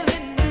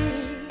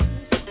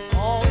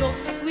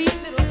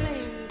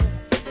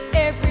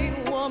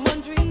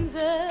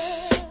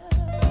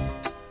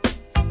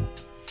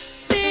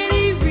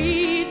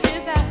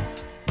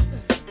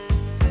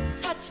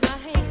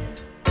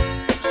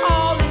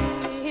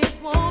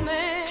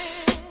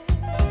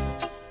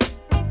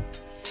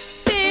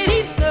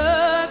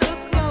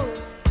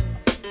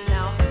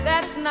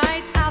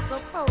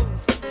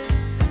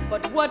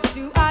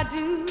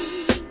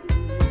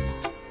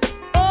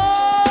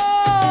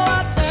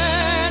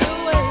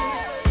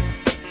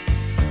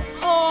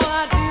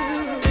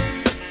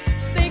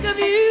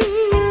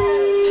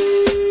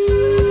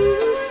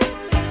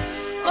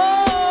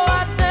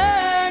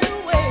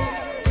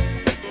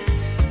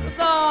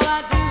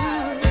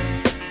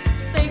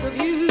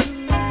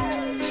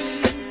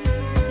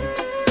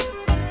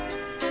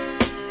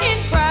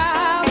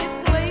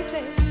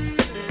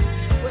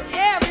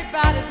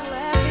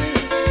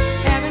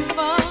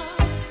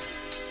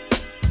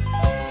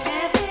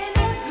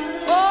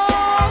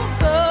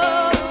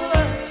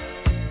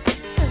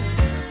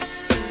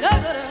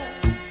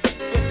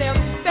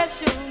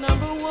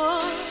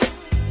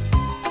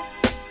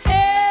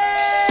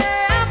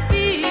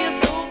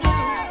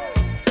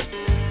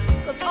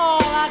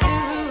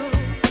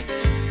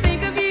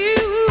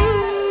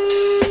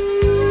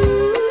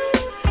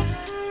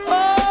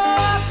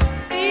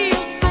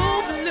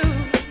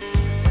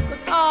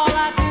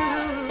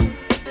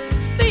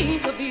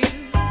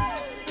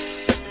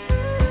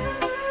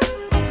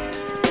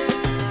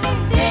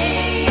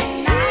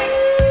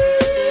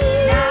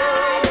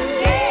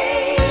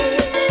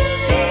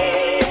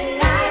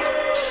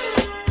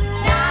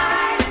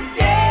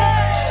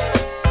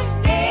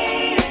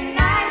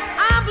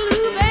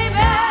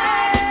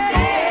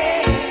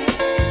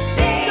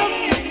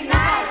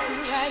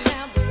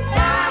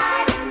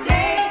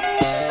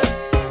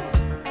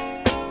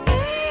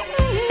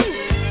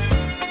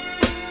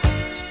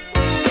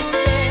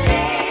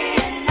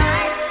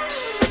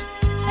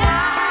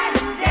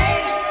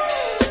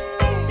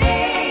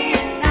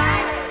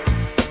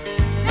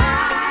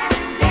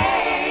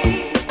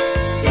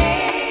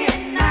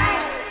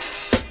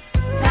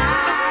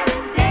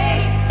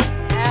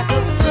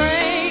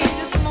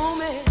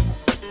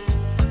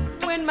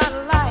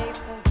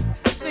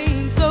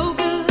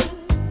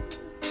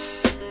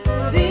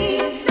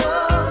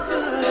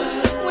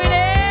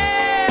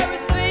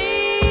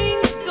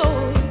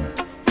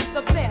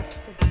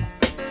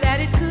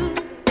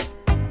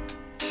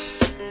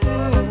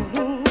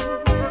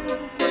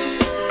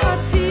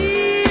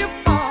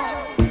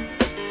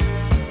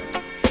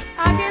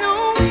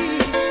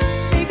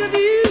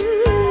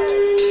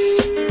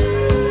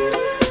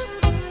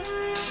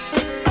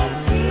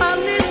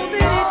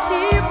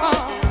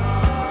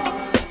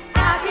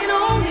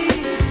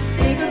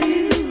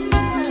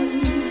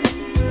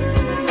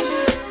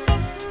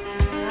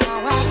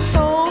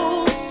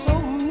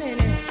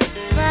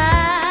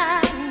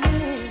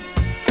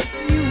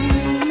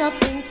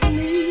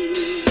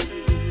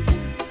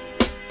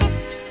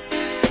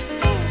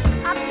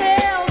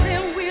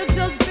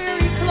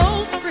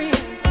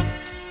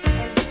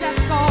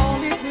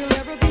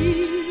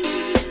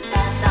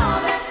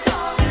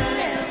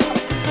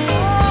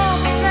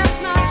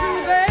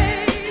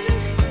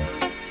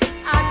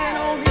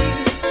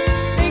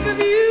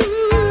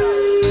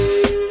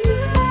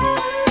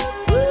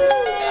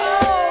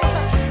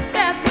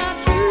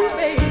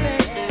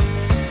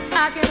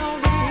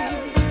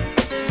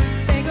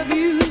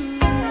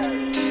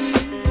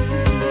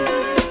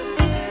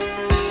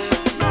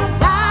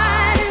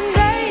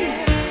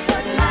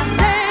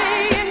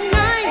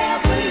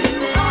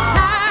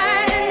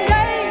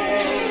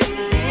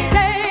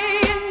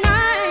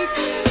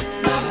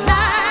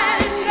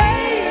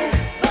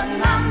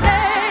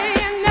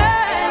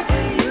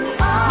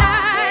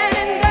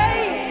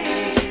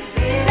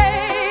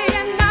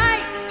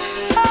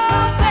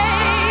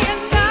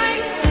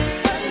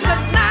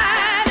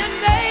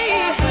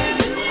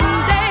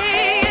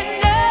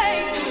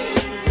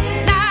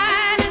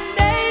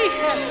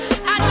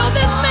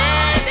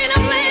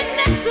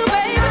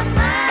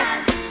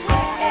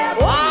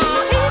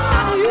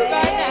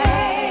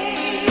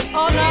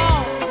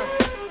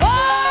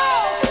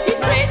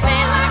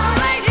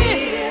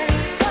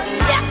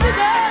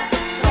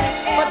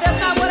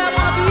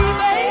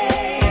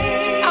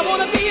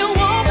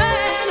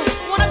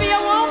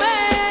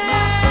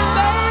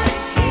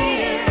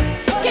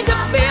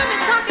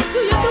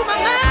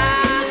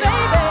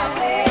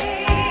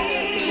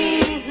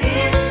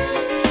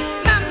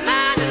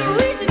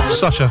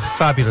Such a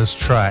fabulous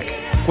track.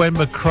 Gwen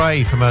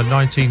McCrae from her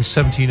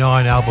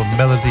 1979 album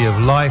Melody of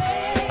Life,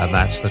 and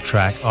that's the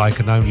track I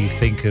Can Only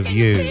Think of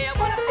You.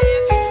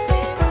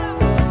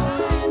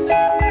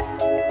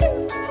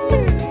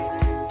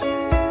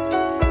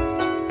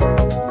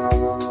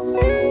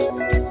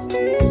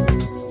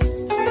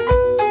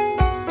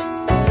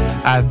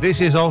 And this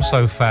is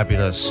also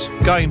fabulous.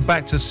 Going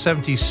back to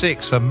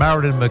 76 for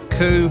Marilyn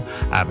McCoo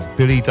and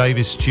Billy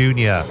Davis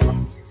Jr.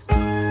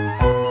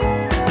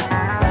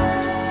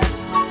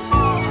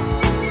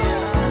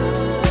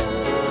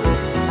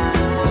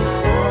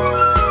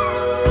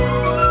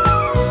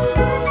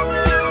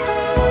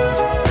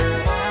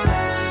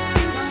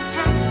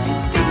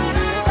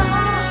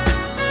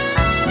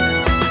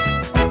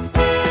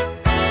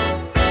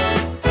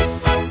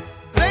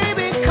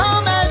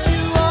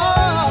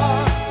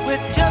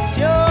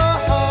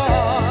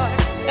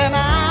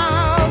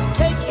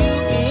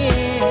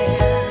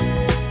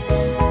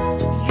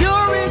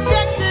 You're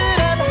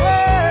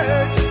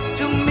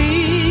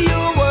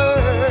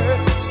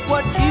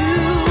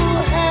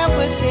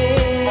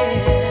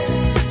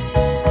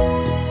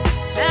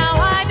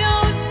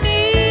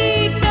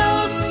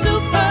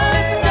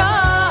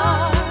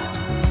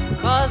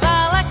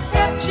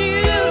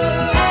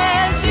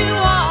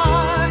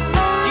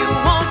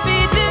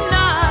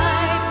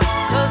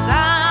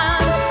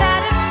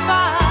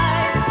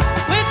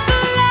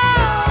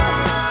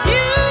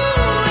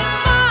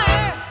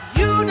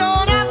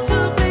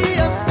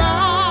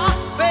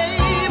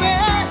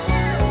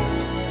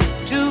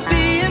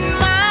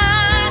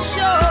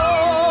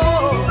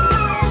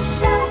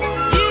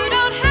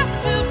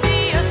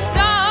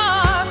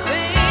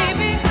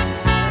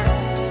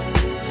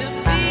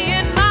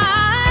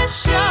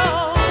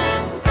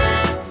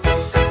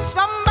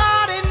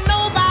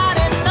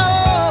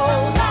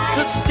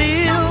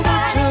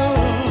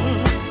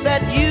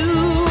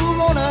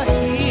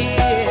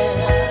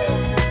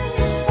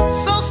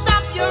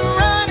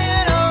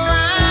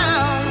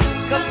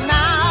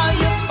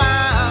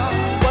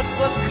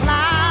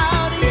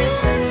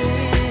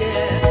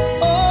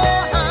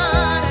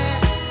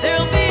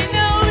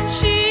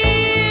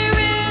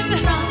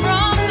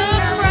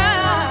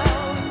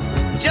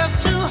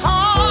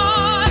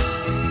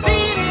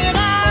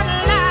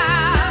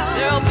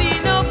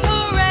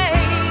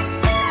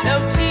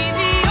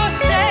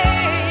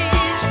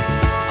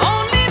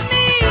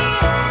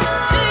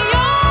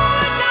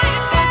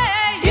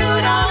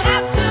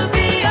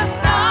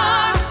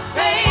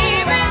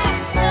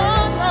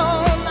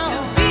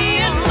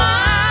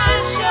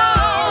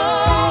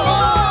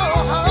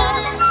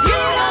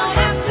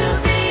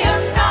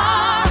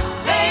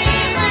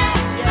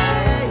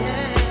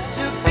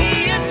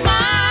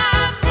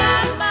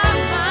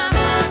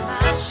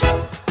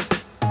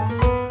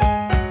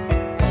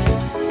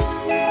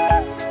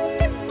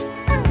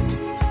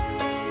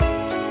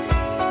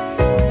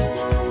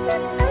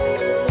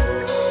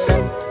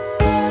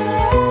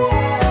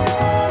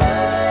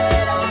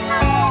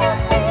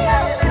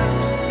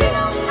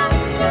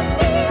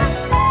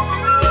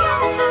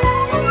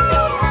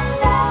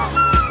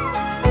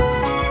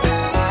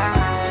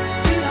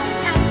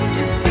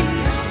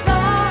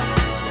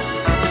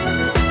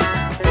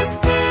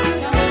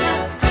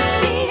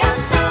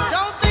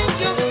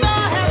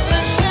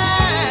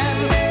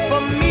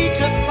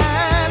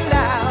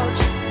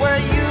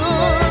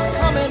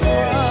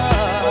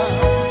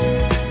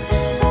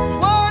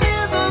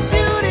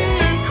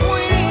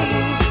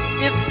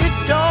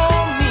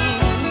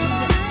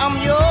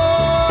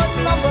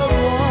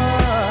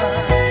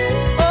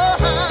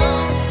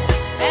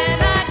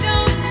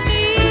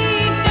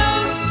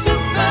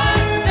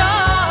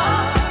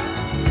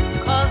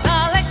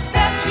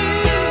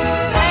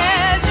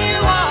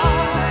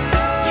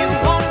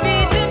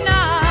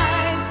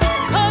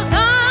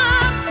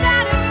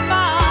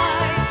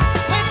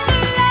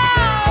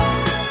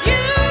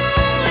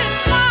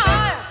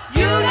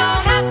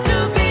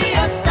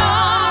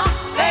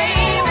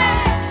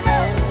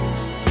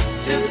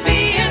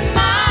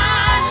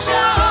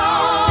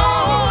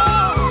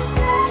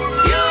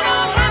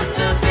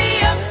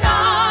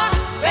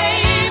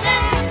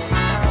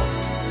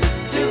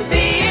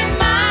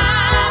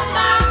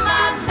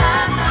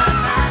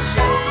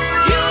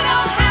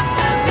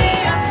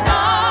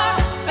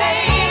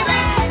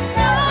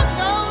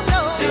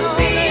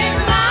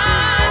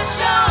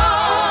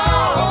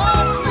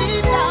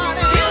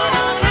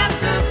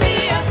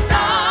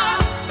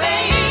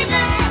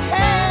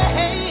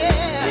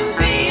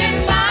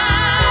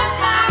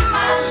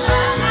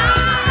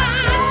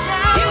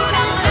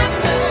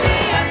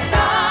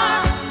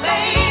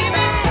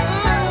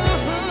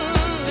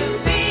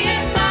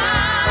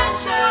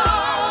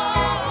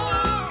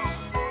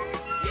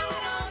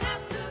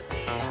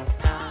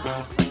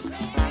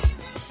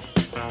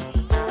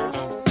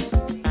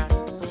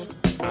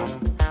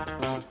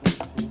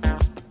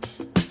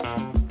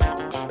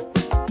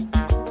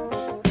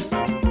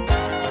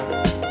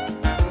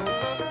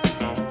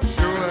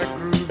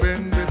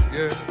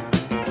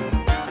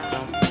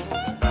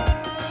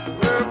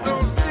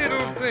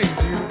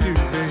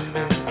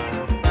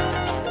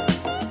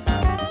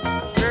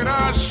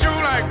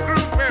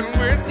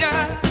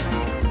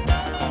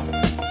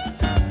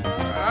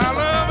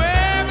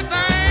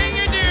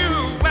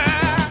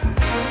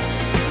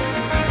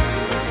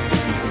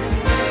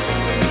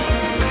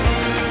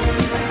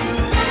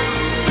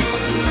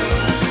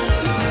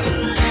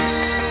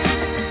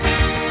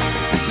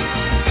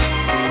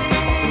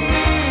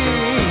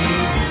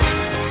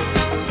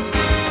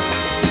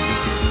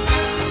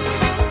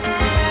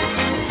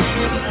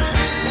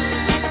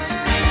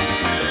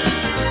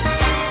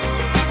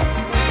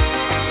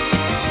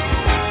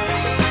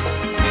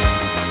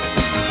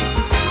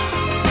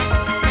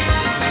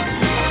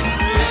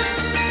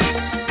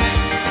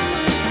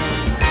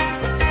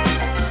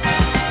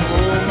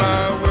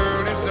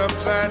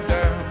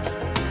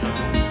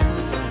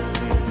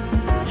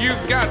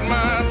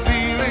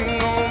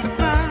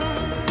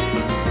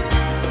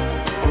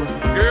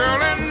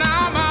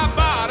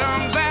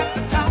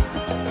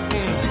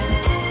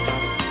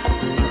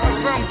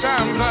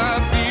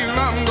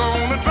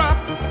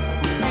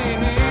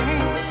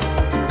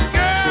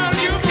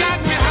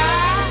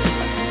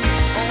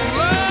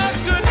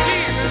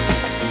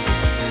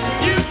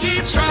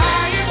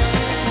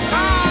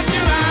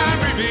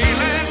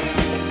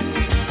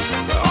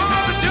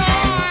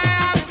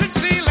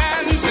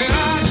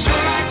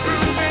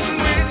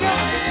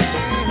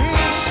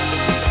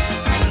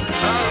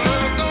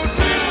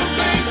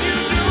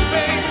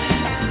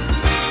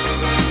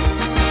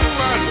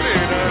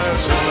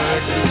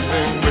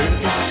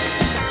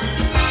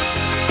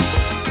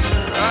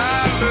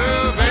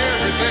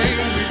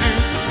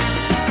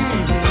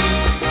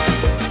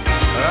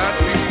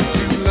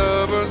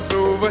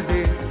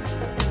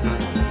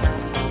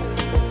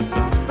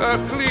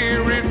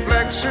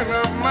direction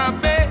of my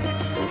bed.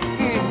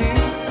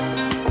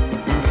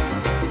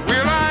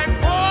 We're like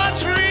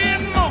poetry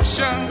in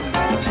motion,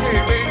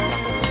 baby,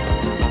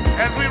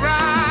 as we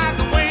ride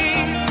the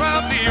waves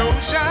of the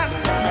ocean.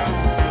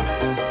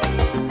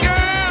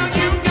 Girl,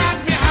 you got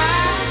me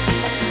high,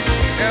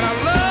 and I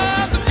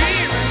love the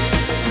feeling.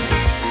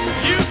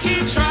 You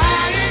keep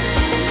trying,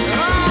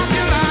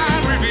 till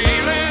I'm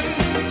revealing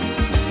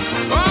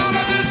all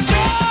of this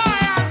joy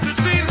I'm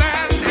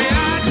concealing. Hey,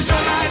 I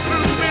sure like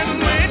moving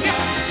with you.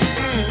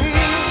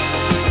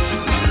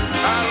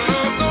 I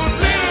love those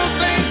little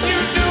things you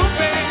do,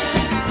 baby.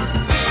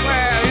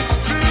 Swear it's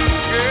true,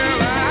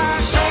 girl. I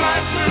sure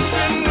like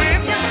moving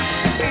with you.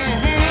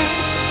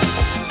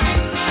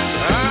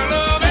 I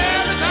love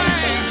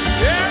everything,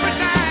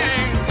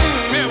 everything,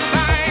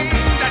 everything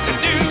that you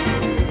do.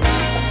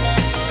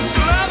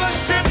 Lovers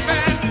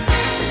tripping,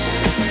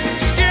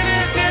 skinny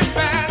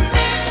dipping,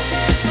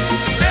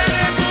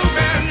 steady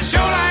moving,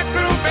 sure like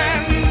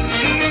grooving.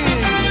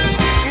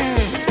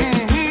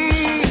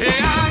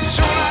 Yeah, I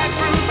sure like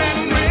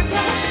grooving with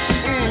you.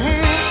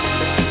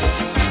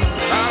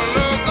 I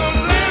love those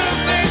little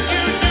things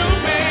you do,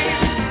 babe.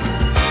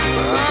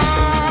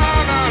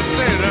 Oh, I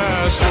said I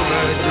sure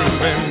like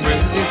grooving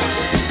with you.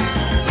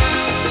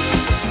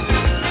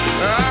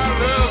 I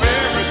love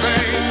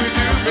everything we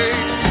do,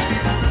 babe.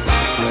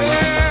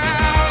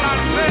 Well, I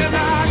said I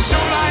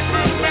sure like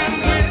grooving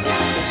with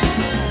you.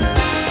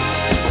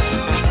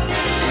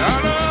 I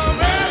love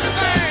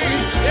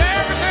everything,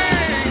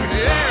 everything,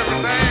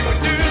 everything we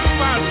do.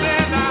 I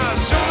said I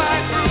sure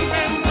like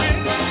grooving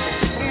with you.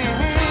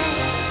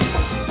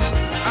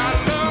 I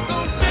love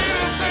those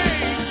little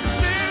things,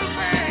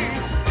 everything.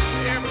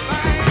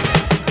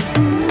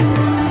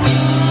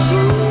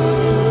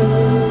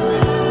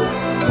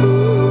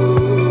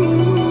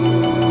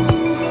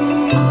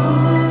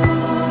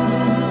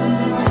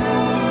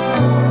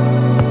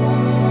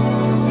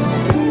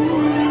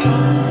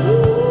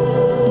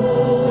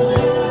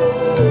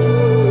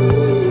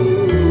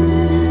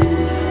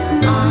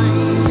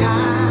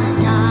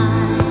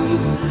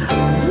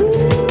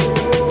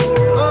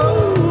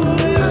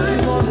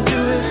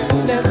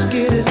 Let's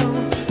get it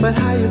on. But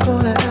how you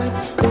gonna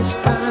act this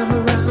time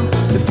around?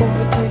 Before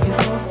we take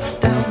it off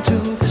down to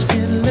the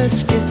skin,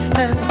 let's get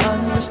an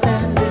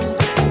understanding.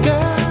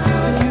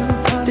 Girl, you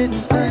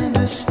didn't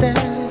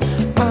understand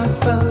my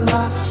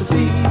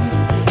philosophy.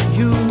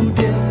 You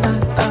did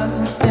not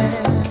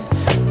understand.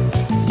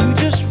 You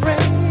just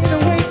ran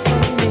away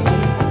from me.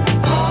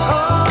 Oh,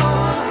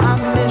 I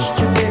missed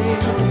you, baby.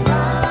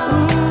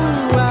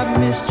 Ooh, I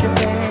missed you,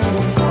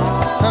 baby.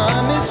 I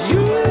miss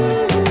you.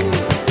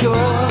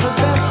 You're the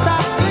best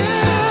I've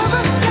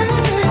ever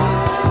had.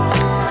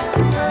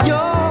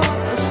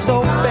 You're so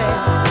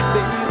bad,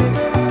 baby,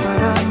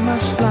 but I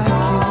must like you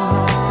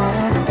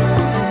like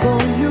that.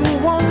 Though you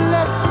won't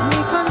let me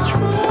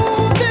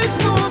control this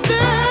nor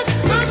that,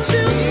 I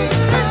still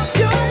let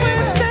your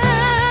wings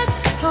at.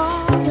 Oh,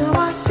 now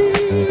I see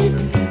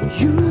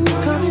you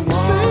coming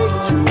straight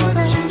to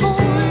the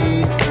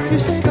point. You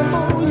say the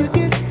more you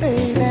get,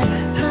 baby,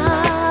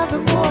 high the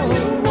more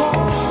you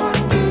want.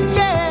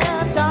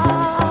 Yeah,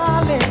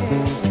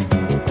 darling,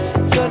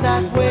 you're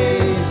not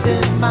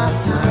wasting my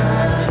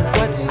time.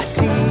 What I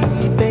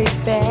see,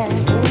 baby,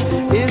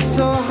 is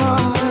so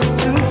hard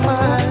to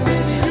find.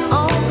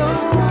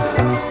 Although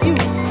you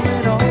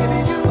and all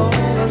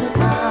over the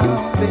town,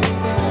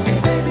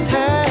 baby,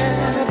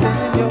 have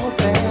been your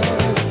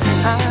affairs,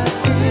 I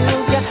still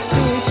got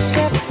to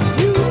accept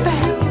you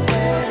back.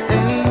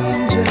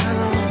 Angel,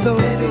 though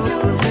you're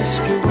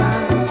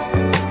promiscuous,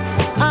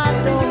 I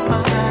don't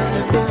mind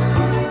a bit,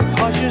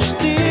 'cause you're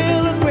still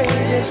the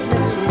greatest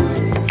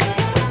lady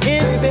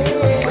in bed.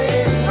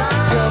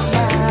 You're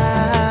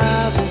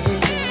miles away.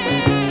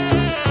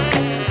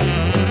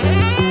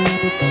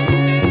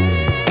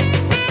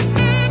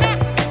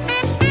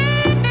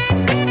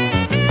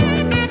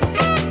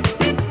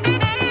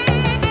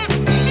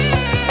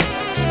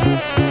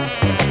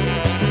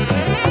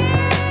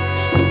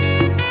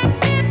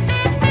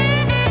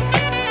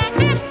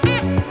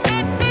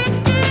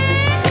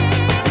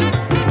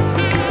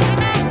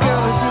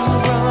 Girl, you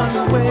run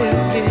away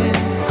again.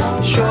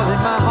 Surely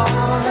my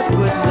heart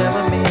would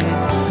never mean.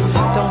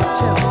 Don't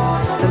tell me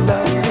the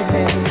love we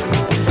made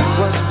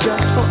was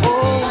just for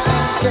old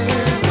time's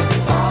sake.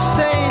 To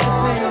say the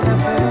pain I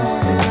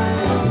felt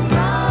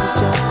is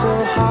just so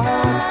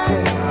hard to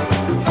take.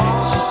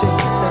 She said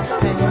that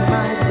pain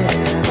might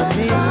never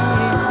mean.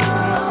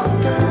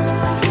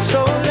 So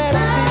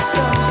let's be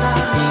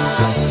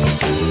sometime.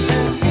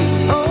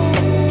 Oh,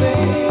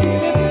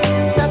 baby,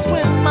 that's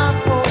when my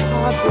poor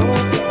heart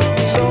broke.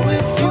 So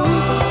if you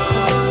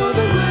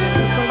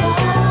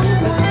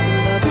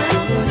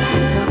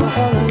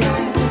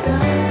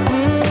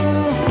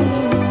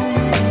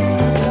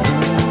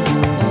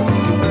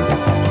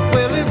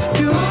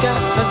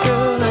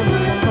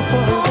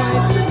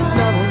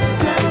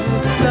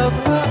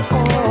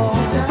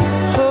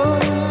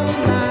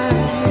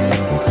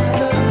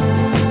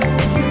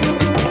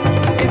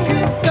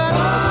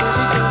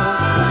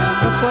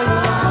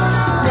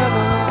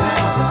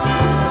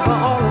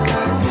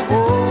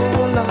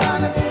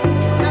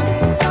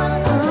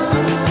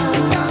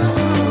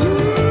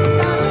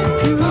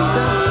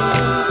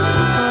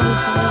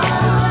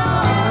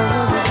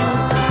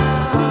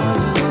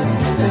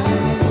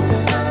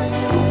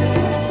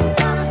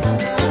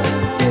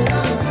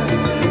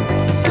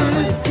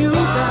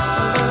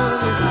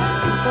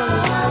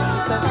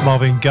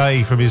Marvin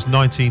Gaye from his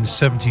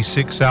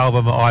 1976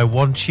 album I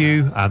Want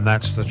You, and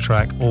that's the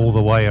track All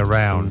the Way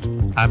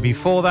Around. And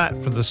before that,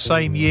 from the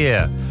same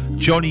year,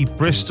 Johnny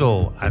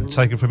Bristol, and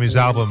taken from his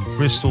album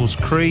Bristol's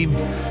Cream,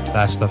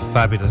 that's the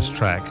fabulous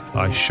track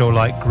I Sure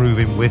Like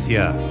Grooving With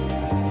Ya.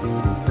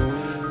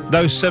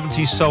 No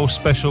 70s Soul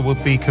Special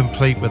would be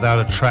complete without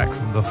a track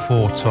from the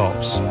Four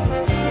Tops.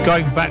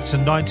 Going back to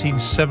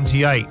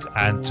 1978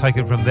 and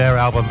taken from their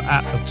album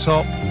At the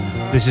Top,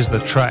 this is the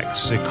track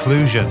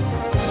Seclusion.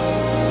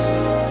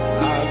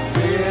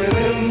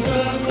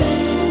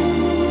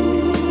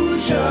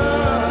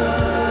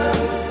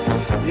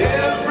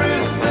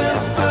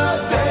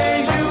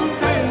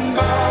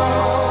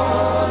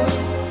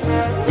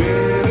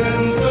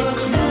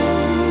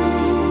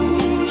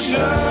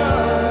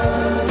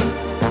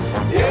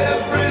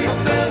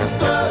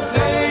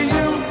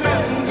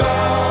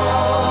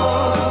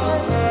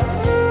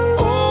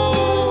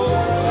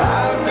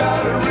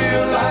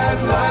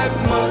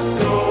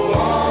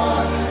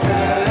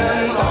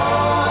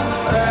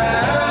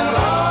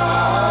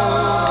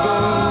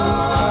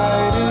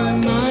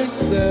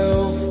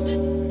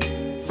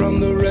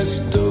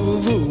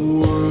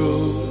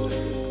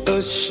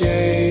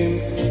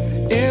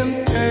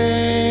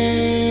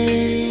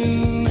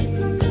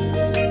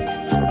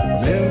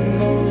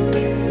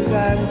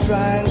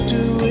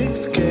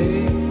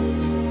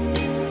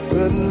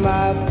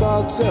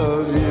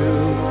 Of you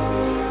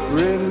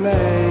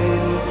remain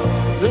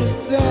the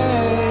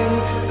same.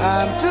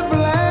 I'm to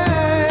blame.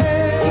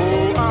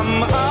 Oh,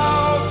 I'm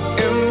out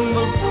in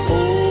the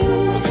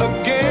cold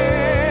again.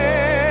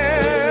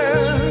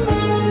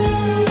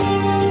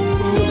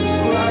 Looks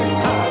like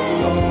I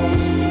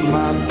lost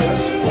my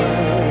best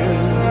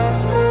friend.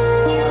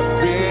 I've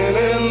been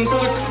in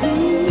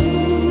seclusion.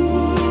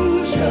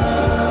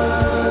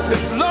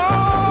 It's long.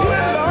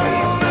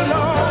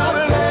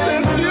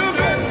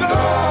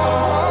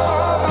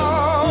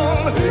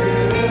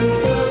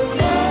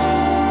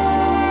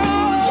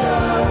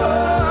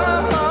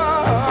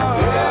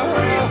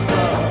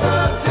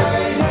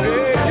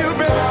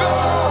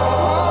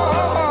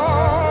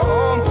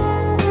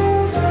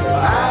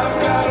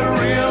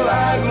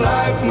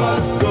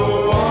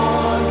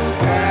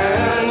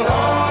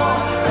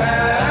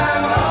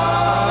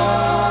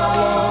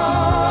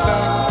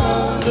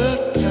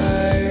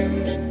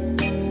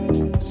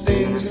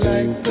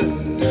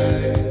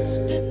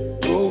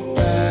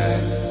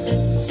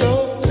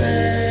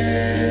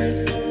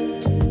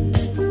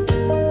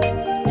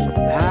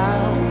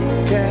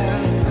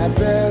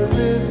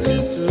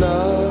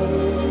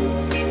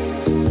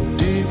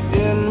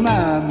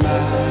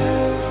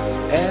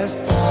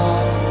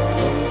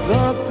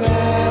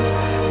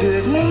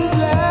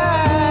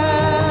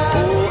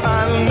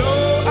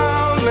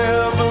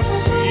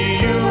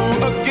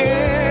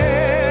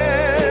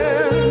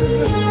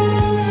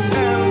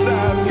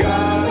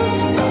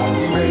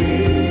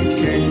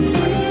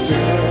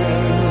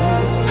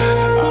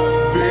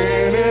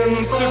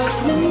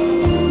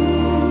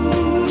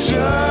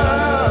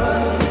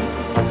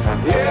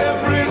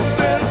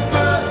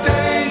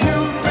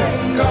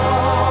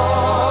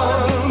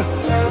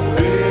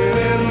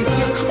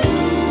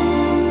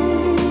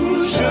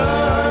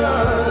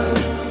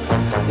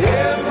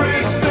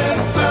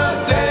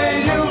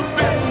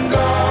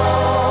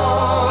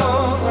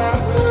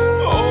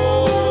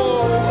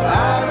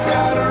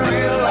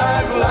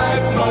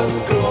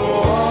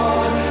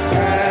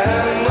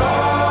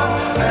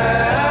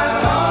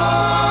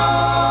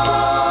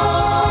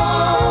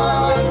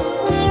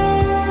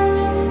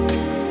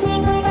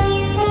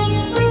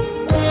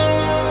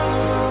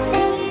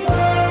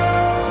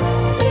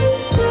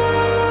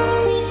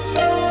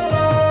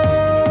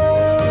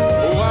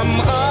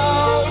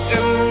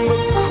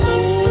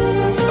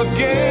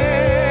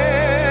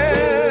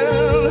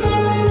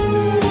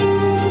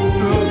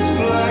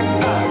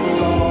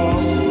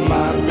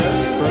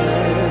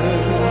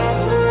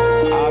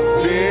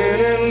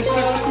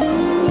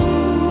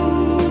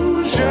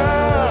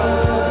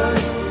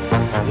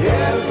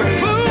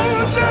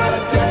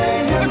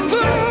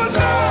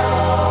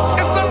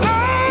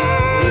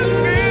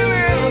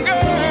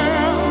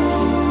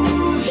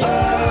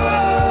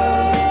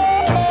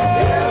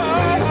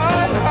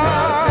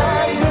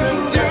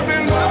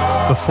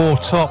 Four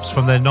Tops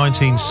from their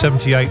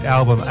 1978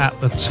 album At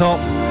the Top,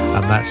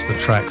 and that's the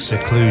track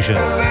Seclusion.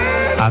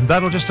 And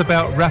that'll just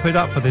about wrap it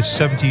up for this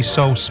 70s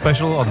Soul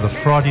Special on the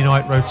Friday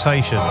night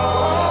rotation.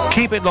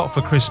 Keep it locked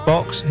for Chris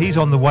Box, he's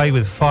on the way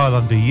with File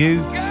Under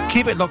You.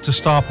 Keep it locked to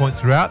Starpoint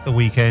throughout the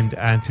weekend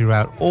and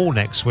throughout all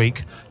next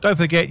week. Don't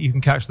forget you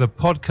can catch the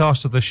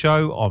podcast of the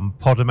show on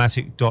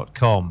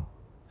Podomatic.com.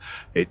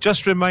 It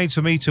just remains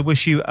for me to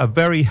wish you a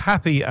very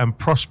happy and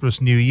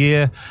prosperous new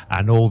year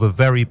and all the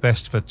very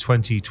best for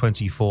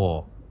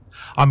 2024.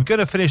 I'm going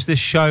to finish this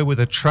show with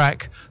a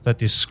track that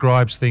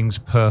describes things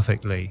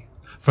perfectly.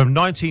 From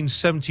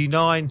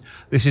 1979,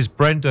 this is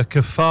Brenda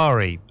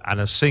Kafari and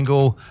a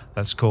single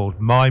that's called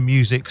My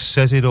Music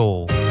Says It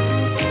All.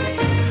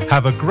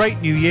 Have a great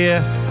new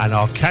year, and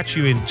I'll catch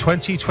you in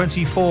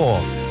 2024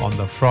 on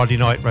the Friday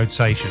night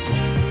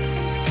rotation.